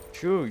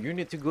 sure, you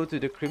need to go to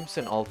the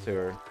crimson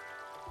altar.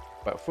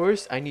 But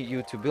first, I need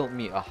you to build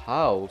me a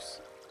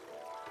house.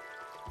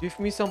 Give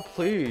me some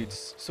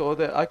plates so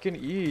that I can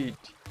eat.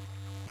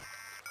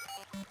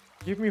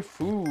 Give me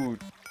food.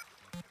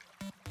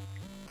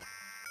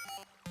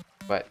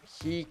 But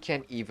he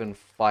can't even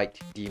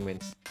fight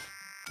demons.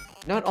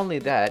 Not only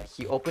that,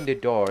 he opened the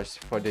doors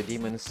for the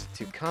demons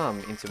to come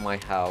into my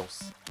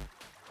house.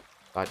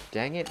 God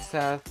dang it,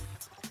 Seth.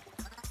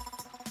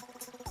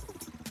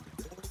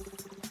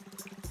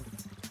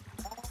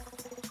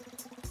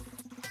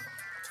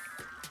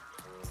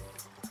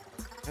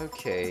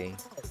 Okay,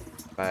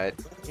 but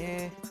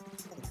yeah.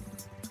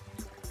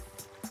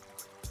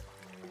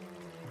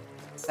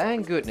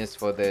 Thank goodness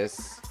for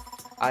this.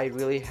 I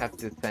really have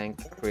to thank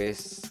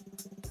Chris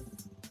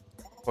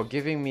for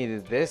giving me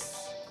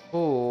this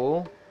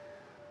cool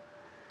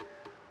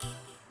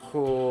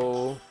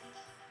cool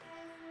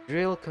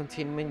drill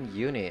containment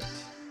unit.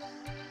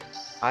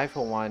 I,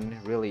 for one,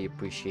 really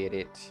appreciate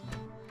it.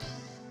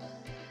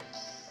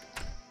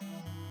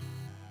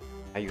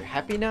 Are you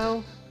happy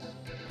now?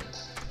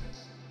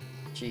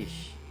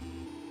 Sheesh.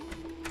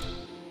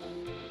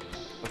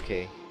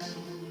 Okay.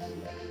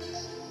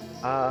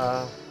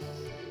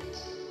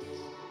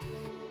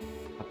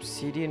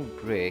 Obsidian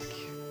brick.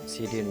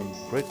 Obsidian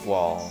brick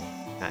wall.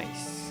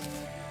 Nice.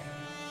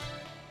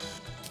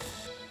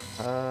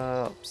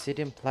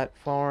 Obsidian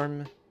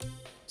platform.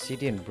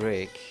 Obsidian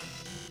brick.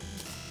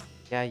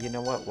 Yeah, you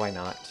know what? Why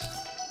not?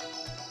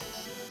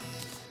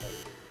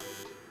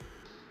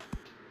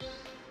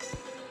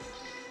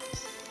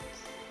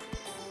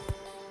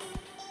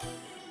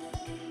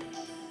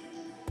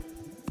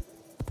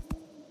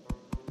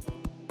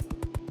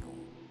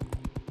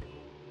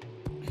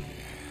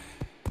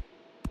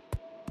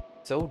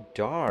 So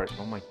dark.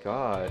 Oh my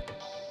god.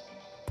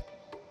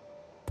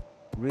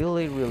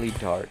 Really, really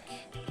dark.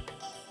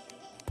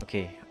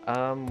 Okay,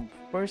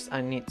 first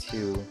I need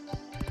to...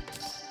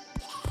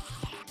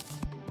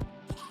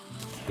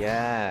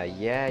 Yeah.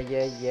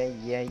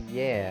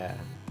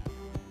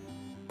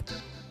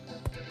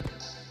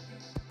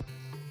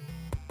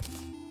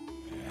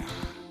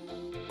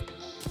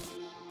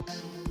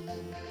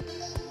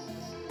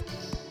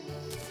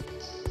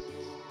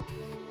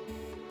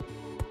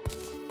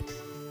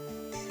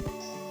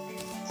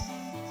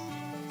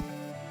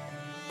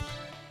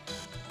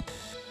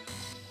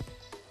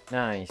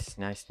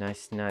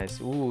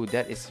 Nice. Ooh,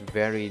 that is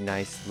very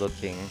nice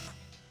looking.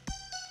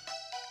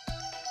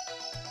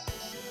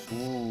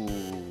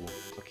 Ooh,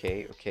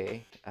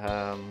 okay.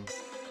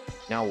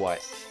 Now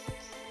what?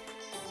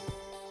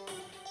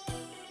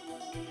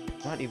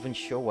 Not even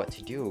sure what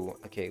to do.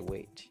 Okay,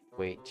 wait.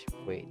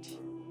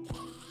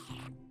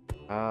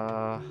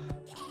 Uh,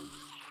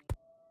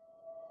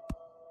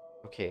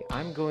 okay,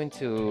 I'm going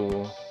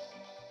to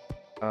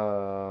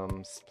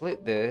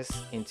split this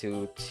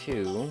into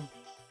two.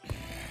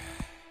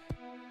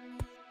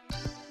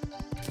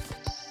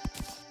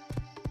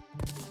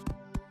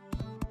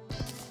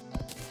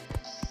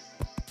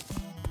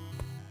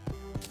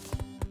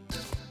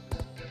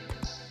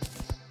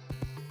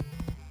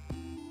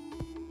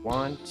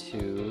 One,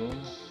 2,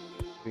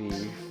 3,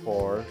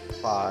 4,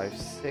 5,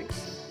 6,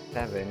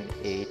 7,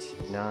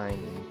 8, 9,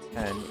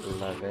 10,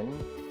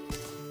 11,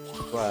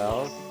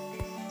 12,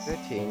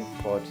 13,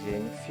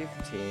 14,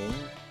 15,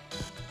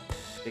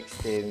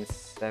 16,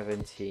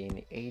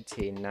 17,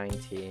 18,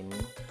 19,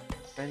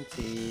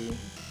 20,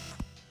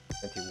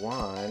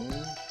 21,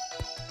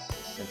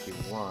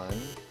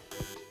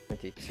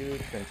 22,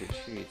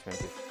 23,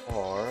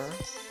 24,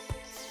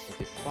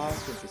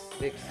 25,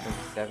 26,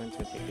 27,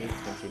 28,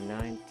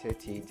 29,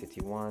 30,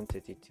 31,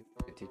 32,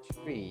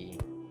 33.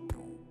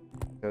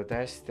 So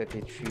there's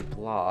 33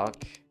 block.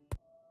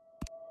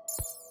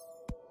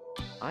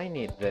 I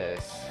need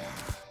this.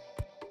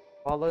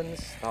 Fallen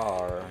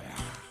star.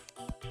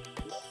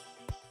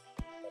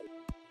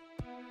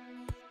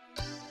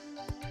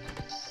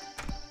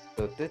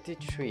 So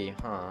 33,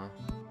 huh?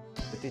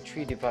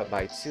 33 divided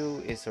by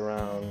 2 is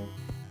around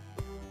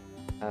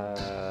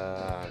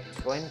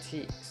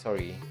 20,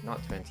 sorry,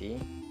 not 20,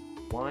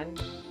 1,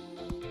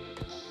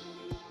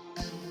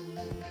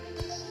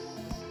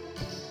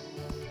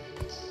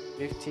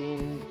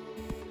 15,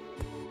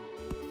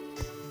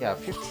 yeah,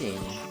 15,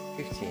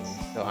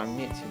 so I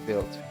need to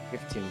build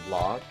 15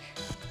 block.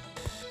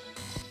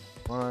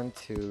 1,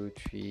 2,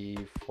 3,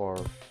 4,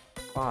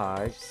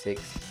 5,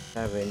 6,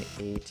 7,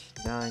 8,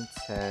 9,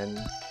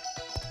 10,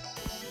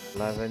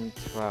 11,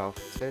 12,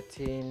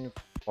 13,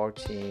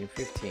 14,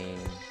 15.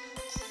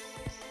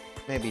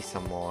 Maybe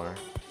some more.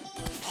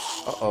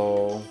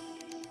 Uh-oh.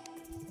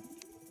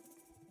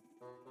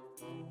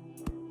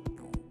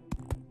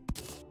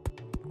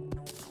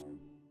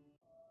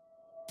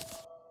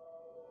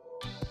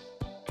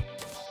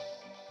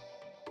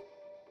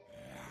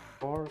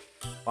 Four,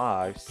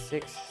 5,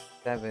 6,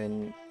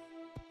 7.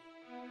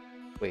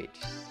 Wait.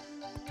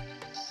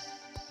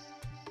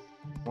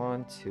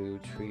 1, 2,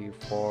 3,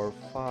 4,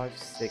 5,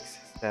 6,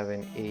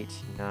 7, 8,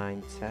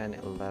 9, 10,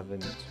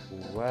 11,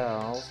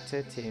 12,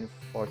 13,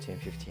 14,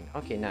 15.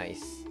 Okay,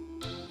 nice.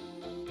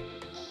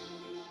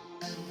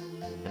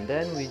 And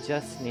then we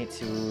just need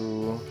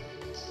to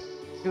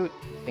shoot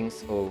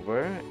things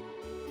over,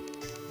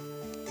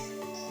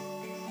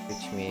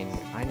 which means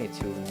I need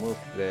to move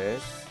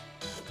this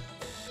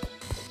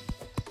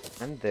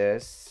and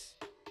this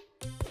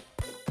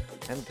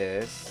and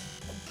this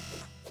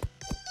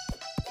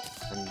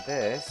and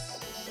this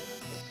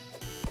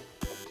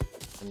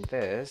and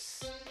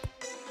this.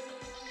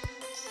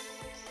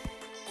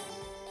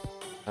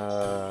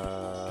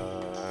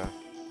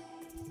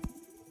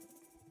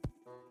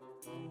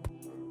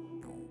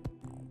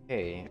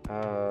 Okay,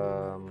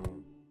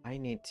 I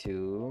need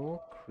to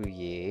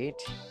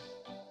create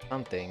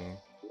something.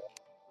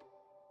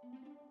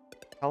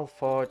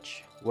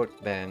 Hellforge,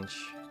 workbench,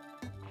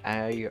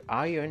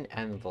 iron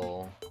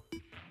anvil.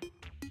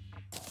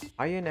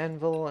 Iron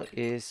anvil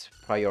is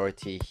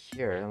priority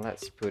here.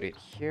 Let's put it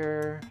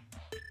here.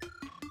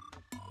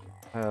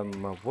 A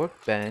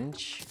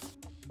workbench.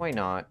 Why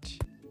not?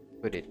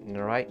 Put it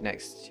right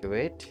next to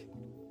it.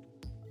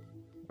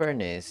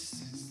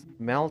 Furnace.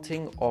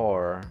 Melting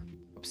ore.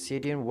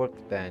 Obsidian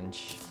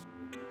workbench.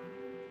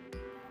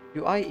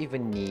 Do I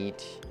even need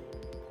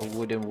a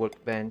wooden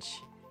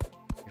workbench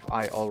if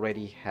I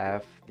already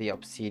have the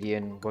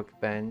obsidian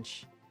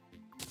workbench?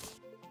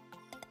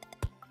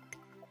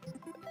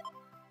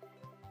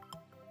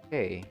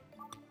 Okay.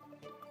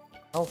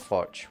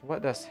 Hellforge.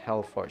 What does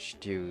Hellforge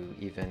do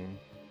even?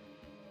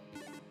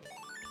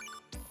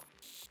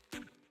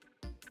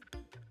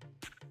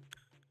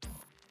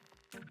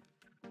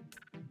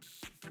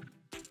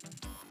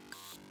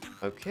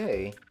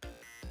 Okay.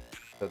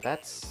 So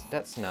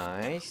that's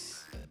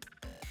nice.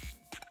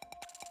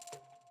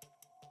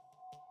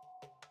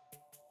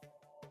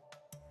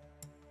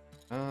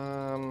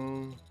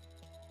 Hmm.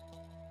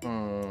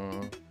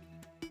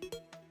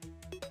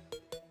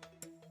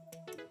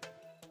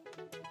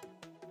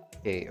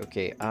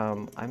 Okay.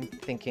 I'm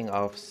thinking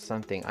of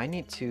something. I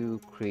need to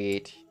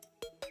create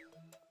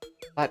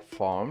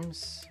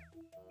platforms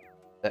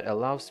that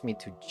allows me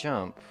to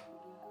jump.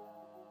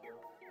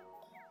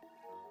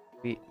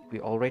 We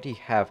already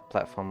have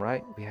platform,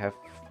 right? We have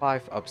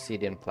 5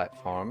 obsidian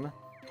platform.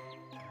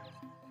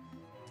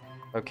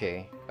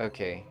 Okay.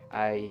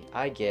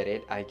 I get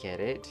it. I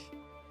get it.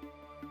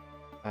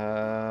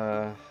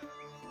 Uh.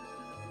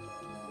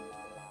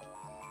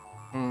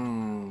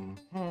 Hmm.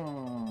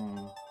 Hmm.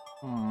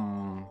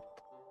 Hmm.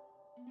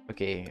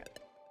 Okay.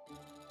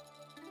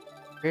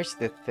 Here's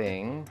the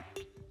thing.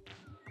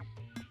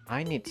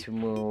 I need to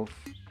move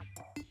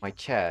my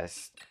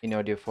chest in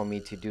order for me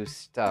to do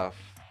stuff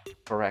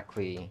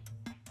correctly.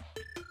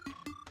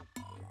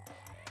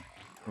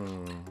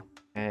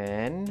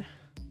 And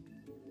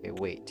okay,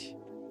 wait.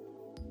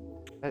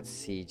 Let's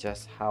see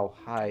just how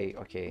high.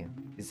 Okay,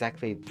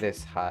 exactly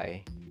this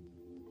high.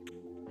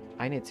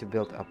 I need to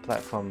build a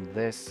platform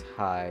this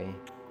high.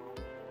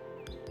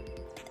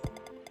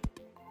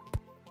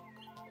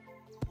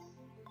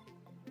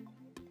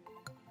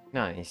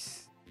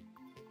 Nice.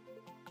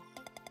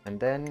 And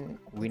then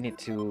we need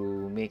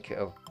to make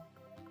a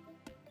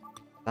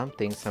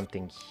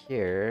something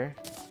here.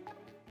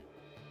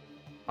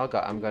 Oh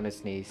god, I'm gonna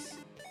sneeze.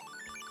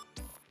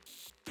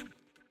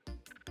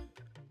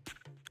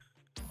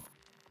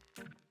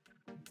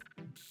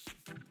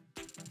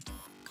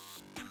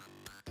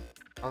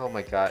 Oh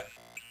my god.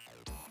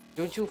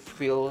 Don't you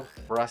feel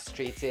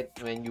frustrated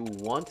when you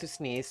want to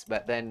sneeze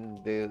but then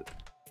the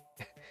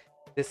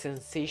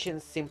sensation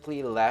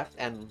simply left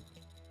and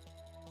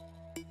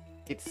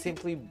it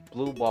simply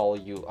blue ball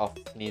you of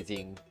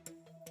sneezing?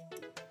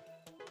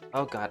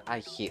 Oh god, I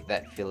hate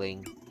that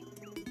feeling.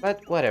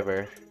 But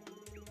whatever.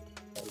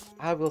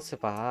 I will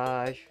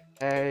survive.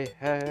 Hey.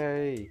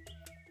 Hey.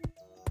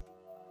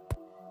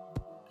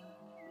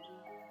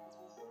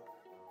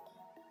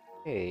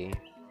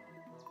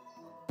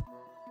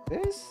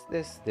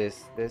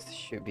 This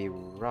should be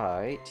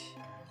right.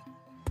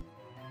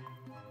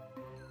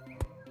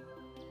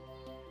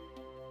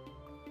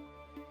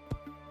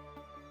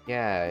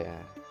 Yeah.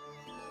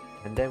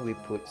 And then we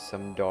put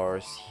some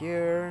doors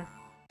here.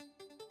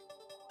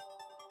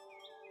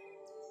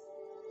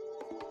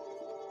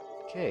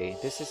 Okay,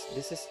 this is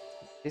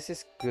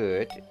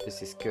good.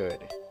 This is good.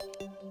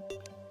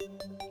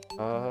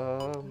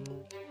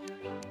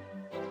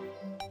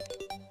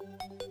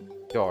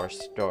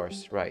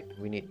 Doors, right.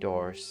 We need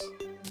doors.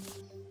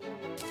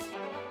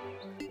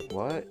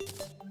 What?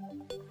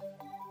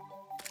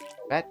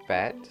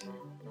 Bat.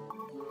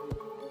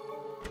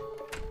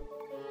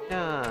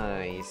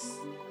 Nice.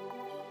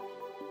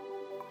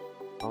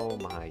 Oh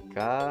my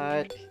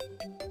god.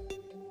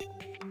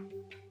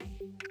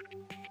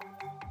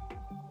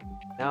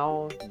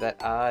 Now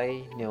that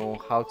I know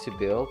how to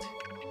build,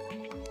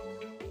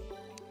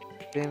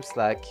 seems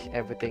like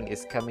everything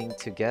is coming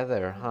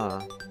together,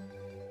 huh?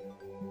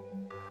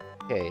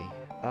 Okay.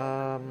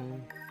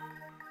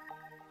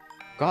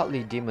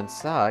 Godly demon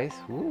scythe.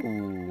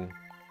 Ooh.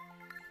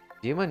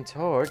 Demon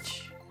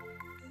torch.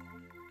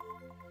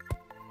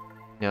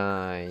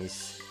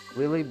 Nice.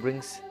 Really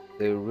brings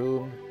the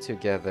room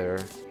together.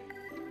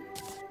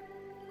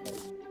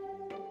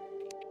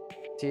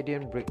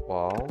 Obsidian brick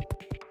wall.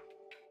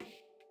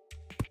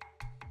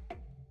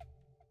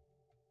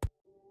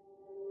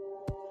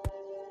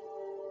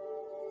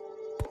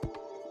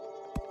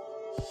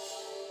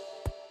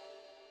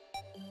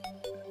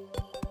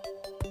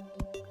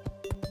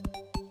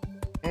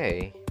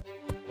 Hey.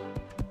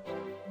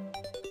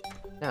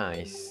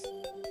 Nice.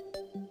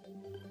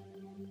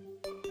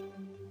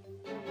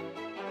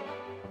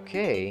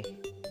 Okay.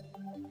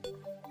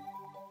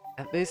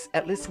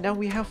 At least now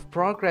we have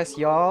progress,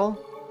 y'all.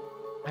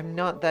 I'm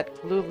not that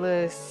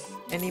clueless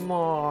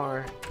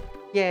anymore.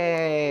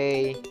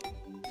 Yay!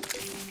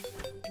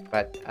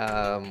 But,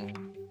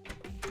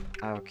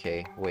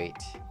 okay, wait.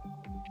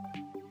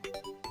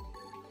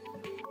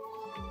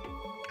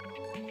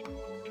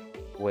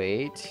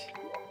 Wait.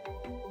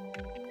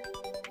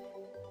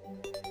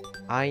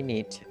 I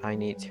need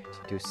to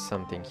do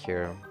something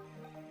here.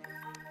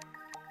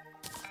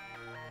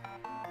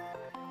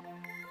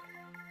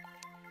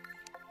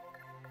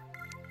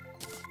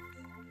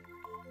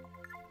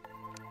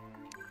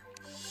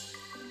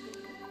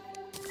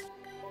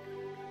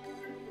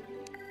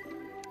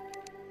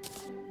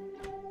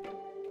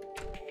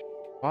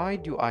 Why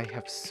do I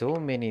have so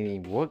many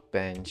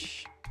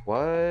workbench?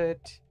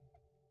 What?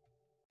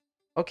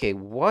 Okay,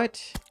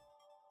 what?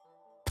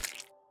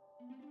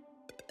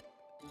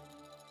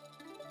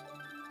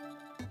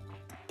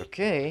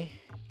 Okay,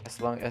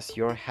 as long as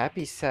you're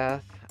happy,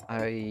 Seth,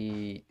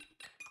 I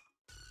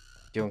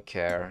don't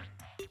care.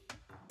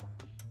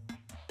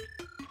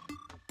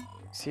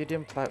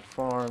 Obsidian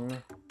platform.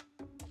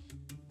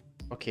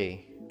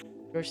 Okay,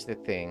 here's the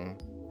thing.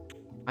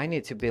 I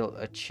need to build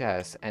a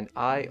chest and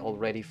I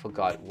already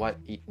forgot what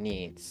it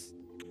needs.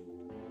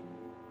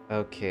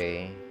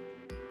 Okay.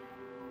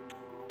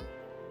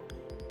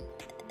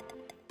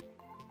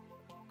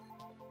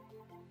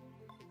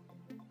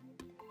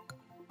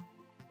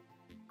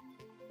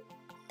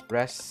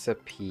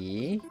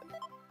 Recipe.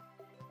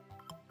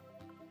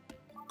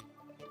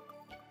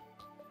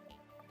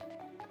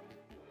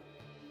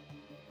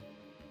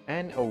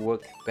 And a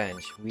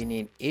workbench. We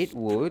need 8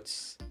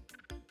 woods,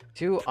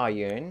 2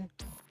 iron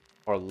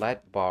or lead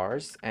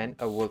bars, and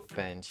a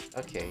workbench.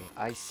 Okay,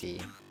 I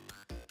see.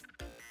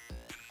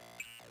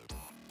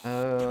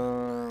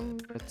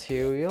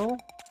 Material?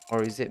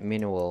 Or is it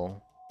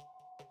mineral?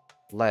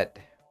 Lead.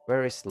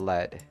 Where is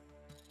lead?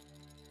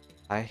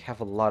 I have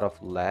a lot of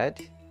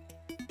lead.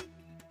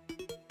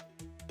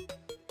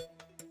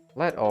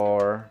 Lead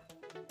ore.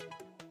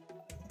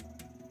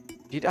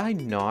 Did I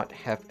not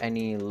have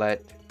any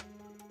lead?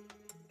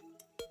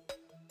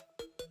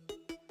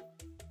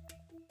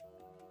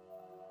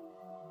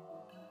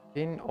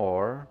 Tin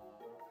ore.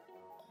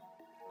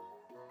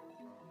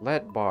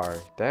 Lead bar.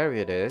 There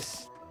it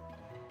is.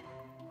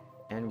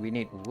 And we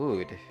need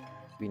wood.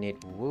 We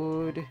need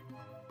wood.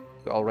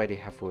 We already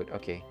have wood.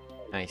 Okay,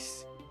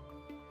 nice.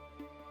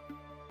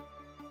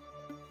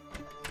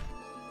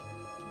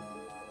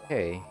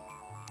 Okay.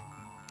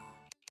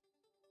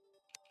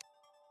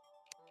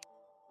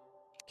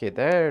 Okay,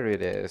 there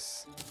it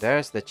is.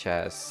 There's the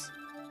chest.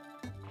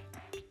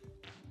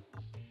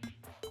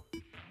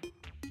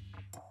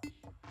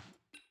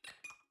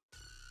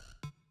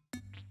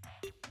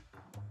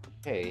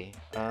 Okay,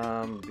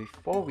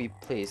 before we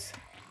place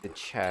the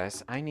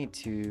chest, I need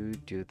to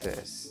do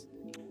this.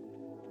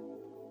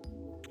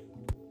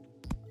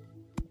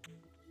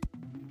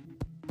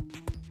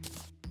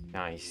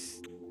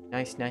 Nice.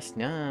 Nice, nice,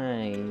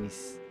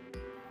 nice.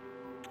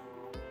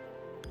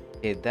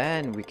 Okay,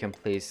 then we can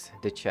place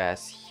the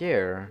chest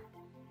here.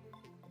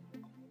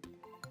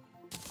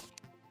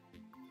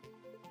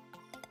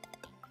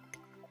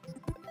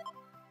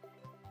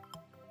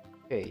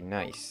 Okay,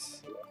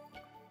 nice.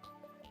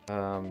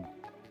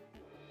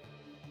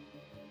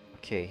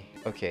 Okay,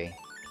 okay.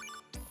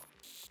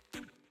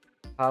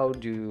 How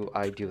do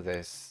I do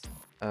this?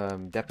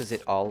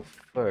 Deposit all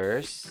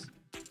first.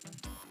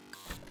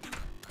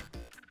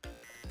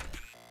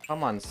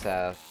 Come on,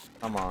 Seth.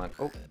 Come on.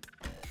 Oh.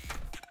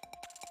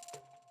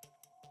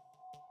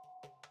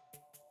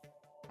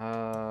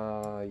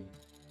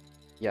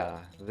 Yeah,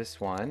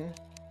 this one.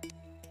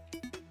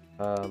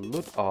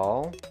 Loot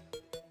all.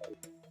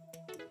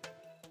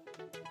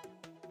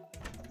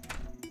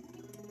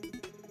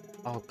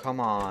 Oh, come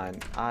on.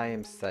 I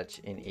am such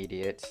an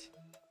idiot.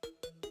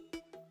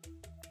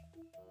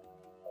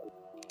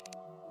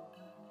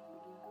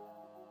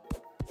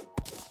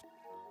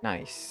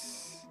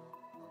 Nice.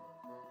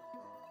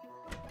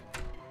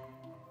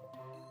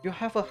 You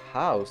have a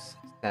house,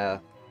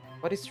 Seth.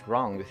 What is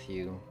wrong with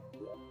you?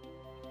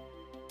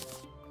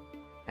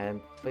 And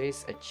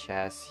place a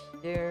chest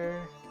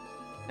here.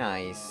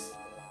 Nice.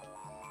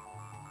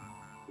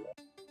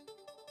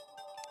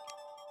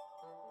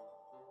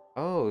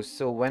 Oh,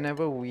 so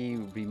whenever we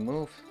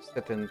remove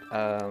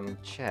certain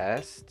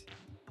chest,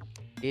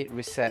 it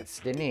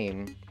resets the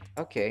name.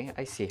 Okay,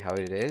 I see how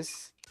it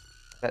is.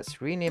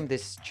 Let's rename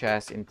this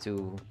chest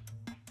into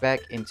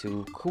back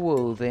into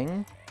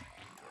clothings.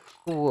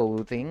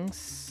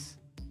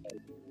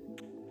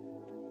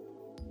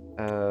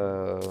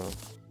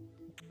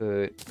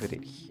 Put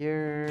it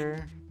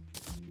here.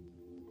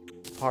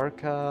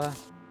 Parka.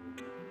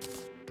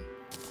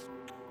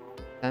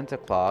 Santa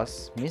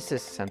Claus, Mrs.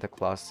 Santa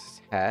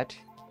Claus hat.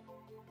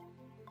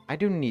 I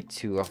don't need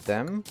 2 of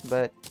them,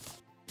 but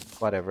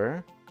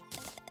whatever.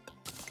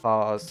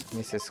 Claus,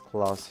 Mrs.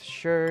 Claus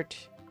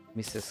shirt,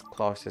 Mrs.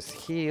 Claus's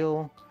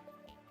heel.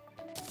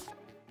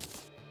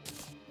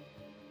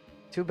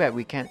 Too bad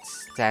we can't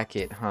stack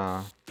it,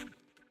 huh?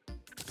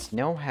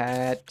 Snow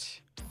hat.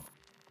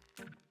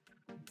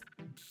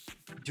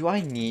 Do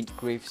I need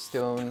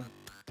gravestone?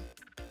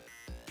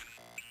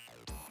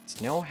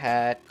 Snow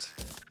hat.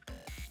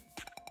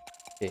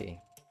 Okay.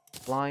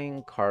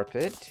 Flying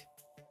carpet.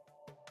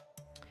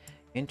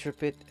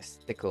 Intrepid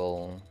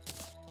stickle.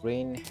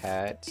 Green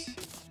hat.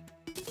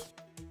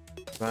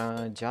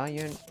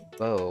 Giant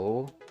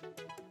bow.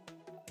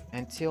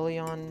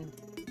 Antilion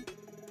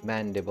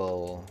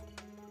mandible.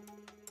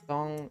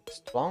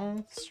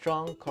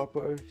 Strong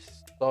copper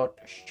sword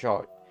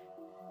short.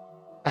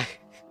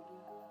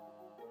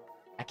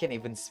 I can't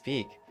even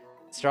speak.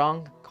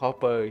 Strong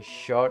copper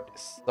short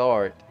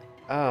sword.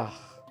 Ugh.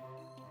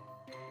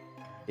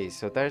 Okay,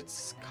 so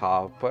that's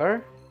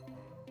copper.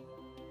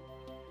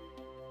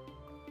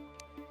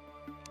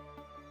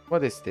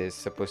 What is this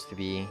supposed to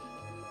be?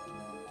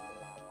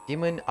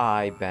 Demon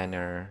Eye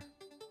banner.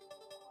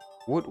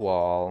 Wood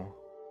wall.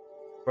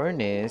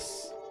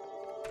 Furnace.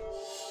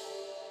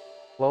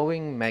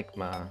 Flowing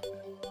magma.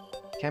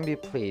 Can be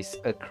placed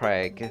a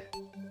crag.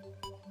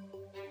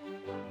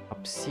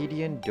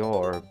 Obsidian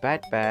door.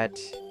 Bat.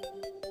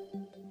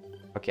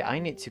 Okay, I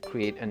need to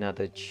create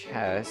another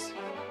chest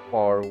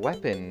for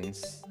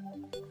weapons.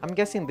 I'm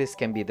guessing this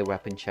can be the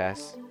weapon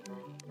chest.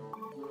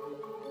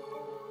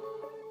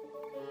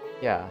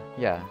 Yeah.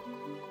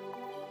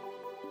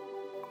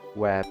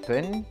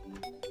 Weapon.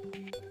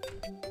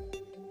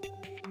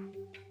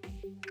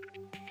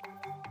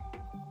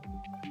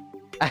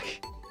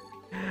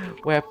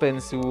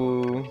 Weapons,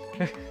 woo.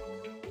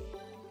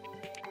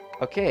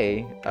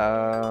 Okay,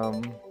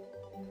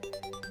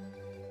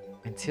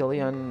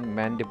 Antilion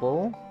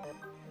mandible.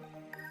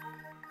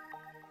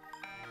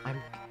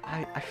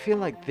 I feel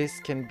like this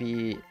can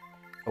be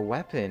a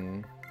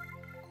weapon.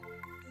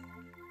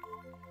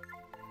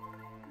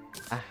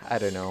 I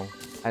don't know.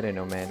 I don't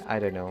know, man. I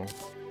don't know.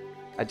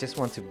 I just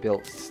want to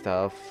build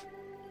stuff.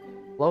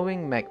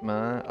 Flowing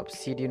magma,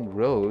 obsidian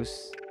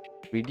rose,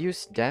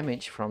 reduce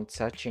damage from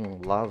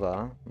touching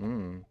lava.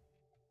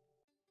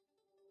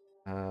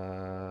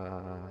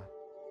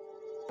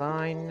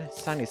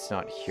 Sign is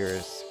not here.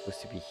 It's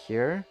supposed to be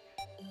here.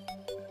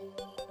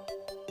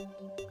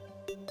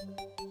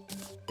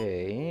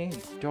 Okay,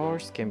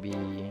 doors can be.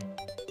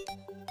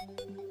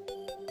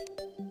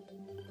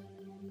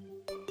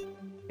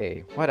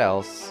 Okay, what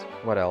else?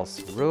 What else?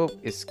 Rope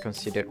is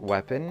considered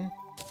weapon.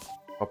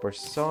 Copper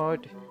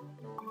sword.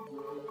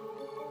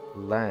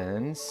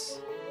 Lance.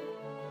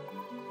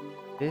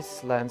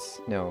 This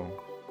lance, no.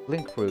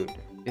 Blink root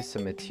is a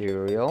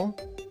material.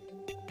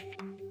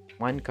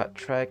 Minecart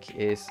track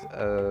is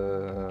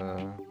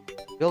a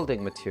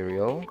building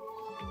material.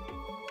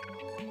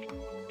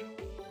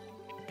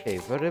 Okay,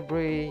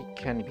 vertebrae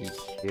can be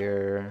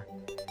here.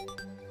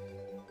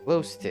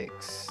 Glow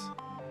sticks.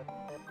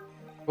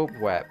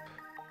 Cobweb.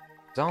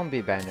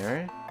 Zombie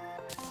banner.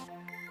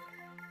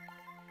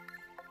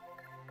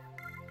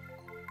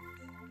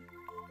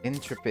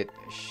 Intrepid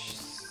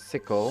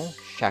sickle.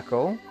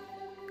 Shackle.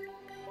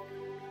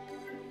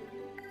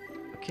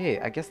 Okay,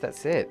 I guess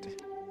that's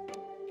it.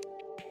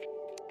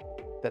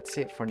 That's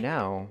it for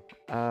now.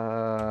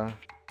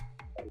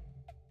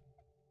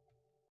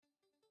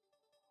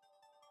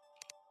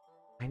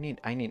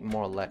 I need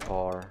more lead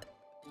ore.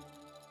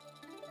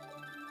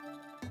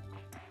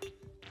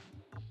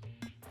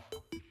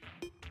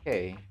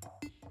 Okay.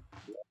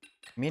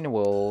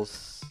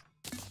 Minerals.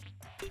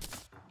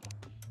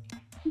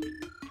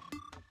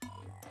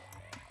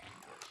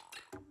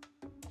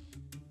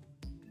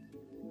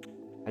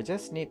 I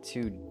just need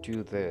to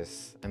do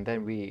this and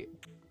then we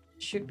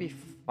should be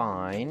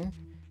fine.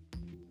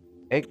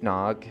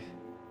 Eggnog.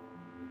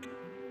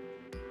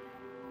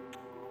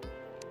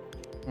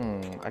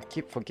 I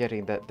keep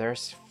forgetting that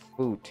there's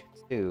food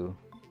too.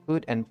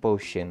 Food and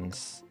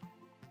potions.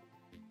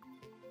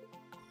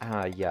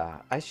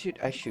 Yeah. I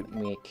should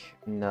make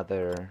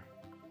another.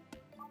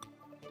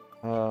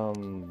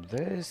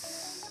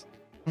 This.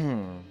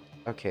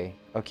 Okay.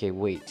 Okay.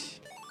 Wait.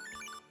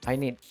 I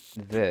need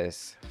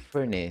this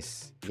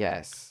furnace.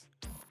 Yes.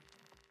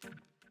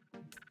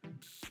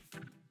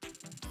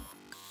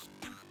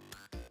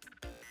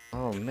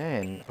 Oh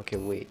man. Okay.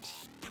 Wait.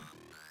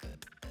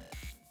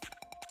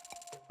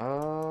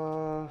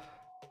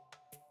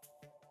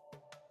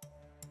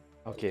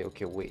 Okay,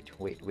 okay, wait.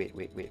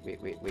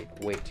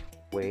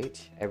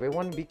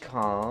 Everyone be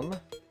calm.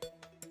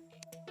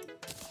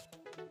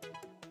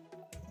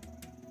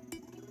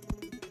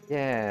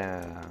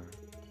 Yeah.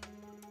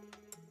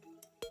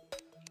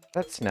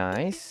 That's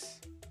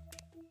nice.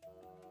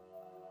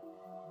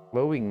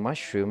 Glowing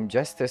mushroom,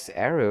 justice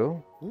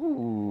arrow.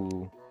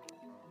 Ooh.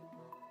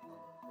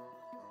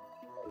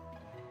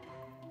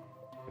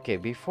 Okay,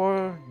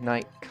 before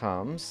night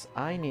comes,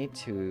 I need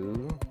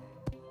to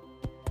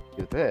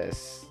do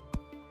this.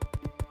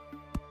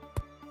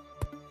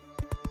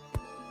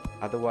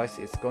 Otherwise,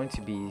 it's going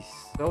to be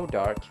so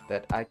dark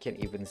that I can't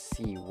even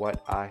see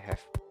what I have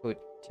put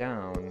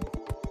down.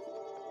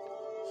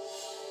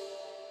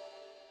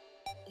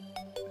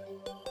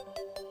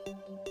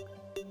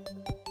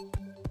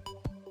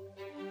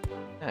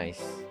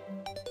 Nice.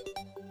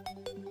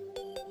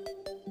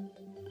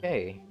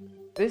 Okay,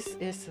 this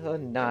is a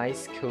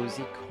nice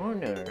cozy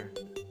corner.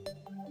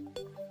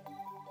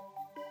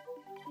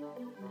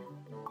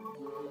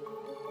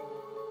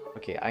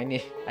 Okay, I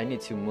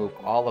need to move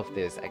all of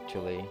this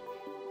actually.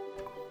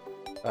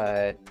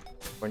 But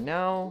for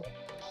now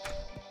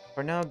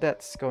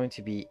that's going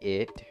to be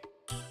it.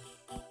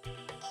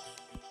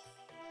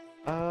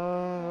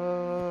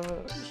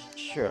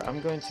 Sure,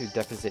 I'm going to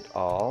deposit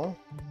all.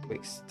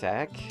 Quick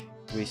stack.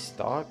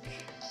 Restock.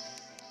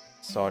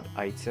 Sort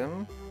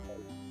item.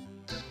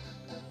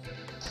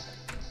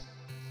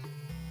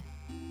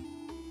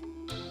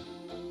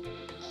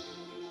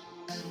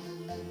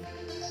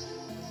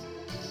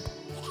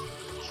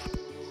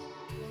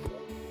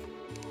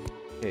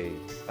 Okay,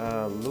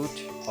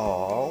 loot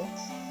all.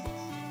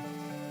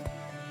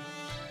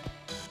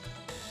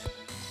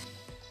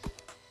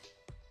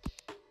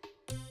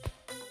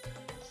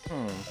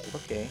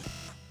 Okay.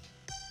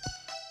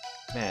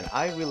 Man,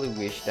 I really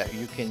wish that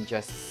you can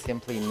just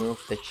simply move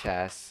the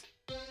chest.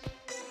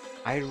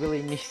 I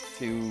really need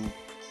to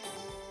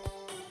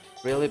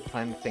really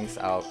plan things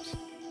out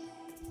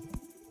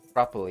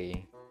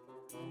properly.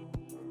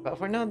 But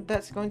for now,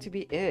 that's going to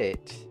be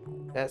it.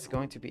 That's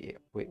going to be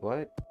it. Wait,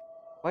 what?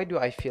 Why do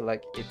I feel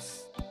like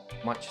it's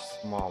much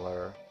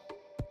smaller?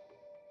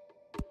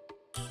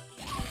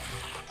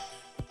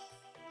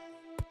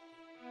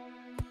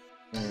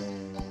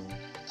 Hmm.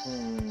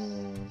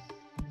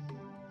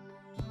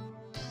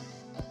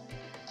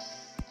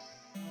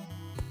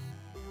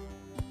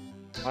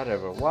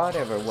 Whatever.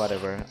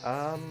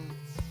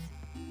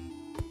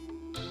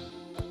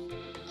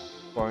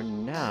 For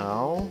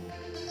now,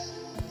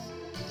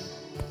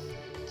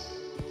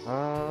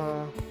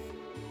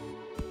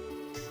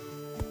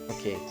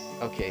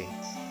 okay.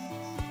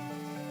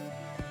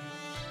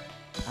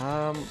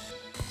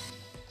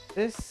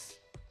 This,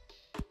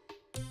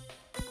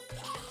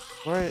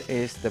 where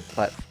is the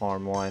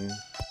platform one?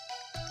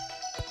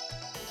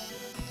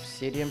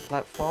 Obsidian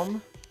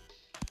platform?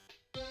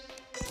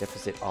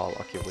 Deposit all.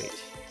 Okay, wait.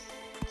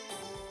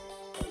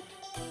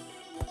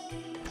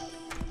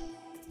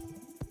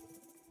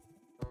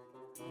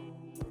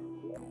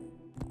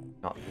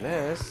 Not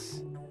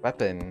this.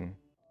 Weapon.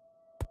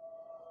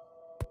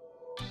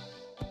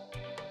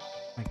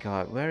 My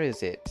god, where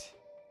is it?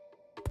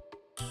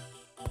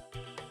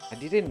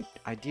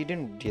 I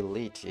didn't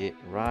delete it,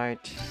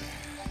 right?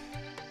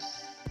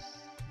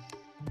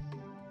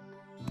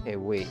 Hey,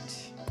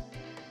 wait.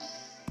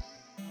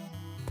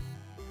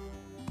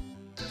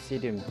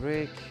 Obsidian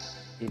brick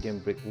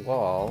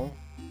wall.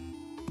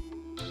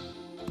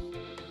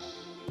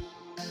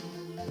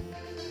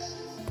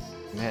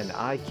 Man,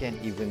 I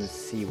can't even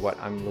see what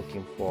I'm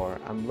looking for.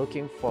 I'm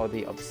looking for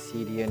the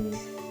obsidian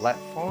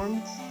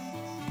platform.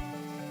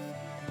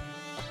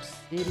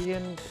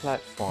 Obsidian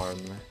platform.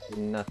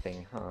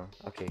 Nothing, huh?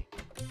 Okay.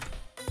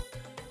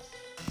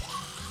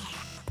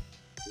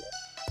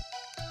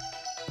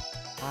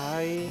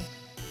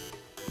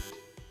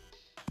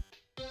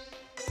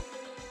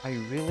 I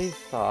really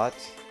thought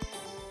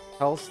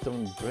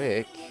Hellstone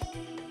brick,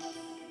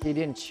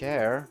 obsidian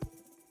chair,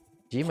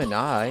 demon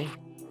eye.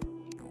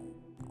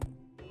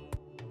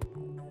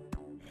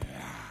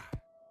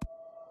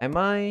 Am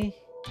I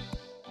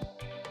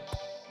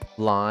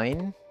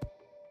blind?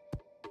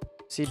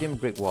 Obsidian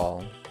brick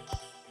wall.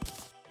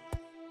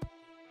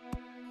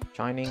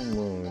 Shining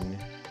moon.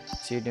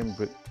 Obsidian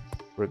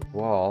brick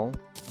wall.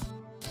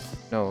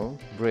 No,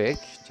 brick,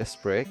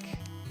 just brick.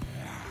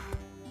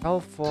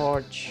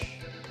 Hellforge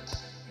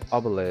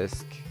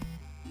obelisk.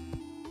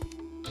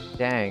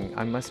 Dang,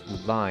 I must be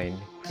blind.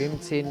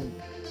 Crimson.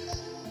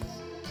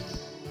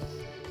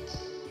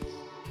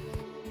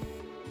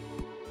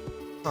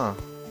 Huh,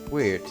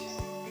 weird.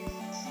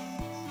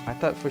 I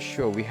thought for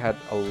sure we had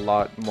a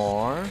lot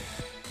more.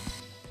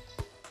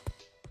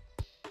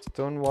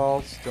 Stone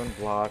wall, stone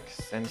block,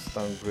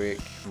 sandstone brick,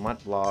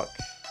 mud block,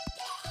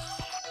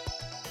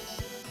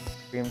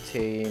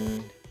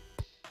 crimson,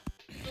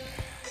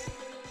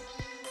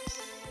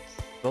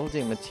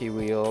 building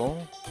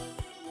material,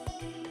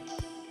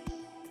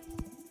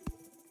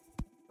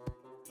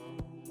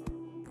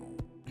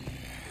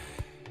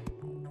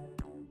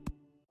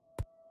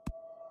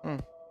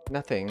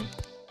 nothing.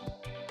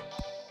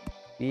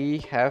 We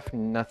have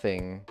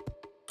nothing.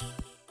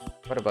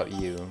 What about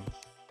you?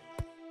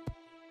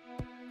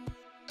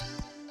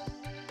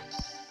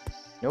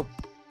 Nope.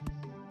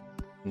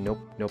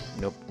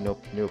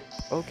 Nope.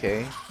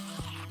 Okay.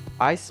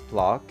 Ice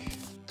block.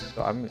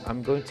 So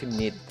I'm going to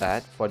need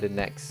that for the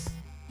next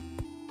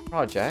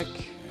project.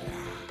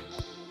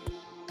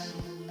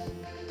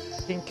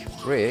 Pink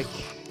brick.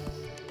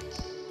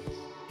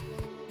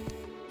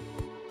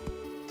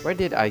 Where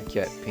did I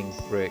get pink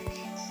brick?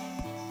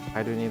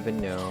 I don't even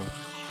know.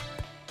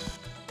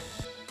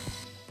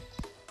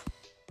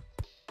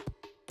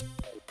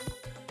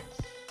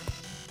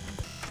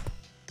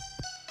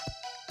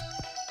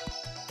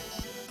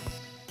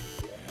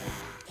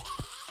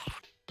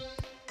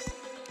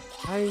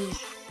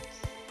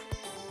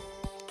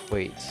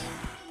 Wait.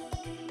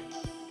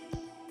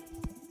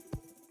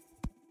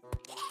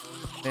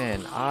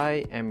 Man,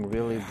 I am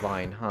really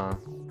blind, huh?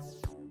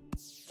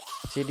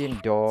 Obsidian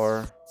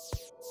door.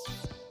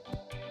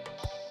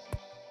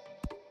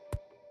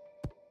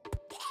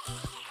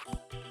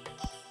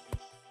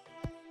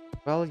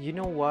 Well, you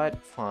know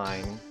what?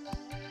 Fine.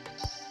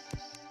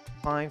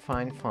 Fine.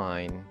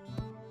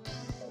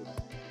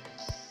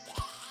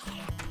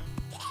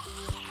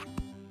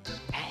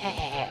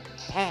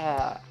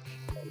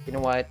 You know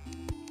what?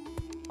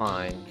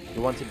 Fine.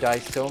 You want to die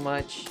so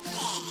much?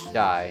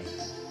 Die.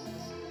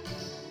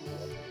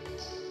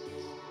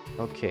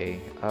 Okay.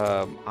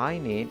 I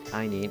need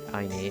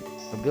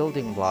a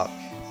building block,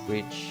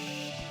 which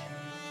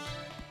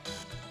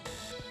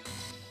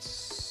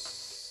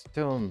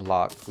stone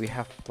block. We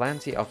have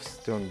plenty of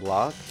stone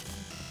block.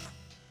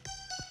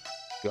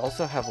 We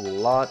also have a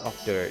lot of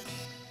dirt.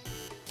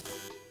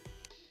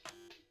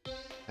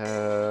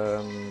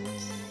 Um,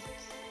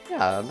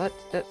 yeah,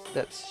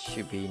 that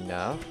should be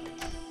enough.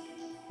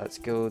 Let's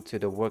go to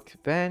the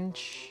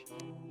workbench.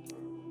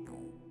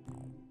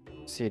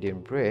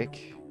 Obsidian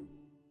brick.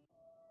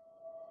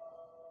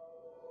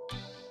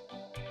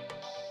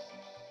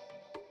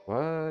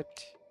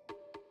 What?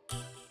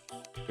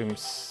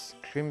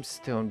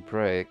 Crimstone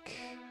brick.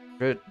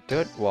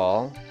 Dirt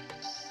wall.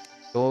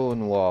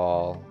 Stone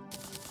wall.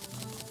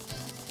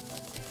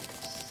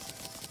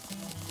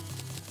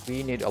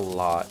 We need a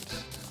lot.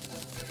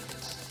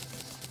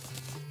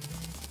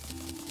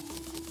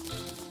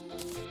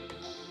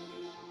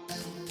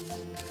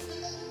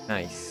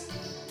 Nice.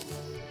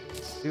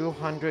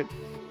 200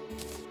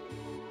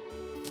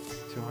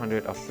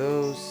 of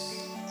those.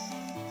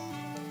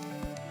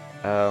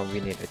 We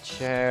need a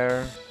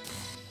chair.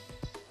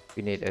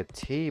 We need a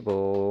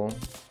table.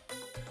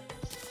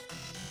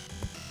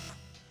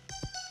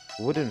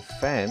 Wooden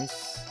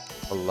fence.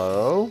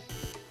 Hello?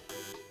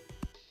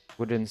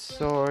 Wooden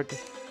sword.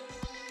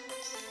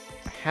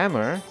 A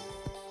hammer.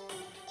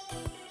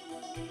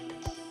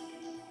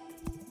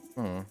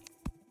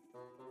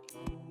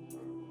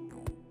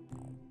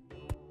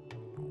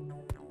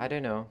 I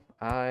don't know.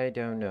 I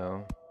don't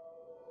know.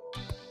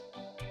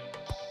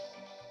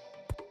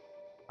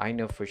 I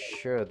know for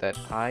sure that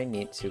I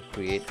need to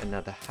create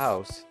another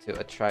house to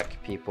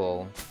attract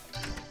people.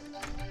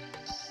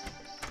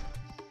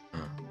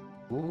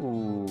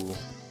 Ooh,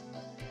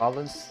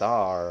 fallen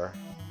star.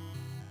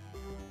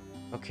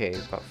 Okay,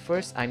 but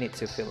first I need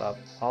to fill up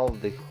all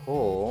the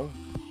hole.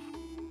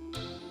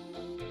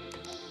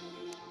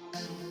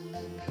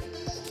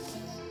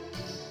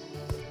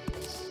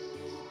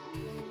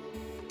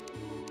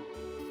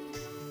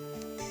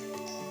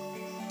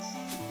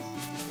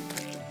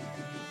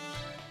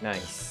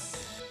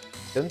 Nice.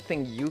 Don't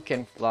think you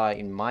can fly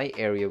in my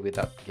area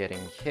without getting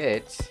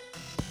hit.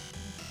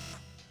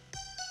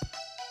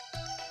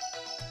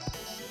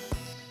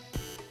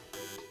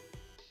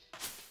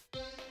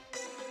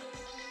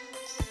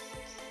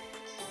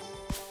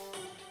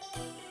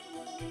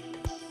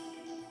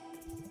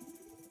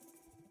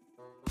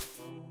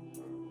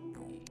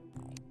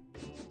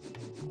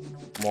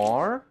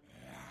 More?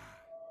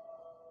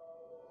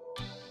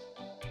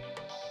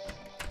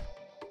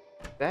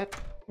 That?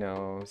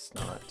 No, it's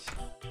not.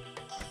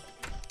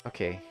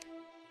 Okay.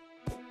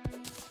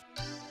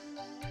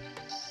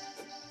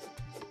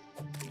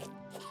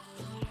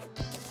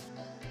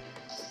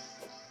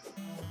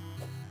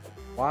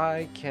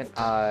 Why can't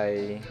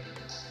I...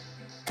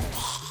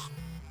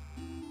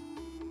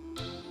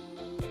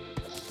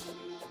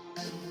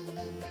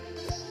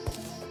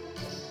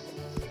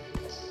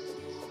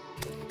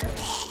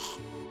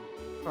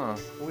 Huh,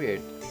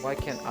 weird. Why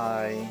can't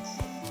I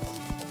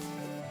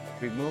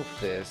remove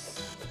this?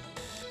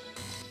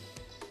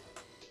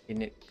 You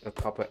need a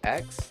copper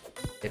axe?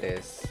 It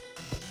is.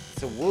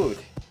 It's a wood.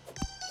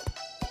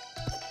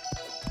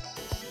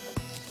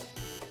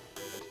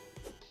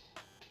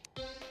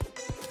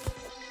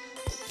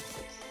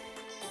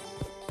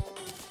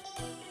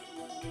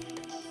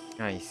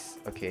 Nice.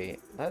 Okay,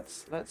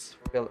 let's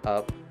fill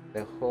up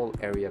the whole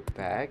area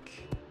back.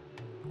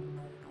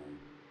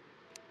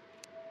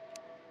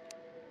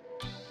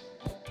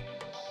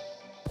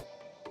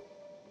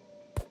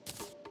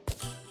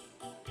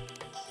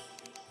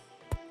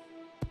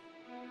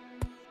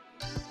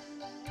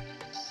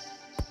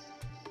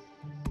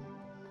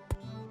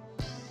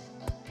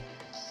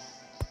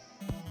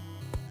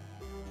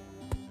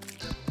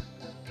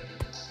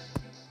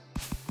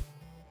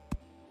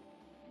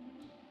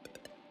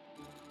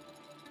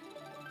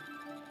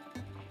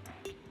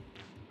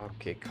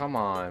 Okay, come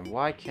on.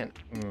 Why can't...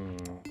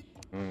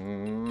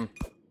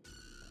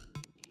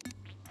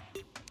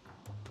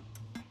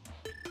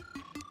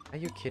 Are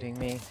you kidding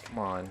me? Come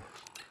on.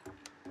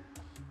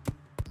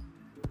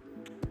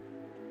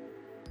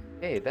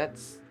 Hey, that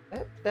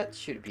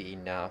should be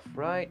enough,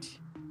 right?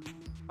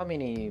 How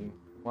many?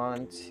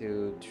 1,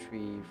 2,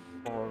 3,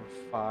 4,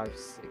 5,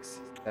 6,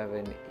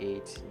 7,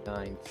 8,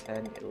 9,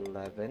 10,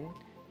 11,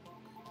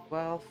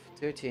 12,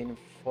 13,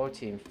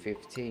 14,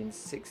 15,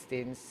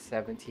 16,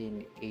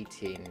 17,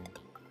 18,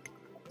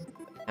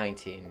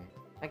 19.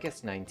 I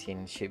guess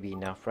 19 should be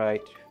enough,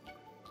 right?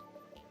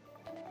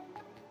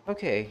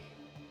 Okay.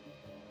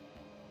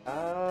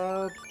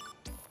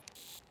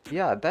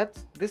 Yeah,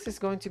 this is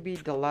going to be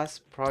the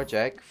last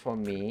project for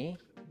me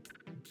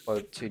for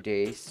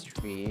today's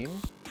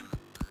stream.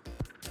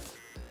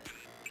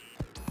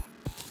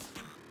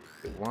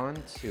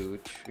 1, 2,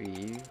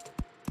 3,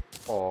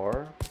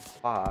 4,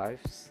 5,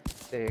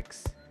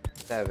 6,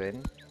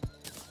 7,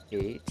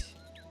 8,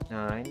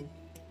 9,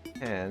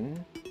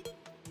 10,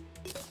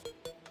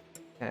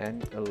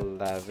 10,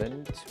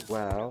 11,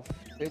 12,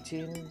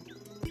 13,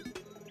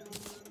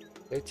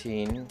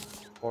 13,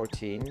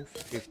 14,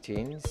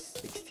 15,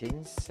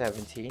 16,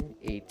 17,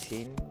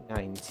 18,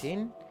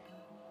 19.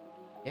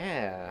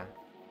 Yeah.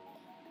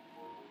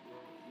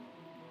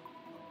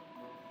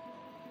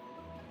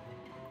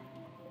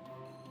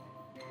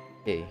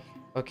 Okay.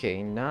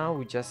 Okay, now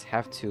we just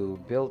have to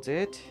build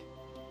it.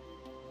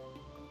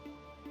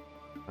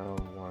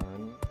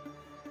 One.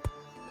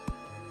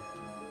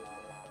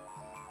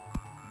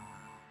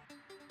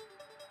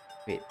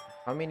 Wait,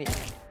 how many?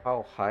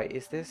 How high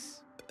is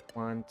this?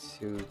 1,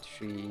 2,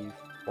 3,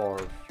 4,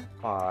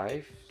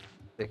 5,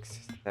 6,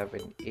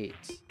 7,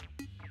 8.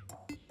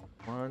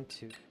 1,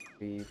 2,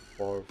 3,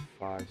 4,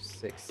 5,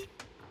 6.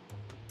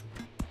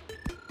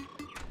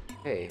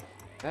 Okay,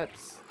 that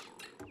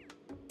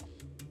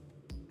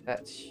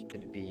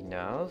should be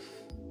enough.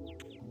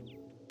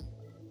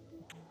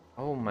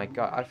 Oh my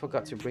god, I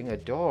forgot to bring a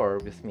door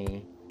with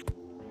me.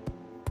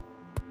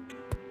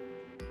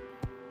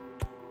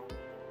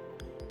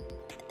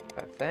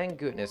 But thank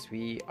goodness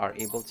we are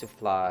able to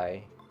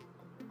fly.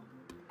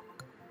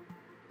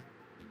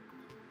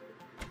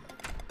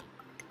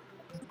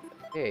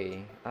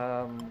 Okay,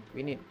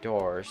 we need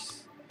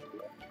doors.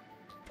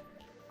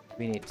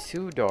 We need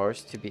 2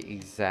 doors to be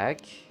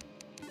exact.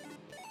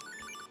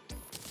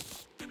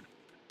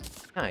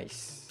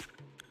 Nice.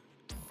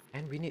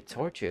 And we need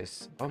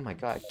torches. Oh my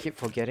god, I keep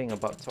forgetting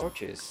about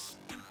torches.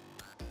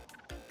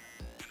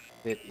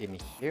 Fit in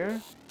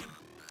here.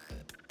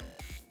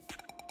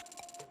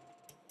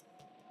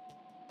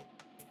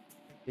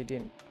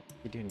 Hidden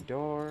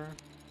door.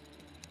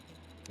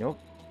 Nope.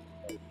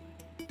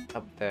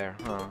 Up there,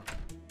 huh?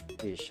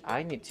 Fish.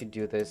 I need to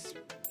do this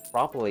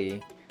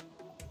properly.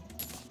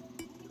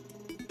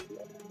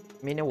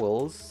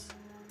 Minerals.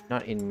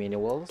 Not in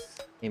minerals.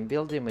 In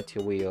building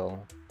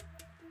material.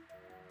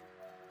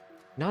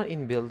 Not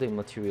in building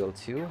material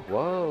too?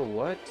 Whoa,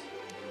 what?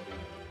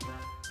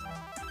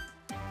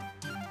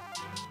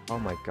 Oh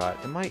my god,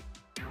 am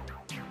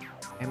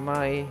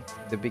I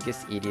the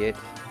biggest idiot?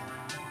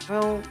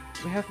 Well,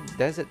 we have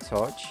desert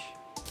torch.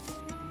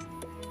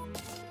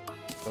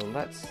 So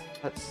let's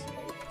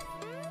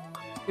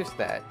use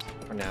that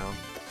for now.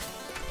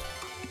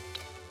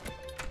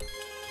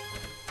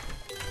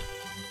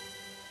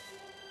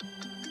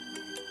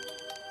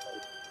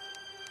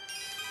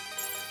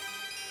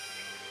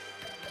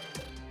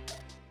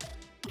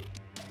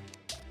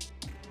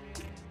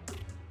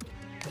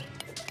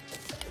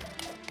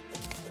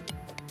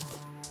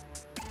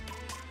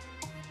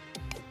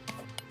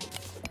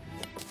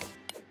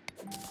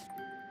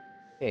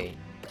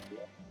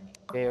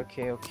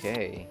 Okay.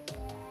 Okay.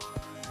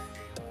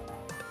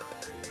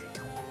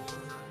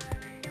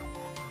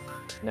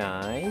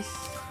 Nice.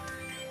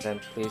 Then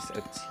place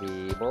a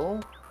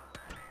table.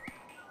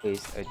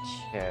 Place a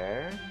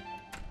chair.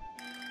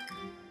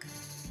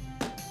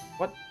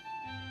 What?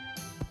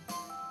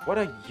 What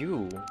are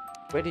you?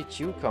 Where did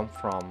you come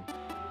from,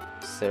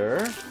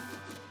 sir?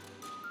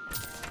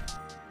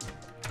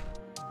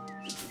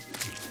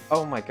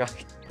 Oh my god.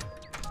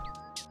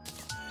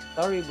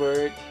 Sorry,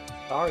 bird.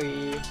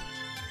 Sorry.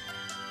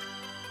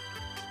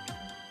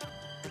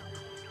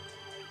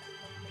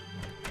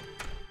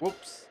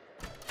 Whoops.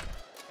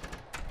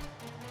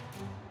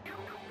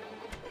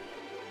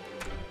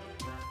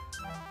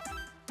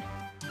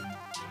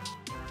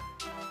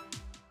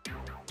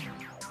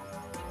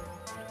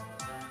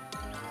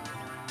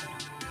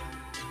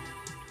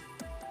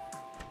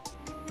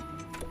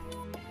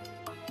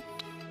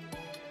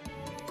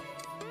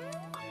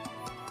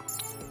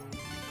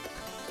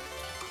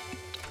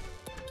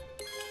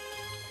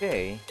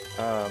 Okay.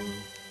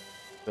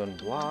 Stone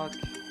block.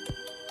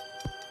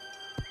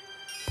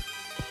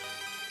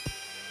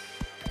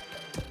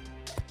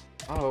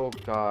 Oh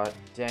god,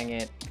 dang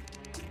it.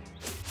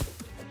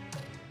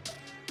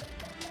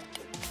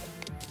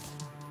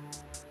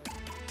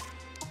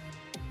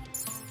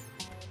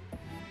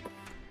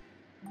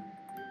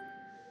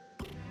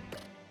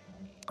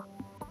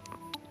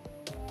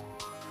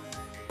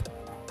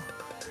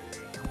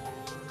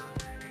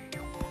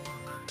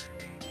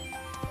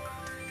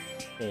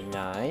 Okay,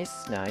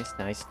 nice.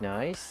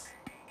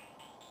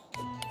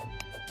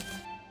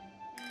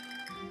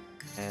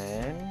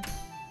 And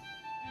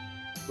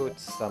put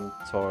some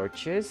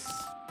torches.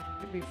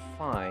 Should be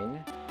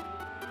fine.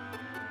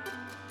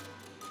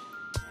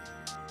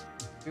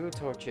 2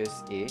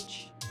 torches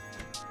each.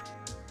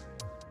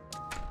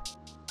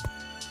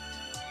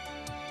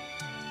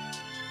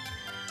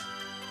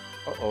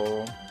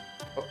 Uh-oh.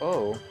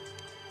 Uh-oh.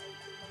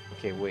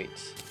 Okay, wait.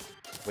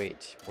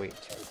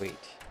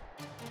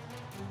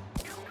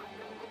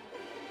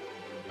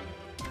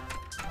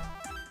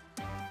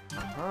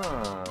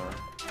 Huh.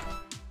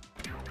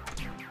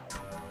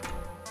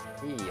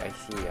 I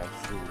see.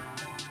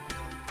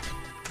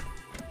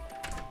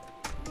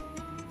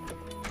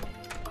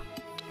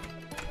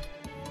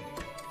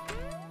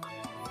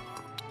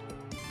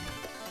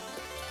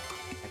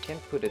 I can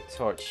put a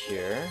torch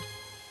here.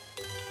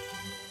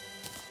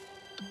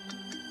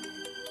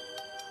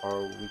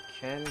 Or we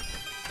can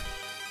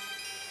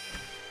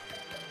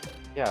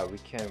Yeah, we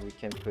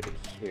can put it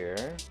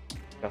here.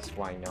 Just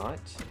why not?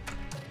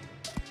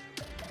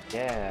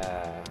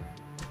 Yeah.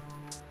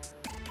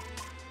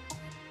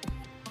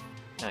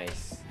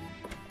 Nice.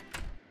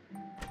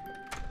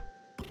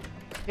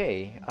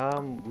 Okay,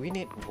 we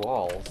need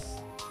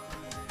walls.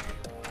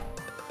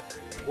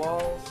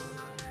 Walls.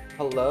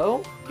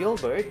 Hello?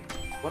 Gilbert?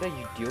 What are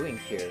you doing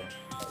here?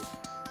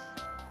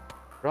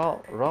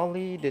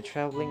 Raleigh the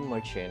traveling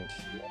merchant.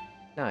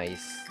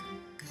 Nice.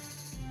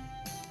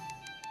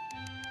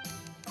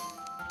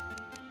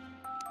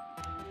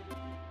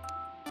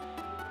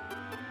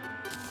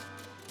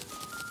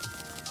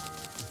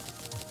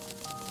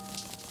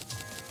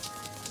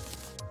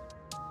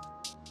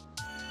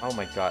 Oh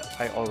my god,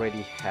 I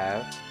already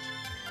have...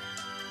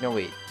 No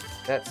wait,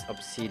 that's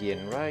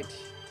obsidian, right?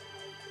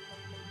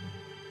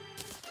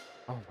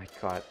 Oh my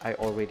god, I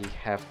already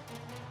have...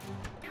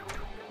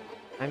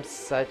 I'm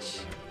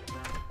such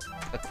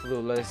a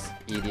clueless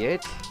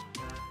idiot.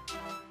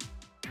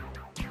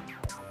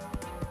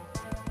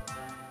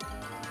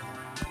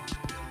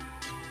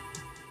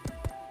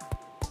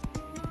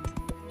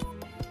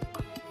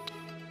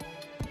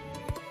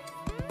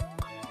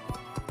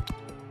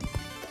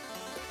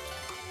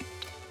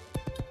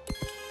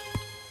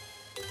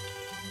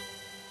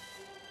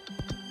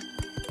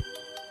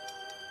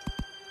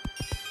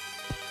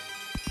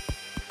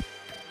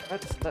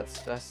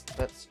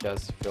 Let's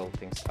just fill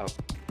things up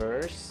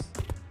first.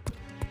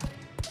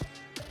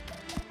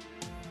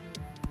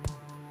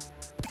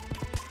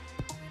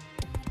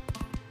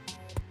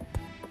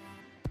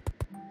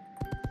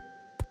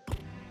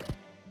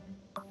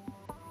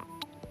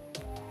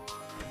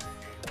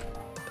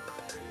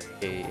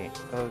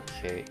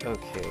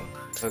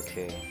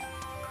 Okay.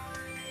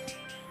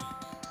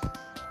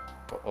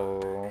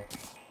 Uh-oh.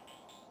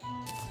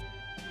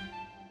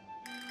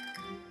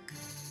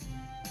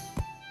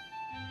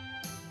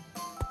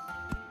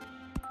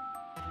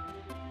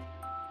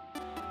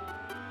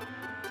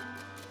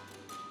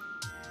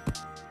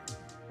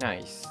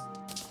 Nice.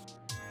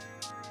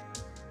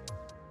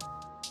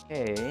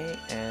 Okay,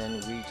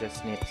 and we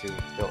just need to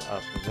fill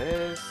up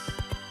this.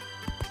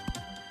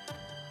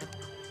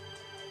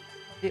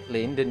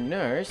 Caitlin, the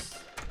nurse?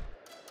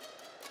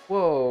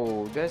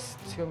 Whoa, there's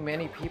too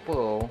many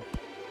people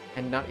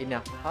and not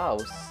enough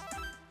house.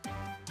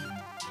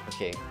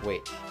 Okay,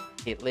 wait.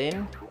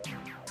 Caitlin?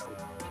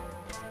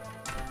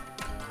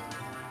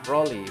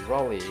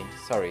 Raleigh,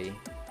 sorry.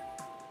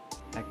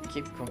 I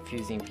keep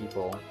confusing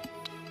people.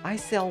 I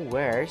sell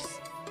wares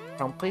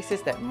from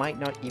places that might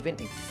not even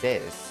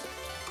exist.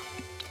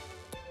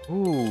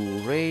 Ooh,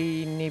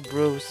 Rainy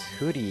Bros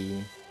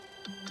hoodie.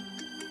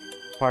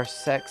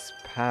 Parsecs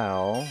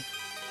Pal.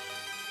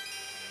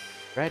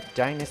 Red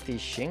Dynasty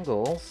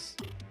shingles.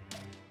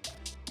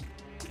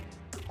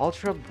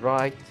 Ultra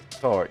bright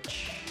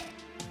torch.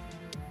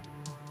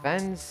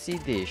 Fancy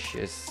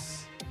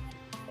dishes.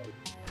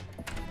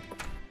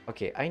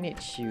 Okay, I need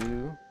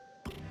you.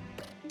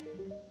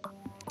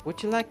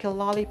 Would you like a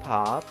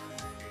lollipop?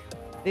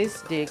 These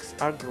sticks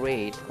are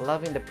great,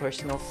 loving the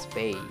personal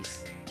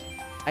space.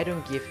 I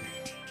don't give...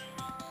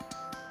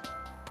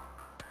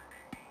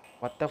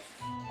 What the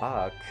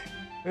fuck?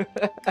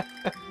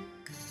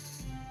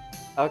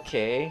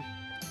 Okay.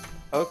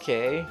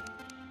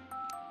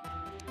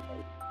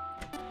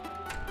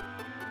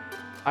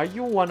 Are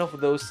you one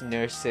of those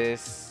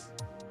nurses?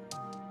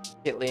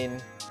 Caitlin?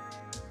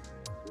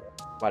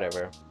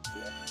 Whatever.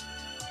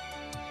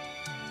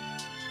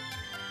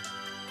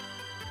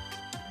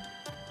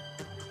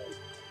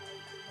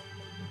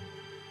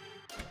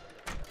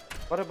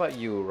 What about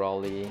you,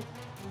 Raleigh?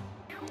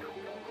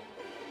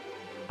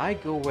 I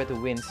go where the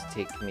winds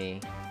take me.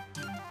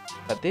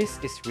 But this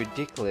is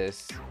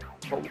ridiculous.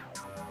 Oh,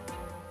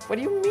 what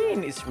do you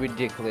mean it's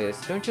ridiculous?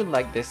 Don't you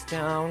like this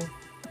town?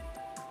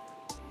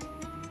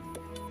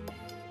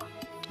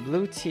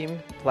 Blue team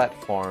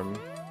platform.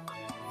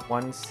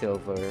 1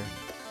 silver.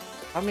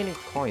 How many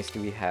coins do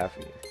we have,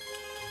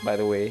 by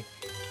the way?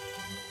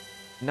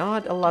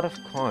 Not a lot of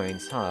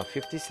coins, huh?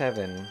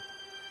 57.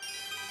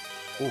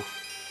 Oof.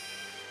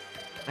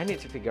 I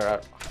need to figure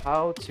out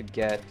how to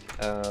get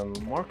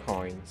more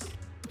coins.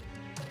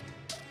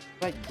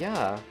 But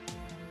yeah,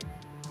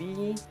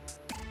 we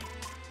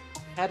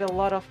had a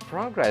lot of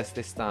progress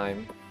this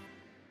time.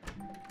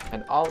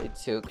 And all it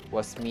took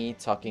was me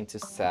talking to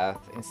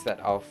Seth instead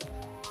of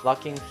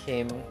locking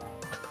him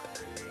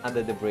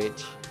under the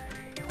bridge.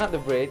 Not the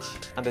bridge,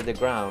 under the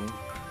ground.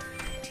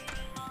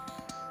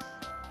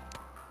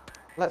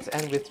 Let's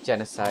end with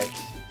genocide.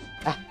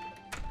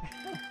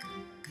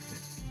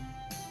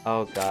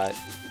 Oh god.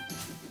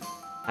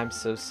 I'm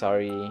so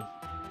sorry.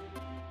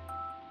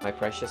 My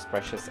precious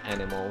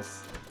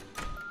animals.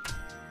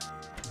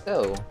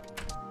 So,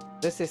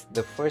 this is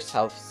the first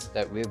house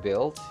that we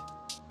built.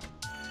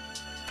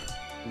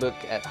 Look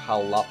at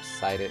how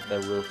lopsided the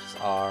roofs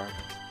are.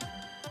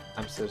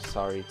 I'm so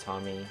sorry,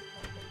 Tommy.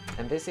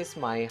 And this is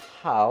my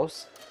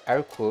house,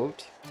 air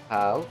quote,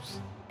 house.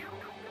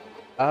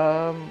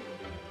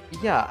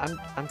 Yeah,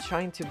 I'm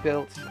trying to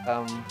build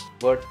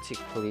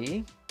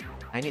vertically.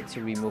 I need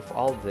to remove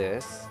all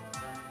this,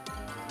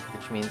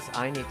 which means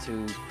I need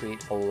to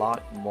create a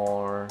lot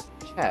more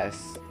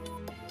chests.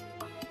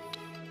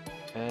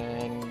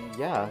 And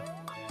yeah,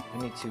 I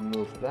need to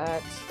move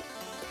that,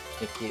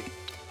 make it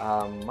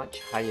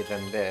much higher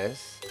than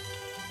this.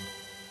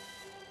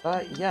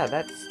 But yeah,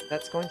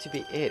 that's going to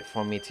be it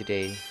for me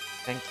today.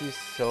 Thank you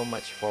so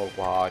much for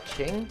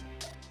watching.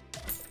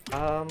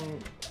 Um,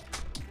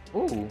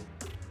 ooh,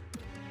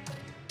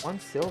 1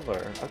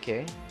 silver,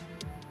 okay.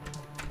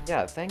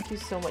 Yeah, thank you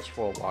so much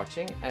for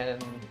watching,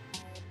 and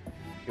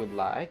if you'd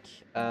like,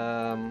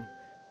 I'm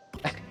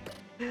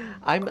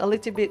a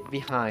little bit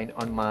behind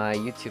on my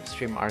YouTube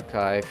stream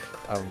archive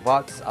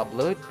VODs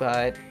upload,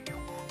 but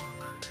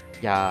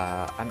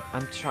yeah,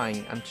 I'm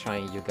trying,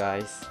 you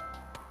guys.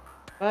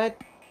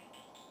 But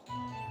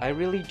I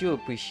really do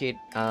appreciate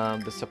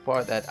the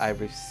support that I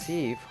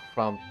receive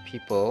from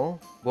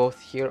people both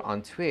here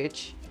on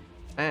Twitch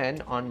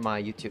and on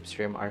my YouTube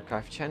stream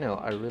archive channel.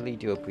 I really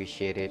do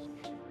appreciate it.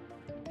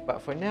 But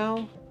for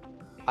now,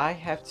 I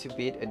have to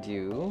bid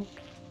adieu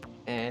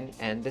and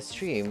end the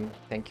stream.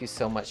 Thank you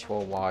so much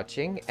for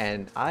watching,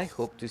 and I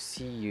hope to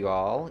see you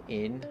all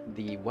in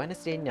the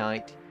Wednesday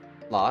night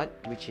lot,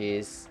 which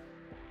is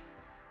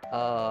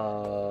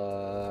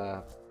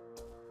I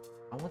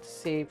want to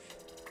save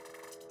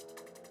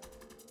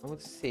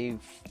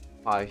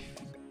 5.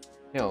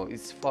 No,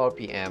 it's 4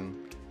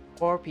 p.m.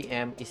 4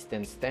 p.m.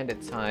 Eastern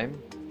Standard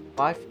Time,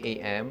 5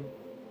 a.m.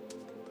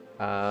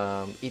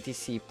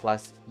 ETC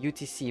plus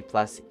UTC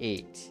plus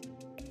 8.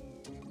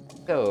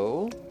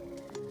 So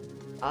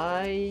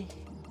I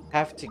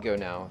have to go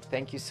now.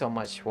 Thank you so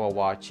much for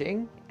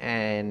watching,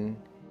 and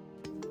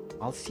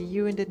I'll see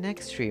you in the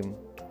next stream.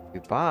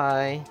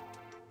 Goodbye.